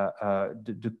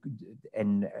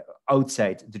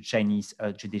outside the Chinese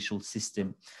judicial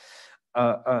system.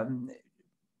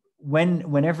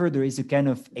 Whenever there is a kind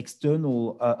of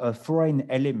external foreign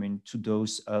element to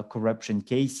those corruption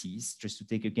cases, just to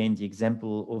take again the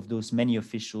example of those many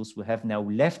officials who have now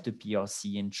left the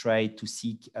PRC and tried to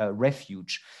seek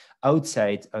refuge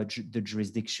outside the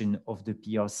jurisdiction of the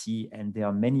PRC, and there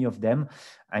are many of them.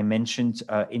 I mentioned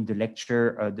in the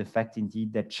lecture the fact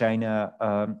indeed that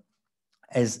China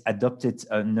has adopted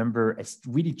a number, has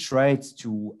really tried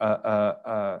to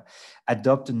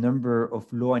adopt a number of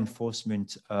law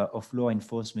enforcement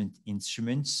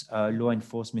instruments,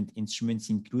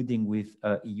 including with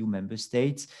EU member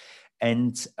states,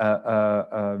 and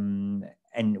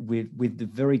with the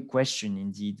very question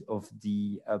indeed of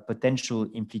the potential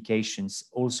implications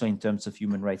also in terms of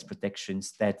human rights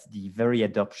protections that the very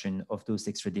adoption of those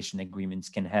extradition agreements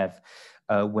can have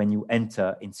when you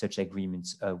enter in such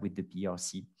agreements with the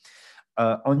PRC.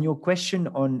 On your question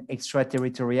on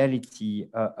extraterritoriality,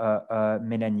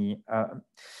 Melanie,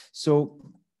 so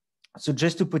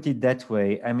just to put it that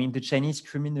way, I mean, the Chinese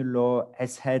criminal law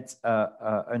has had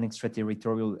an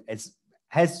extraterritorial,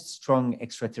 has strong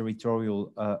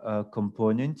extraterritorial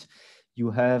component. You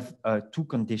have two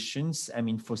conditions, I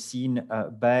mean, foreseen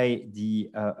by the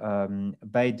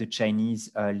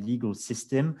Chinese legal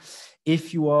system.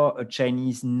 If you are a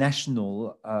Chinese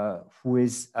national who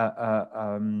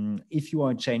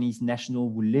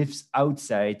who lives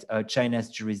outside China's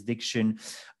jurisdiction,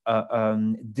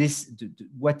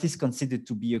 what is considered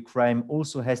to be a crime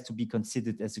also has to be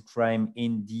considered as a crime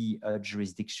in the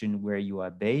jurisdiction where you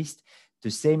are based. The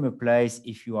same applies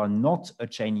if you are not a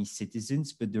Chinese citizen,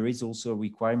 but there is also a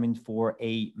requirement for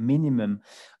a minimum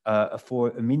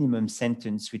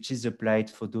sentence, which is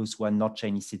applied for those who are not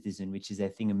Chinese citizens, which is, I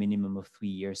think, a minimum of 3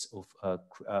 years of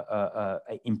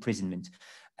imprisonment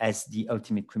as the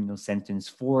ultimate criminal sentence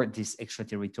for this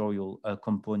extraterritorial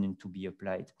component to be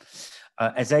applied.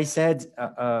 As I said,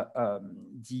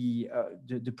 the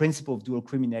principle of dual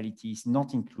criminality is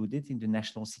not included in the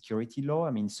national security law.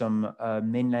 I mean, some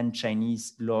mainland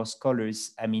Chinese law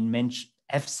scholars, I mean,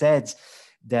 have said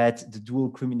that the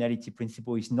dual criminality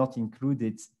principle is not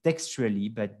included textually,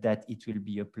 but that it will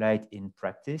be applied in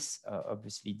practice.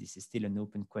 Obviously, this is still an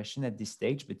open question at this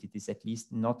stage, but it is at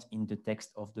least not in the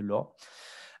text of the law.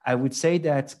 I would say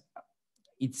that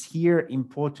it's here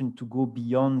important to go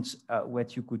beyond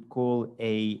what you could call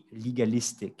a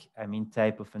legalistic, I mean,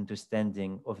 type of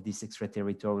understanding of this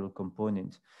extraterritorial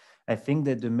component. I think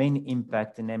that the main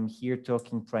impact, and I'm here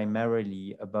talking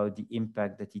primarily about the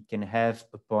impact that it can have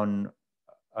upon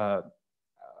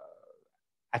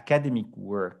academic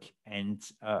work and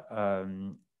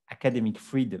academic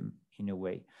freedom in a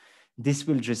way. This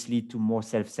will just lead to more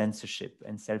self-censorship,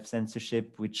 and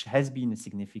self-censorship, which has been a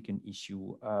significant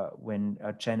issue when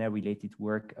China-related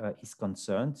work is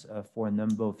concerned for a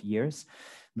number of years.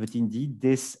 But indeed,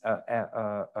 the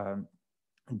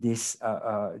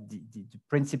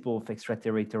principle of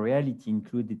extraterritoriality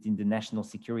included in the national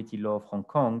security law of Hong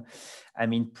Kong, I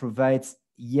mean, provides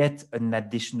yet an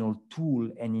additional tool,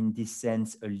 and in this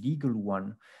sense, a legal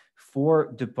one,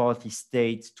 for the party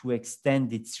state to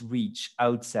extend its reach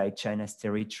outside China's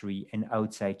territory and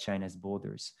outside China's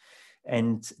borders.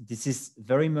 And this is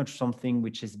very much something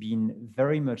which has been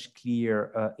very much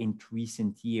clear in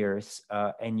recent years.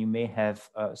 And you may have,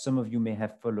 some of you may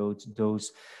have followed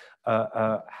those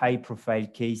high-profile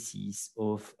cases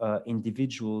of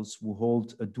individuals who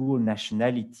hold a dual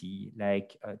nationality,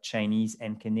 like Chinese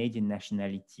and Canadian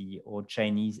nationality, or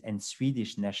Chinese and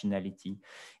Swedish nationality.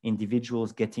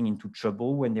 Individuals getting into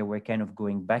trouble when they were kind of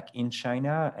going back in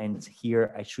China. And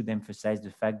here I should emphasize the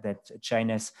fact that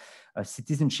China's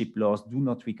citizenship laws do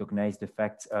not recognize the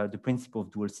fact, the principle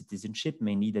of dual citizenship,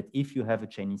 mainly that if you have a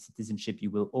Chinese citizenship, you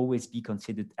will always be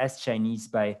considered as Chinese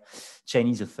by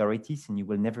Chinese authorities, and you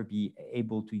will never be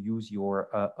able to use your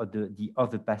the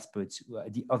other passports,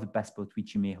 the other passport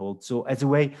which you may hold. So as a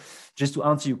way, just to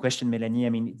answer your question, Melanie, I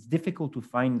mean, it's difficult to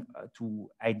find, to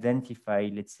identify,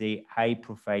 let's say,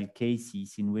 high-profile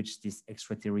cases in which this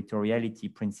extraterritoriality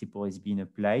principle is being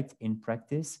applied in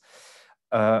practice.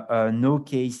 No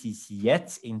cases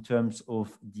yet in terms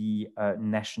of the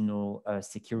national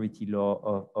security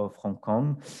law of Hong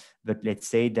Kong, but let's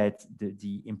say that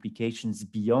the implications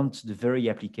beyond the very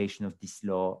application of this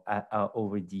law are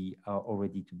already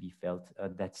to be felt.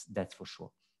 That's for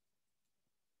sure.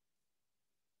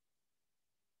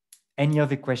 Any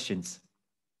other questions?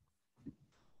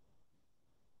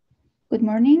 Good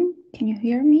morning. Can you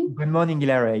hear me? Good morning,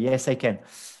 Ilaria. Yes, I can.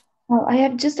 I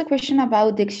have just a question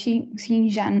about the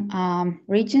Xinjiang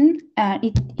region.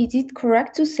 Is it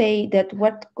correct to say that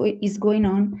what is going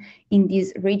on in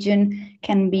this region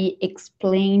can be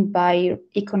explained by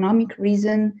economic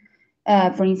reason?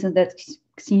 For instance, that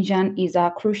Xinjiang is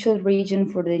a crucial region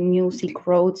for the new Silk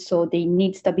Road, so they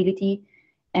need stability,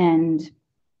 and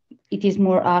it is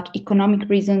more an economic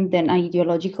reason than an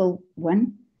ideological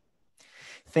one?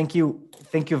 Thank you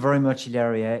very much,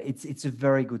 Ilaria. It's a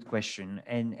very good question,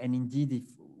 and indeed, if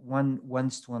one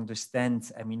wants to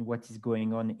understand, I mean, what is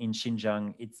going on in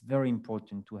Xinjiang, it's very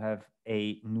important to have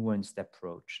a nuanced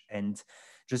approach. And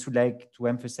just would like to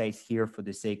emphasize here, for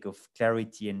the sake of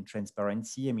clarity and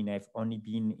transparency, I mean, I've only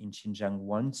been in Xinjiang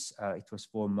once. It was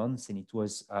 4 months, and it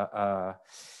was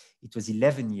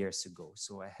 11 years ago.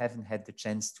 So I haven't had the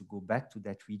chance to go back to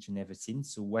that region ever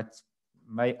since. So what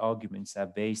my arguments are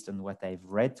based on what I've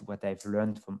read, what I've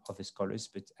learned from other scholars,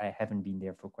 but I haven't been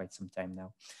there for quite some time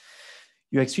now.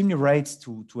 You're extremely right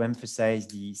to emphasize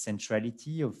the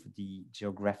centrality of the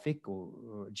geographic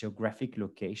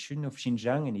location of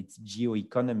Xinjiang and its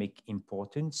geo-economic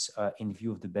importance in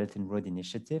view of the Belt and Road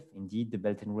Initiative. Indeed, the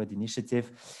Belt and Road Initiative,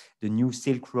 the new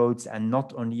Silk Roads, are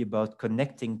not only about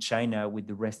connecting China with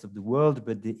the rest of the world,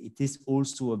 but it is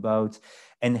also about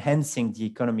enhancing the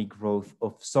economic growth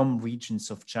of some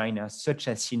regions of China, such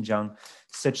as Xinjiang,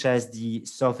 such as the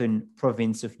southern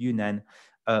province of Yunnan,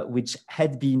 which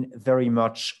had been very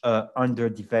much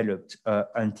underdeveloped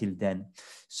until then.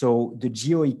 So the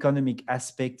geo-economic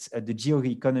aspects, the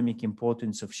geo-economic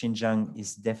importance of Xinjiang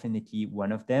is definitely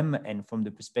one of them. And from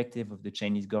the perspective of the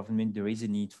Chinese government, there is a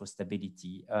need for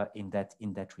stability in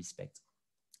that respect.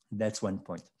 That's one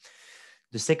point.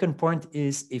 The second point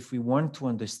is, if we want to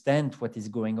understand what is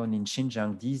going on in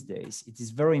Xinjiang these days, it is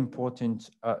very important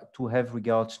to have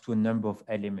regard to a number of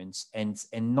elements and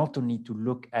not only to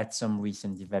look at some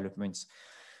recent developments.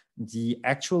 The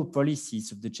actual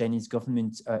policies of the Chinese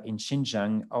government in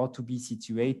Xinjiang are to be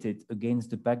situated against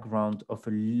the background of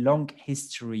a long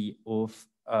history of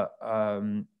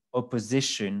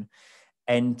opposition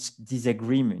and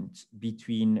disagreement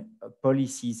between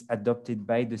policies adopted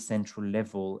by the central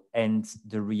level and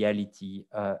the reality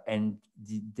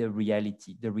the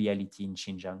reality in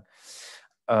Xinjiang.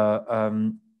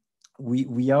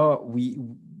 We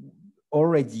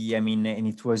already, I mean, and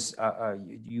it was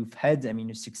you've had, I mean,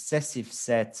 a successive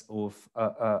set of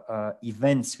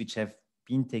events which have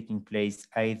been taking place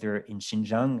either in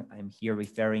Xinjiang. I'm here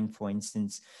referring, for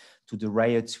instance, to the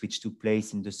riots which took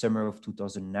place in the summer of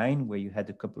 2009, where you had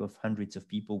a couple of hundreds of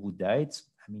people who died.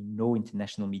 I mean, no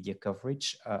international media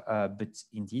coverage, but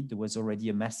indeed there was already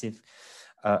a massive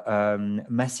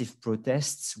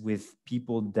protests with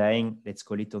people dying, let's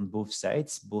call it, on both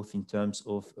sides, both in terms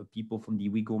of people from the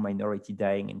Uyghur minority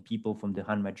dying and people from the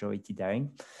Han majority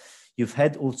dying. You've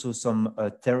had also some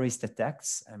terrorist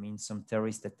attacks. I mean,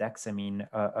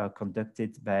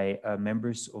 conducted by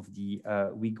members of the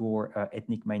Uyghur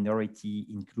ethnic minority,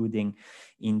 including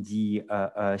in the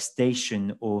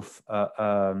station of,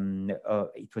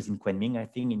 it was in Kunming, I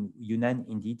think, in Yunnan,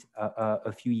 indeed,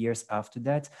 a few years after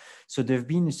that. So there have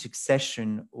been a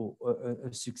succession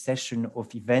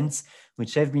of events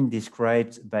which have been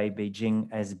described by Beijing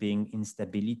as being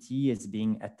instability, as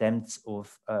being attempts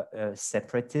of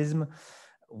separatism,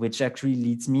 which actually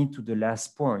leads me to the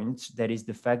last point. That is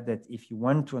the fact that if you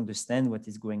want to understand what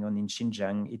is going on in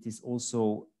Xinjiang, it is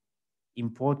also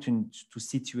important to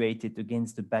situate it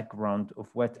against the background of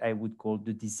what I would call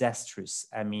the disastrous,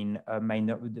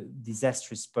 the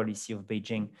disastrous policy of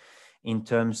Beijing in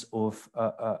terms of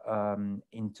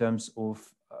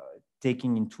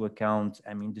taking into account,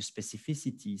 the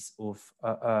specificities of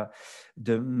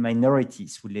the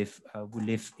minorities who live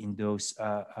in those,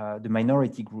 the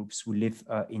minority groups who live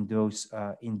in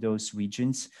those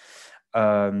regions.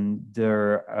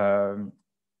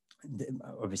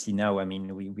 Obviously now,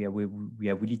 we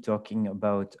are really talking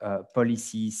about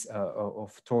policies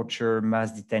of torture,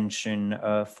 mass detention,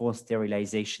 forced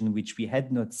sterilization, which we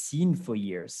had not seen for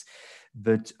years.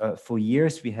 But for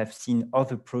years, we have seen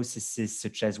other processes,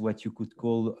 such as what you could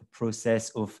call a process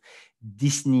of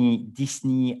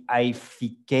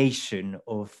Disneyification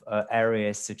of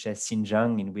areas such as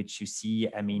Xinjiang, in which you see,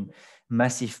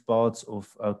 massive parts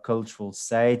of cultural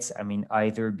sites,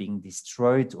 either being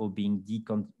destroyed or being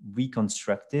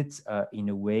reconstructed in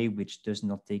a way which does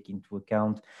not take into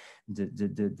account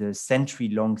the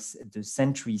centuries-long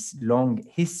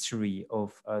history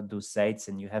of those sites,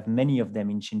 and you have many of them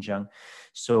in Xinjiang.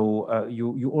 So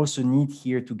you also need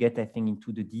here to get, I think,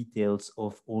 into the details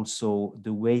of also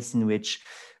the ways in which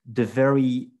the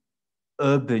very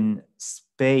urban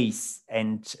space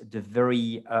and the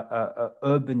very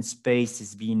urban space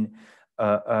has been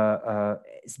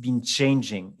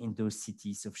changing in those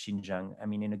cities of Xinjiang.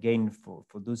 And again, for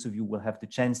those of you who will have the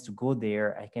chance to go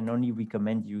there, I can only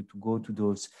recommend you to go to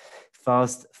those far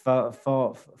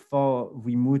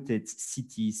remote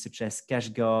cities such as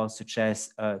Kashgar, such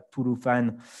as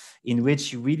Turufan, in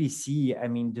which you really see,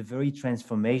 the very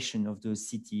transformation of those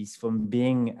cities from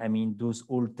being, those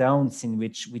old towns in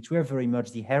which were very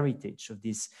much the heritage of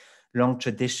this long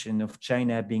tradition of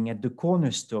China being at the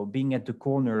cornerstone, being at the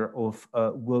corner of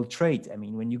world trade.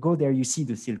 When you go there, you see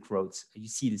the Silk Roads,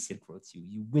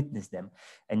 you witness them,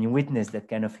 and you witness that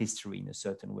kind of history in a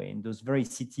certain way. And those very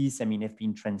cities, have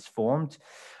been transformed,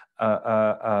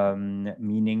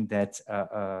 meaning that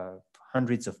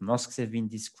hundreds of mosques have been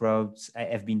destroyed,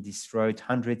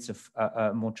 hundreds of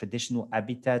more traditional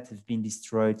habitats have been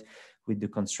destroyed, with the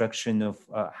construction of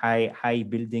high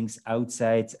buildings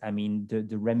outside, the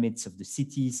remits of the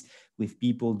cities, with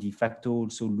people de facto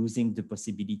also losing the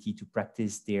possibility to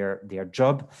practice their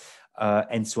job,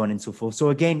 and so on and so forth.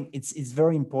 So again, it's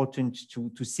very important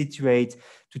to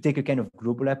take a kind of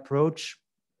global approach,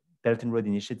 Belt and Road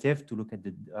Initiative, to look at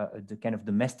the kind of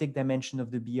domestic dimension of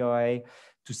the BRI,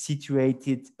 to situate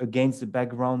it against the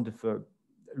background of a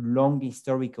long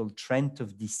historical trend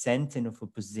of dissent and of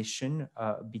opposition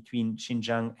between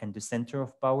Xinjiang and the center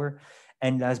of power.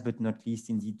 And last but not least,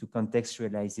 indeed, to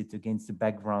contextualize it against the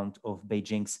background of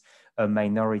Beijing's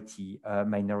minority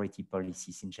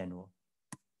policies in general.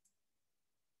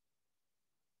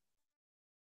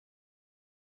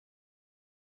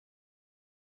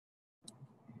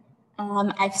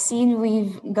 I've seen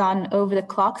we've gone over the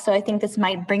clock, so I think this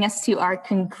might bring us to our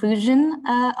conclusion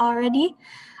already.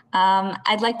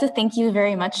 I'd like to thank you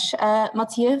very much,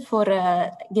 Matthieu, for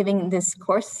giving this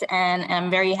course, and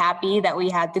I'm very happy that we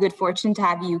had the good fortune to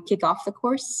have you kick off the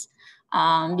course,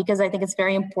 because I think it's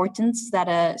very important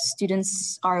that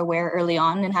students are aware early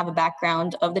on and have a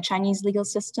background of the Chinese legal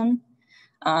system.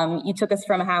 You took us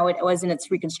from how it was in its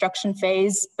reconstruction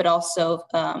phase, but also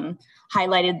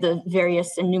highlighted the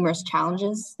various and numerous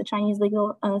challenges the Chinese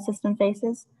legal system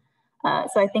faces.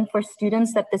 So I think for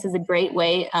students that this is a great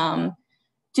way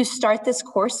to start this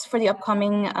course for the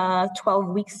upcoming 12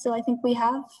 weeks still, I think we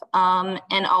have,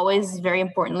 and always very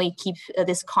importantly, keep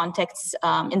this context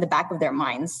in the back of their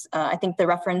minds. I think the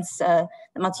reference that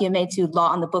Matthieu made to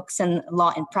law on the books and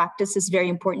law in practice is very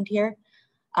important here.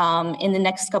 In the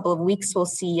next couple of weeks, we'll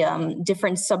see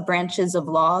different sub-branches of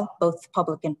law, both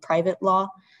public and private law,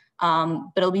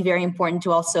 but it'll be very important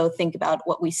to also think about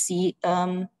what we see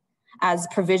as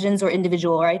provisions or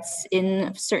individual rights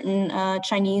in certain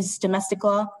Chinese domestic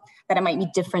law, that it might be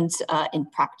different in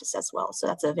practice as well. So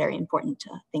that's a very important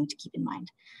thing to keep in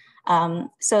mind.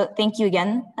 So thank you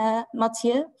again,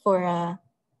 Matthieu, for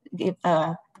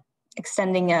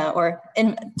extending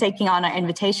taking on our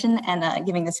invitation and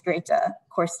giving this great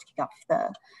course to kick off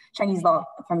the Chinese law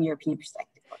from European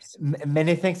perspective.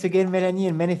 Many thanks again, Melanie,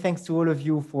 and many thanks to all of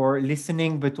you for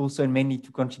listening, but also mainly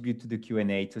to contribute to the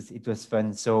Q&A. It was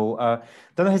fun. So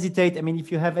don't hesitate.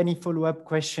 If you have any follow-up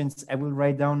questions, I will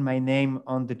write down my name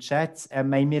on the chat,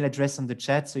 my email address on the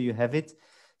chat, so you have it.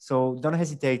 So don't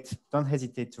hesitate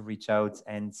to reach out,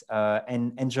 and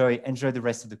enjoy the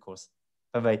rest of the course.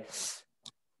 Bye-bye.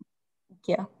 Thank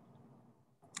you.